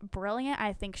she's brilliant.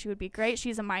 I think she would be great.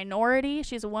 She's a minority.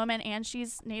 She's a woman and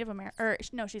she's Native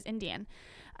American. She's Indian.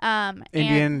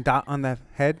 Indian dot on the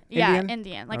head. Yeah, Indian.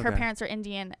 Indian. Like her Okay. parents are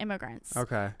Indian immigrants.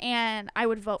 Okay. And I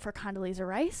would vote for Condoleezza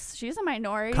Rice. She's a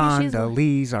minority.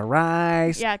 Condoleezza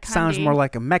Rice. Yeah, Sounds Condi. more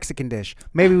like a Mexican dish.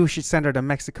 Maybe we should send her to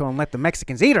Mexico and let the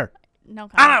Mexicans eat her. No.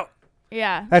 Ow!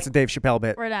 Yeah. That's a Dave Chappelle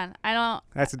bit. We're done.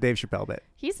 That's a Dave Chappelle bit.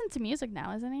 He's into music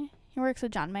now, isn't he? He works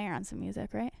with John Mayer on some music,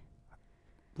 right?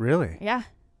 Really? Yeah.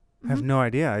 I have no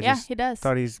idea. I Yeah, just he does.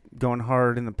 thought he's going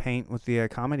hard in the paint with the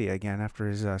comedy again after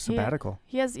his sabbatical.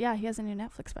 He has a new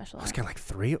Netflix special. He's got like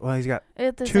 3. Well, he's got,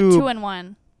 There's two- like 2 in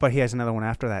 1. but he has another one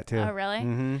after that too. Oh, really?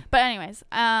 Mm-hmm. But anyways,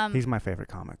 He's my favorite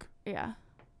comic. yeah.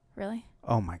 Really?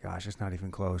 Oh my gosh, it's not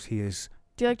even close. He is.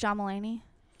 Do you like John Mulaney?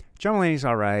 John Mulaney's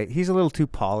all right. He's a little too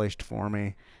polished for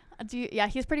me. Yeah,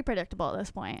 he's pretty predictable at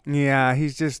this point. Yeah,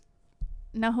 he's just.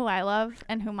 Know who I love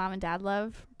and who Mom and Dad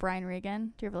love? Brian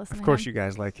Regan. Do you ever listen to him? Of course, you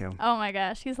guys like him. Oh my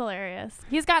gosh, he's hilarious.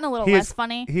 He's gotten a little He less is-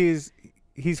 funny.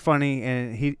 He's funny,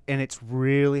 and it's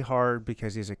really hard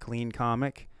because he's a clean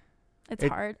comic. It's it-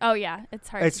 hard. Oh yeah, it's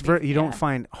hard. It's to very, be, you yeah. don't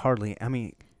find hardly. I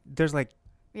mean, there's like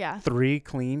Yeah. 3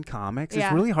 clean comics. Yeah.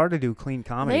 It's really hard to do clean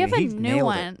comedy. They have a He's new nailed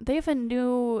one. They have a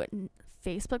new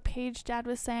Facebook page. Dad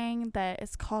was saying that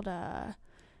it's called a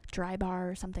Dry Bar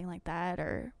or something like that,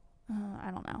 or I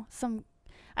don't know.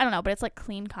 I don't know, but it's like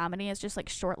clean comedy. It's just like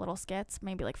short little skits,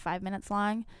 maybe like 5 minutes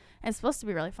long. And it's supposed to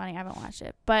be really funny. I haven't watched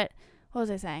it, but what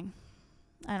was I saying?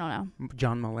 I don't know. it.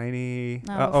 John Mulaney.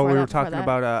 No, We before were that, talking before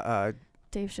about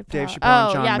Dave Chappelle. Dave Chappelle and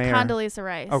Oh John yeah, Mayer. Condoleezza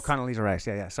Rice. Condoleezza Rice.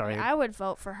 Yeah, sorry. I would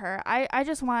vote for her. I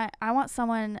just want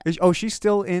someone. She's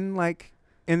still in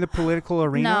the political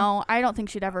arena. No, I don't think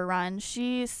she'd ever run.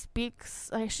 She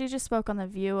speaks she just spoke on The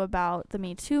View about the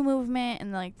Me Too movement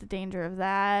and like the danger of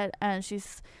that. And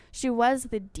she was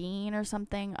the dean or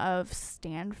something of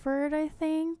Stanford, I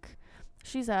think.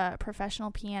 She's a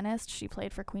professional pianist. She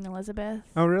played for Queen Elizabeth.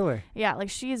 Oh, really? Yeah, like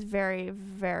she's very,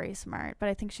 very smart, but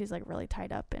I think she's like really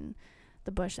tied up in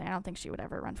the Bush thing. I don't think she would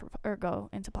ever run for or go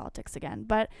into politics again.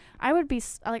 But I would be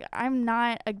like, I'm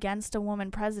not against a woman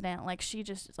president. Like she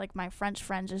just like my French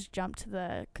friend just jumped to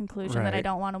the conclusion that I Right.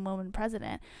 don't want a woman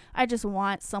president. I just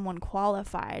want someone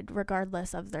qualified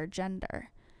regardless of their gender.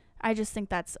 I just think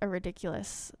that's a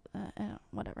ridiculous,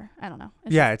 whatever. I don't know.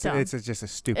 Yeah, just dumb. it's just a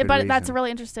stupid. But that's reason.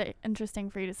 really interesting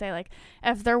for you to say. Like,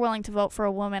 if they're willing to vote for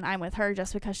a woman, I'm with her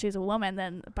just because she's a woman.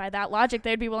 Then by that logic,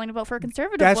 they'd be willing to vote for a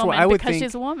conservative That's what woman I would because think.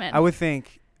 she's a woman. I would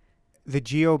think the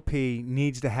GOP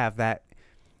needs to have that.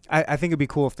 I think it'd be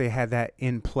cool if they had that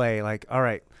in play. Like, all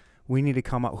right, we need to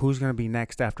come up. Who's going to be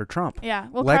next after Trump? Yeah.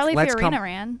 Well, Let's- Carly let's Fiorina come-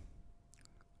 ran.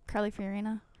 Carly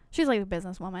Fiorina. She's like a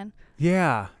businesswoman.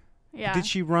 Yeah. Yeah. Did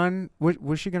she run?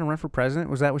 Was she going to run for president?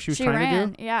 Was that what she was She trying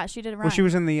ran. to do? Yeah, she did run. Well, she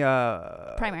was in the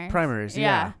Primaries.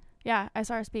 Yeah. Yeah, I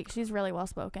saw her speak. She's really well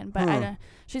spoken, but Huh.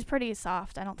 she's pretty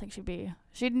soft. I don't think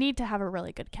she'd need to have a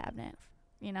really good cabinet,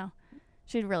 you know.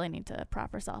 She'd really need to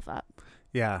prop herself up.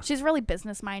 Yeah. She's really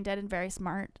business minded and very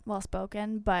smart, well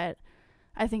spoken, but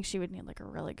I think she would need like a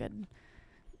really good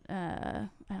I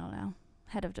don't know,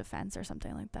 head of defense or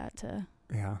something like that to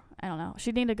Yeah. I don't know.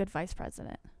 She'd need a good vice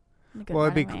president. and a good Well,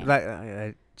 it'd be running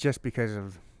mate. just because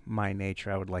of my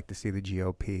nature, I would like to see the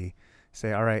GOP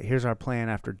say, all right, here's our plan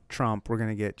after Trump. We're going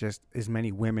to get just as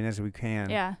many women as we can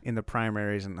Yeah. in the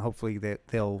primaries, and hopefully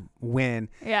they'll win,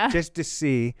 Yeah. just to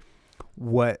see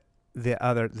what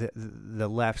the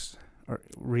left's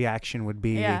reaction would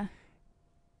be, Yeah.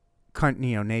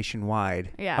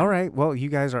 nationwide. Yeah. All right, well, you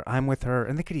guys I'm with her.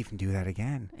 And they could even do that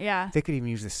again. Yeah. They could even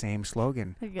use the same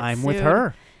slogan. They'd get I'm with sued.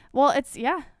 her. Well, it's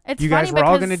It's You funny guys were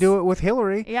all going to because- do it with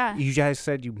Hillary. Yeah. You guys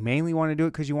said you mainly want to do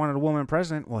it because you wanted a woman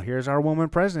president. Well, here's our woman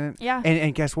president. Yeah.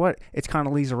 And guess what? It's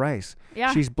Condoleezza Rice.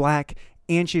 Yeah. She's black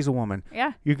and she's a woman.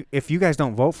 Yeah. If you guys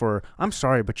don't vote for her, I'm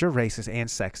sorry, but you're racist and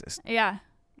sexist. Yeah.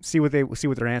 See what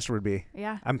their answer would be.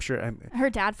 Yeah. I'm sure. Her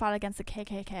dad fought against the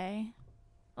KKK.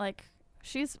 Like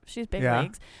she's big Yeah.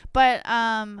 leagues. But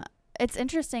it's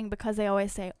interesting because they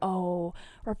always say, "Oh,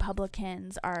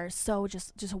 Republicans are so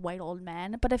just white old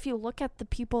men." But if you look at the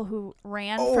people who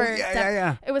ran for them,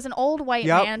 yeah. it was an old white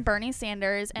Yep. man, Bernie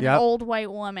Sanders, and Yep. an old white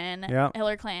woman, Yep.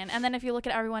 Hillary Clinton. And then if you look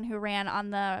at everyone who ran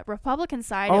on the Republican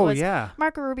side, it Oh was yeah.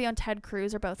 Marco Rubio and Ted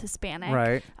Cruz are both Hispanic.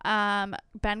 Right. Ben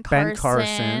Ben Carson.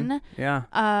 Carson.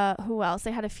 Yeah. Who else?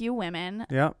 They had a few women.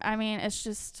 Yep. I mean, it's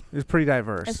just It was pretty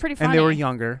diverse. It's pretty And they were funny.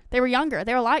 younger. they were younger.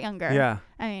 They were a lot younger. Yeah.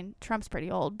 I mean, Trump's pretty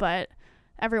old, but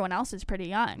everyone else is pretty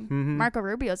young. Mhm. Marco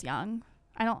Rubio's young.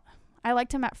 I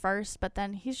liked him at first, but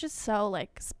then he's just so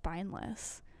like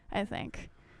spineless, I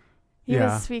think. He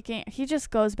Yeah. was speaking, he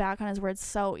just goes back on his words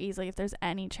so easily if there's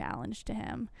any challenge to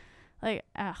him. Like,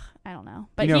 I don't know.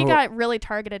 But You know he who- got really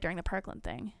targeted during the Parkland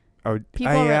thing. Oh,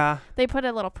 People were- yeah. They put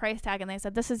a little price tag and they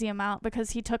said this is the amount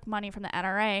because he took money from the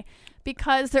NRA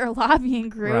because they're a lobbying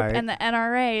group Right. and the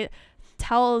NRA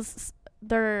tells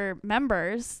their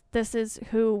members this is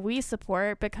who we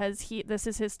support because this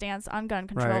is his stance on gun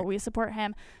control. Right. We support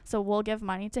him, so we'll give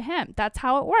money to him. That's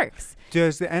how it works.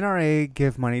 Does the NRA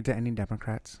give money to any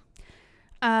Democrats?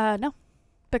 No,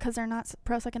 because they're not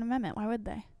pro Second Amendment. Why would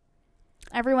they?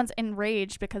 everyone's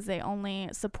enraged because they only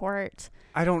support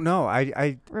I don't know.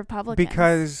 I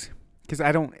Republicans. because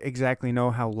I don't exactly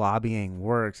know how lobbying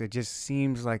works. It just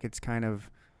seems like it's kind of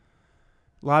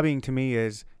lobbying to me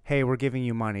is, hey, we're giving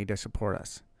you money to support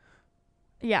us.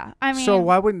 Yeah, I mean, So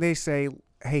why wouldn't they say,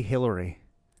 hey, Hillary,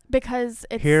 because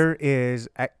it's here is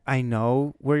I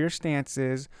know where your stance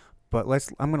is, but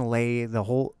I'm going to lay the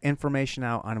whole information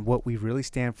out on what we really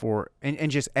stand for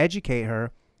and just educate her.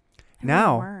 it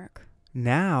Now, wouldn't work.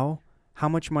 Now, how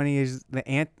much money is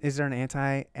there an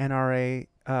anti-NRA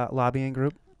lobbying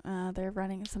group? They're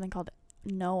running something called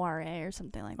No RA or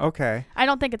something like that. Okay. I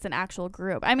don't think it's an actual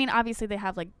group. I mean, obviously they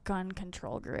have like gun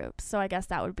control groups, so I guess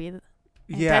that would be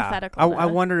Yeah. antithetical. I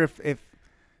wonder if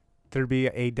there'd be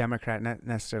a Democrat, not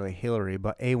necessarily Hillary,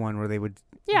 but a one where they would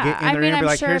Yeah, get in I there mean, and be I'm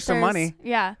like, sure here's if some there's- money.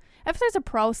 Yeah, if there's a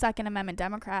pro Second Amendment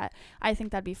Democrat, I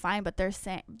think that'd be fine. But they're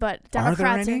saying, but Are there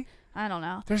Democrats any? I don't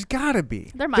know. There's gotta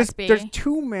be. There must be. There's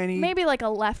too many. Maybe like a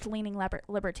left-leaning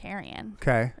libertarian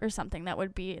Okay. or something that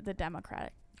would be the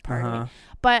Democratic Party. Uh-huh.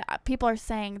 But people are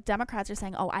saying, Democrats are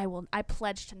saying, oh, I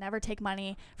pledge to never take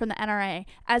money from the NRA,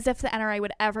 as if the NRA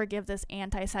would ever give this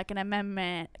anti-Second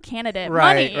Amendment candidate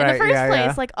money in the first yeah, place.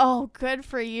 yeah. Like, oh, good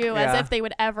for you, Yeah. as if they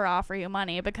would ever offer you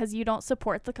money because you don't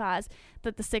support the cause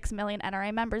that the 6 million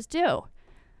NRA members do.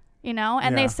 You know,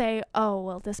 and Yeah. they say, oh,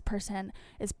 well, this person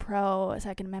is pro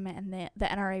Second Amendment, and the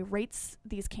NRA rates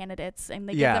these candidates and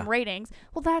they Yeah. give them ratings.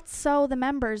 Well, that's so the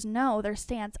members know their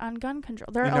stance on gun control.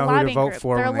 They're You a know who to lobbying vote group.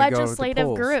 for They're a when they go to the legislative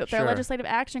polls. group. They're a Sure. legislative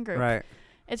action group. Right.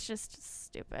 It's just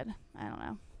stupid. I don't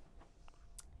know.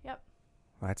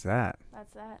 That's that.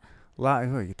 That's that.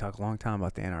 You could talk a long time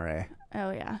about the NRA.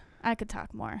 Oh, yeah. I could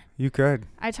talk more. You could.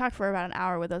 I talked for about an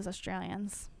hour with those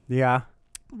Australians, Yeah.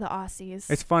 the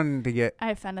Aussies. It's fun to get. I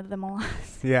offended them a lot.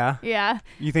 Yeah. Yeah.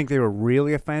 You think they were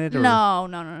really offended? Or?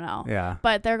 No. Yeah.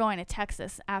 But they're going to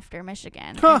Texas after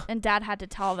Michigan. Huh. And Dad had to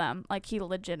tell them, like, he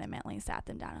legitimately sat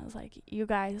them down and was like, you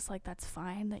guys, like, that's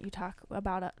fine that you talk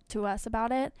about it to us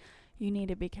about it. You need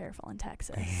to be careful in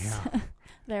Texas. Yeah.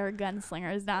 There are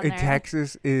gunslingers down there.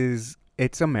 Texas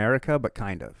it's America, but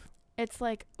kind of. It's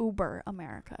like Uber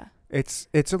America. It's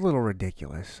a little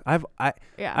ridiculous. I've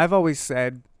Yeah. always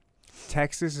said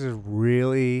Texas is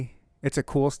it's a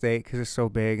cool state because it's so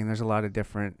big and there's a lot of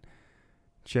different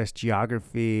just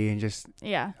geography and just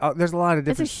Yeah. there's a lot of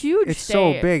different. It's a huge It's state.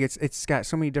 so big. It's got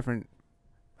so many different.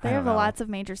 They I have don't know. lots of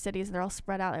major cities. They're all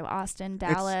spread out, like Austin,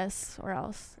 Dallas, or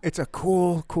else. It's a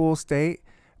cool state.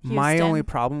 My Houston. only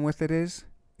problem with it is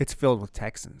it's filled with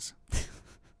Texans.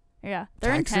 Yeah.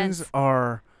 They're Texans intense.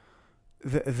 are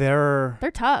they're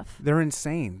Tough. they're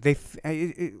insane.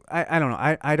 I don't know.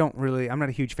 I'm not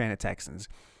a huge fan of Texans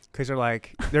because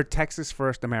they're Texas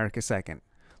first, America second.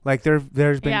 Like there's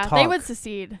been Yeah, talk. they would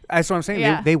secede. That's what I'm saying.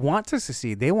 Yeah. They want to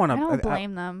secede. They want I to. don't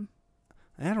blame them.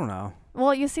 I don't know.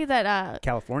 Well, you see that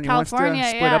California California,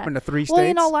 wants to split yeah. up into 3 states. well,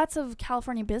 you know, lots of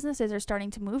California businesses are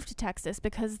starting to move to Texas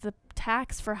because the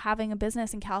tax for having a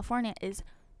business in California is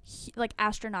like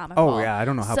astronomical. Oh yeah, I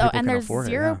don't know how So people and can there's afford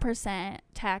it. 0%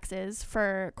 taxes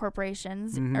for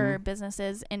corporations Mhm. or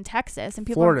businesses in Texas, and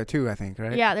people. Florida too, I think,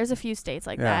 right? Yeah, there's a few states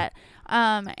like Yeah.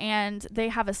 that. And they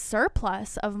have a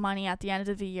surplus of money at the end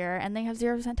of the year, and they have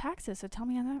 0% taxes. So tell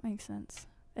me how that makes sense.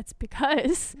 It's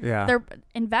because Yeah. they're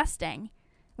investing.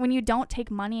 When you don't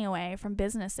take money away from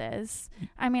businesses,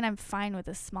 I mean, I'm fine with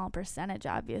a small percentage,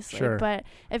 obviously. Sure. But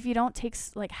if you don't take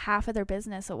like half of their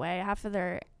business away, half of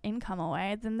their income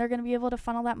away, then they're going to be able to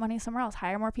funnel that money somewhere else,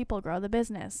 hire more people, grow the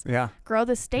business, Yeah. grow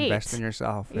the state. Invest in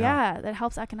yourself. Yeah, that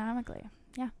helps economically.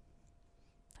 Yeah.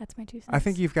 That's my 2 cents. I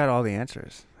think you've got all the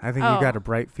answers. I think you've got a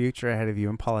bright future ahead of you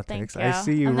in politics. Thank you. I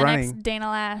see you I'm the running. next Dana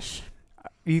Lash.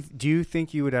 Do you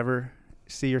think you would ever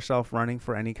see yourself running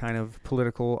for any kind of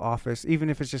political office, even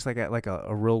if it's just like at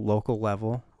a real local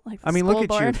level? Like I mean, look at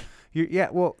board. you. Yeah,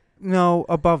 well, no,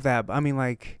 above that. I mean,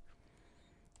 like,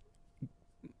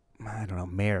 I don't know,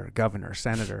 mayor, governor,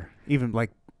 senator, even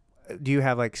like, do you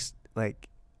have like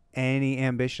any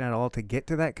ambition at all to get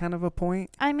to that kind of a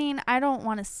point? I mean, I don't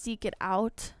want to seek it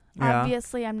out. Yeah.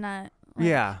 Obviously, I'm not. Like,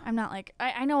 Yeah. I'm not like,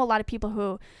 I know a lot of people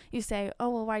who you say, oh,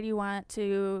 well, why do you want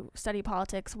to study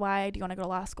politics? Why do you want to go to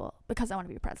law school? Because I want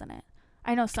to be president.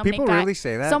 I know so People many guys. really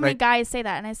say that. So many Like, guys say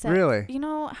that. And I said, Really? you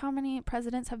know how many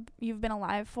presidents have you've been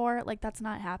alive for? Like, that's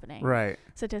not happening. Right.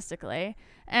 Statistically.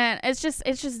 And it's just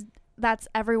that's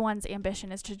everyone's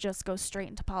ambition is to just go straight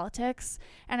into politics.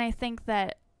 And I think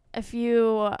that if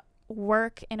you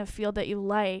work in a field that you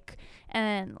like,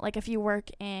 and like if you work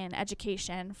in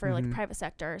education for like private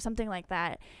sector or something like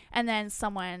that, and then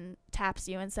someone taps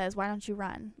you and says, why don't you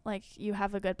run? Like, you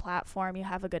have a good platform, you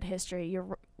have a good history,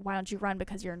 why don't you run?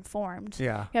 Because you're informed,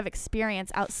 you have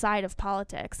experience outside of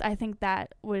politics. I think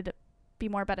that would be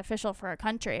more beneficial for our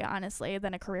country, honestly,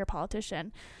 than a career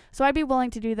politician. So I'd be willing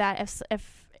to do that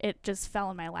if it just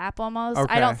fell in my lap almost.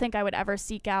 I don't think I would ever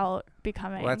seek out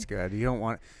becoming. Well, that's good. You don't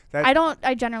want that.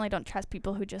 I generally don't trust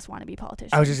people who just want to be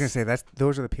politicians. I was just going to say,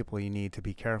 those are the people you need to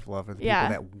be careful of, are the people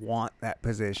that want that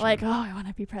position. Like, oh, I want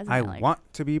to be president. I want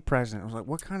to be president. I was like,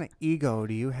 what kind of ego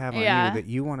do you have on you that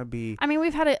you want to be? I mean,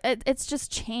 we've had it's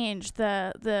just changed.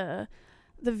 The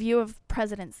view of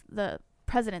the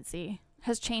presidency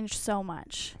has changed so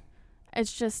much.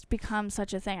 It's just become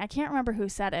such a thing. I can't remember who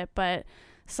said it, but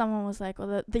someone was like,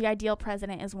 well, the ideal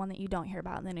president is one that you don't hear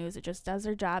about in the news. It just does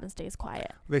their job and stays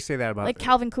quiet. They say that about... Like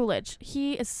Calvin Coolidge.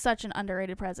 He is such an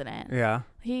underrated president. Yeah.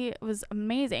 He was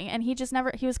amazing. And he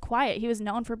was quiet. He was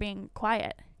known for being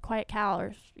quiet. Quiet Cal,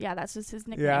 or that's just his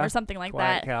nickname or something like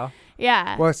Quiet that. Cal.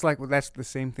 Yeah. Well, it's like, that's the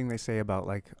same thing they say about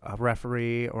like a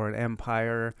referee or an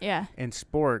umpire. Yeah. In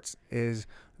sports, is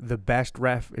the best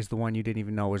ref is the one you didn't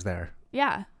even know was there.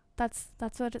 Yeah. That's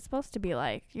what it's supposed to be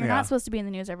like. You're not supposed to be in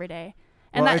the news every day.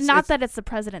 And well, not that it's the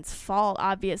president's fault,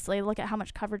 obviously. Look at how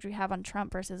much coverage we have on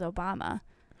Trump versus Obama.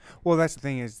 Well, that's the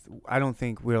thing is, I don't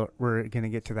think we're going to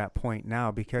get to that point now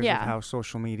because of how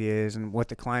social media is and what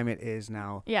the climate is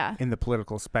now in the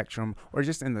political spectrum, or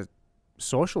just in the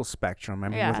social spectrum. I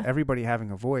mean, with everybody having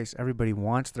a voice, everybody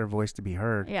wants their voice to be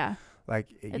heard. Yeah. Like,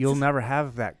 you'll never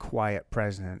have that quiet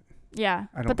president. Yeah.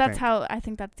 But that's how I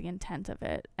think that's the intent of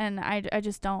it. And I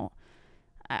just don't.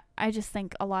 I just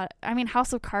think a lot. I mean,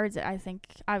 House of Cards, I think,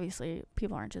 obviously,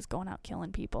 people aren't just going out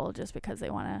killing people just because they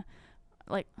want to,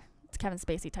 like, it's Kevin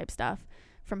Spacey type stuff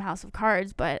from House of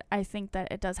Cards. But I think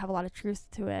that it does have a lot of truth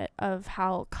to it of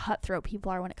how cutthroat people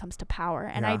are when it comes to power.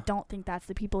 And I don't think that's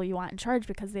the people you want in charge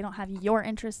because they don't have your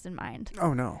interests in mind.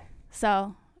 Oh, no.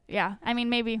 So, yeah. I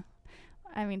mean,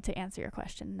 to answer your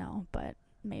question, no, but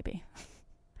maybe.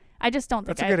 I just don't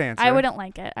think that's a good answer. I wouldn't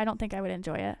like it. I don't think I would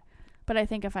enjoy it. But I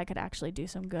think if I could actually do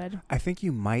some good. I think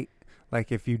you might,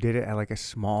 like, if you did it at, like, a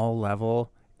small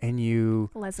level and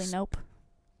you... Leslie Knope.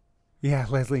 Yeah,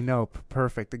 Leslie Knope.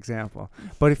 Perfect example.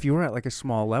 But if you were at, like, a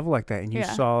small level like that and you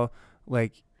saw,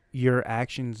 like, your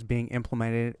actions being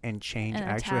implemented and change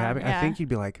actually happening, I think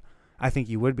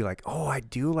you would be like, oh, I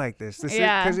do like this.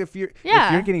 Because if you're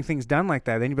getting things done like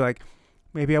that, then you'd be like,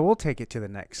 maybe I will take it to the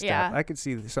next step. Yeah. I could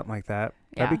see something like that.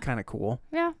 That'd be kind of cool.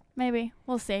 Yeah, maybe.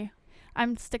 We'll see.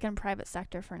 I'm sticking private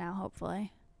sector for now,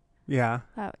 hopefully. Yeah.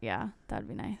 That'd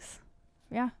be nice.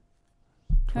 Yeah.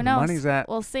 Who knows? Money's at.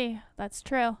 We'll see. That's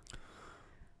true.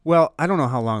 Well, I don't know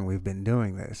how long we've been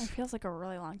doing this. It feels like a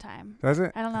really long time. Does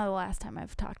it? I don't know the last time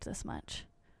I've talked this much.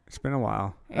 It's been a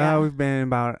while. Yeah. We've been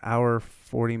about an hour,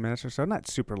 40 minutes or so. Not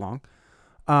super long.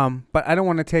 But I don't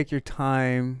want to take your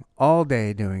time all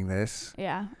day doing this.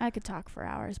 Yeah, I could talk for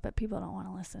hours, but people don't want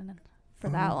to listen for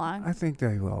that long. I think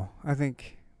they will. I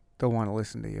think they'll want to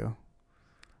listen to you.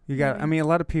 I mean, a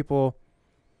lot of people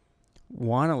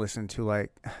want to listen to,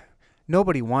 like,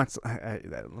 nobody wants,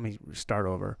 let me start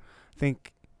over. I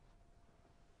think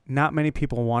not many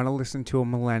people want to listen to a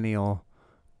millennial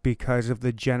because of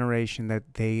the generation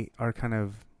that they are kind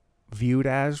of viewed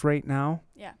as right now.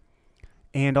 Yeah.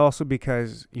 And also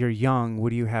because you're young,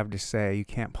 what do you have to say? You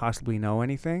can't possibly know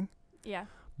anything. Yeah.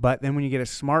 But then when you get a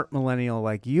smart millennial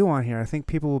like you on here, I think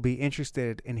people will be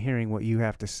interested in hearing what you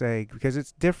have to say because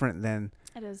it's different than...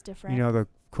 It is different. You know, the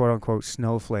quote-unquote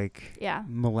snowflake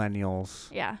millennials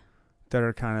that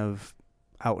are kind of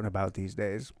out and about these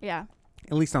days. Yeah.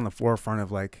 At least on the forefront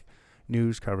of, like,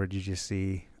 news coverage, you just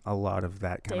see a lot of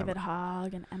that kind David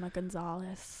Hogg and Emma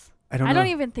Gonzalez. I don't know.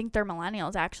 Even think they're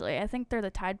millennials, actually. I think they're the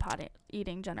Tide Pod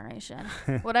eating generation.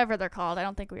 Whatever they're called. I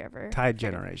don't think we ever... Tide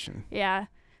generation. Yeah.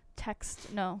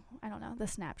 No, I don't know. The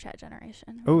Snapchat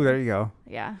generation. Oh, there you go.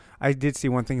 Yeah. I did see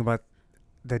one thing about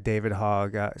the David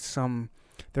Hogg.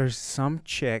 There's some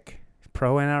chick,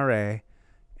 pro NRA,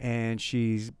 and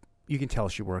you can tell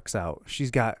she works out.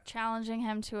 She's got challenging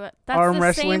him to it. Arm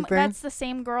wrestling thing? That's the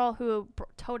same girl who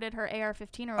toted her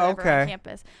AR-15 or whatever on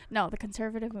campus. No, the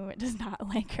conservative movement does not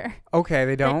like her. Okay,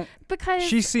 they don't? Because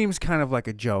she seems kind of like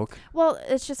a joke. Well,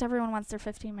 it's just everyone wants their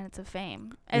 15 minutes of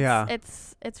fame.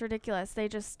 It's ridiculous. They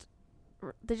just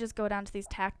they just go down to these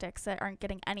tactics that aren't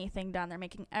getting anything done. They're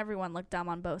making everyone look dumb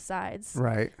on both sides.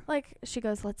 Right. Like she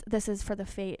goes, this is for the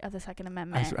fate of the Second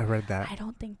Amendment. I read that. I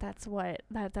don't think that's what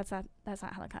that's not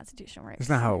how the Constitution works. It's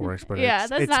not how it works, but yeah,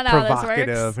 it's not how this provocative,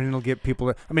 works. and it'll get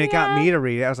people. I mean, it got me to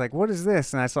read it. I was like, "What is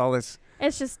this?" And I saw this.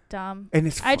 It's just dumb. And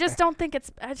it's. I just don't think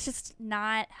it's just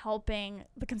not helping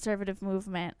the conservative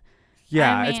movement.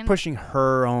 Yeah, I it's mean, pushing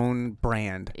her own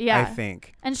brand. Yeah. I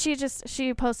think. And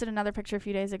she posted another picture a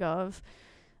few days ago of,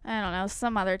 I don't know,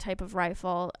 some other type of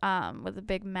rifle with a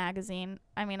big magazine.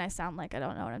 I mean, I sound like I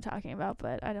don't know what I'm talking about,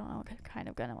 but I don't know what kind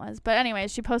of gun it was. But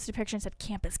anyways, she posted a picture and said,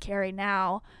 "Campus carry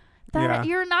now." That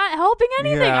you're not helping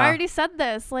anything. Yeah. I already said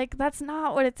this. Like, that's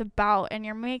not what it's about. And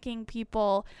you're making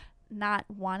people not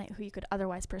want it who you could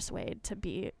otherwise persuade to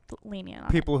be lenient on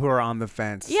People who are on the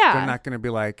fence. Yeah. They're not going to be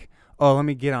like, "Oh, let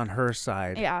me get on her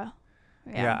side." Yeah.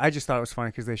 Yeah, I just thought it was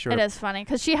funny because they showed. It is funny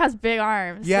because she has big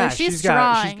arms. Yeah, Like, she's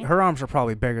got. strong. Her arms are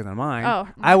probably bigger than mine. Oh,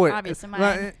 I would. obviously mine.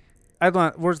 Well, I'd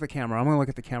want. Where's the camera? I'm gonna look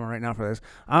at the camera right now for this.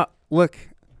 Look.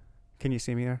 Can you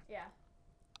see me there? Yeah.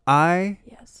 I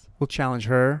Yes. will challenge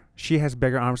her. She has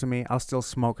bigger arms than me. I'll still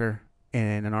smoke her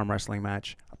in an arm wrestling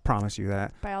match. I promise you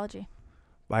that. Biology.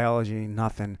 Biology,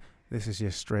 nothing. This is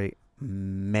just straight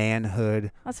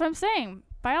manhood. That's what I'm saying.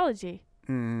 Biology.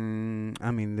 I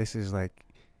mean, this is like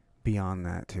beyond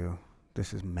that too.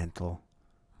 This is mental.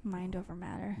 Mind over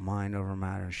matter. Mind over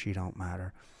matter. She don't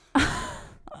matter.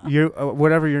 You,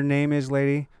 whatever your name is,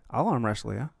 lady, I'll arm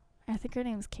wrestle you. I think her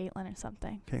name's Caitlin or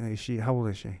something. Caitlin, how old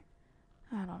is she?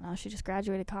 I don't know. She just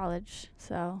graduated college,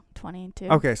 so 22.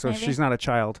 Okay, so maybe? she's not a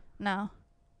child. No.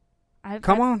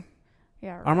 Come on,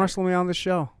 Yeah. Right. arm wrestle me on the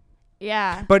show.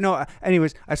 Yeah. But no,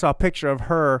 anyways, I saw a picture of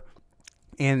her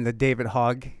and the David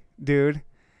Hogg dude.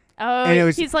 Oh, and it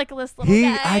was, he's like this little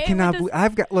guy. I cannot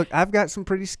believe I've got some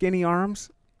pretty skinny arms.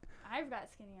 I've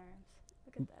got skinny arms.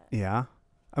 Look at that. Yeah.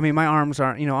 I mean, my arms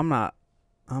aren't,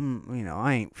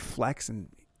 I ain't flexing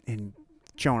and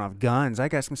showing off guns. I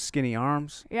got some skinny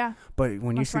arms. Yeah. But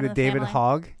when you Must see run the in the David family.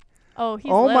 Hogg, Oh,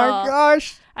 he's oh little. my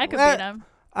gosh. I could beat him.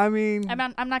 I mean,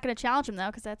 I'm not going to challenge him, though,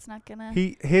 because that's not going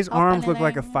to... his help arms look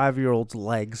like a anything. 5-year-old's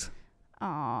legs.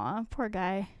 Aw, poor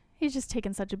guy. He's just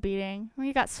taking such a beating.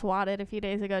 He got swatted a few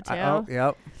days ago, too.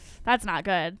 Yep. That's not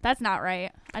good. That's not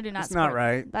right. I do not It's not support-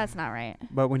 right. That's not right.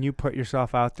 But when you put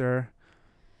yourself out there,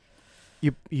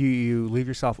 you leave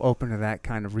yourself open to that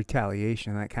kind of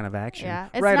retaliation, that kind of action. Yeah.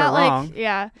 It's right not or wrong. like...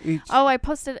 Yeah. Oh, I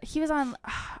posted... He was on...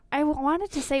 I wanted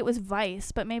to say it was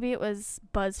Vice, but maybe it was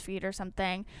BuzzFeed or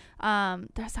something.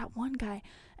 There's that one guy,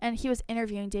 and he was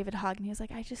interviewing David Hogg, and he was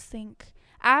like, I just think...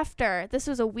 This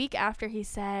was a week after he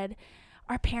said,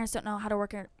 our parents don't know how to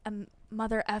work a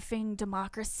mother effing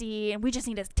democracy, and we just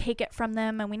need to take it from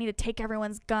them, and we need to take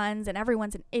everyone's guns, and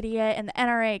everyone's an idiot, and the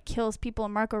NRA kills people,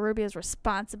 and Marco Rubio is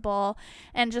responsible,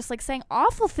 and just like saying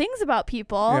awful things about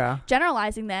people,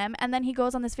 generalizing them, and then he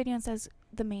goes on this video and says,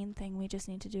 the main thing we just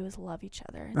need to do is love each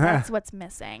other. That's what's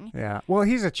missing. Yeah. Well,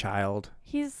 he's a child.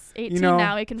 He's 18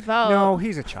 now. He can vote. No,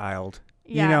 he's a child.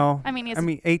 Yeah. I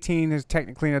mean, 18 is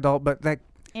technically an adult, but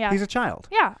he's a child.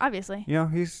 Yeah, obviously.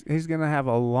 He's gonna have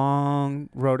a long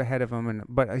road ahead of him,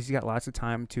 but he's got lots of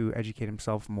time to educate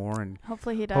himself more, and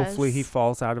hopefully he does. Hopefully he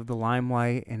falls out of the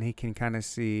limelight and he can kind of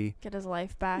get his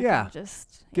life back. Yeah, and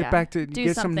just get back to do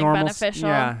get something some normal, beneficial.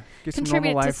 Yeah, get contribute some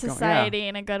normal life to society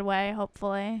in a good way,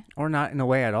 hopefully. Or not in a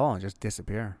way at all, and just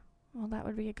disappear. Well, that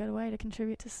would be a good way to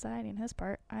contribute to society in his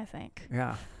part, I think.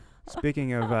 Yeah.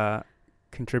 Speaking of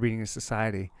contributing to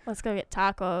society, let's go get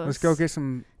tacos. Let's go get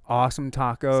some awesome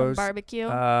tacos. Some barbecue.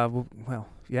 Well,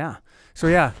 yeah. So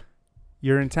yeah,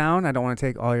 you're in town. I don't want to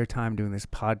take all your time doing this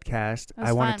podcast.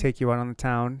 I want to take you out on the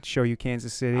town, show you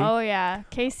Kansas City. Oh yeah,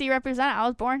 KC represent. I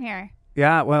was born here.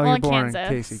 Yeah, well you're in born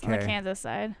Kansas, in KCK. On the Kansas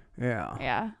side. Yeah.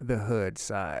 Yeah. The hood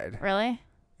side. Really?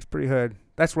 It's pretty hood.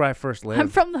 That's where I first lived. I'm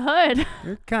from the hood.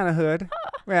 You're kind of hood.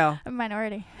 Well. I'm a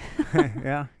minority.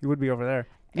 Yeah, you would be over there.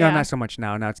 Yeah, not so much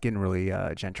now. Now it's getting really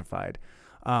gentrified.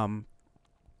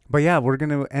 But yeah, we're going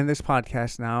to end this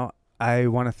podcast now. I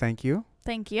want to thank you.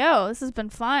 Thank you. This has been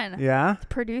fun. Yeah. The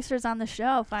producer's on the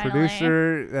show, finally.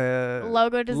 Producer.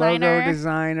 Logo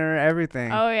designer,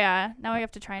 everything. Oh, yeah. Now we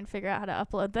have to try and figure out how to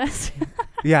upload this.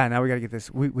 Yeah, now we got to get this.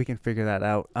 We can figure that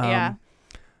out. Yeah.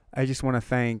 I just want to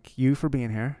thank you for being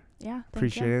here. Yeah.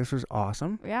 Appreciate it. This was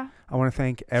awesome. Yeah. I want to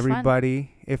thank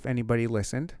everybody, if anybody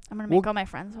listened. I'm going to make all my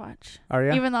friends watch. Are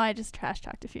you? Even though I just trash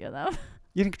talked a few of them.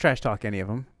 You didn't trash talk any of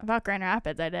them. About Grand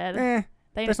Rapids, I did.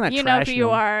 That's not you know who you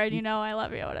are, and you know I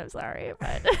love you, and I'm sorry,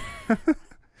 but...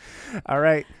 All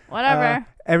right. Whatever.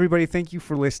 Everybody, thank you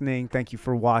for listening. Thank you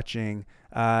for watching.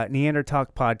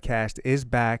 Neandertalk podcast is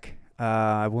back.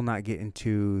 I will not get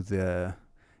into the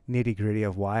nitty gritty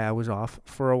of why I was off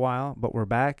for a while, but we're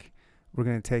back. We're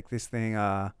going to take this thing,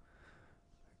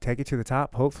 take it to the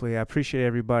top. Hopefully. I appreciate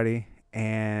everybody,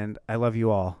 and I love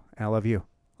you all. And I love you.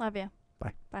 Love you.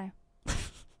 Bye. Bye.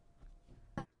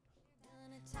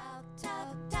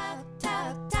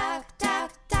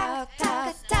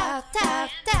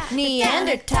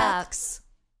 Neandertalks.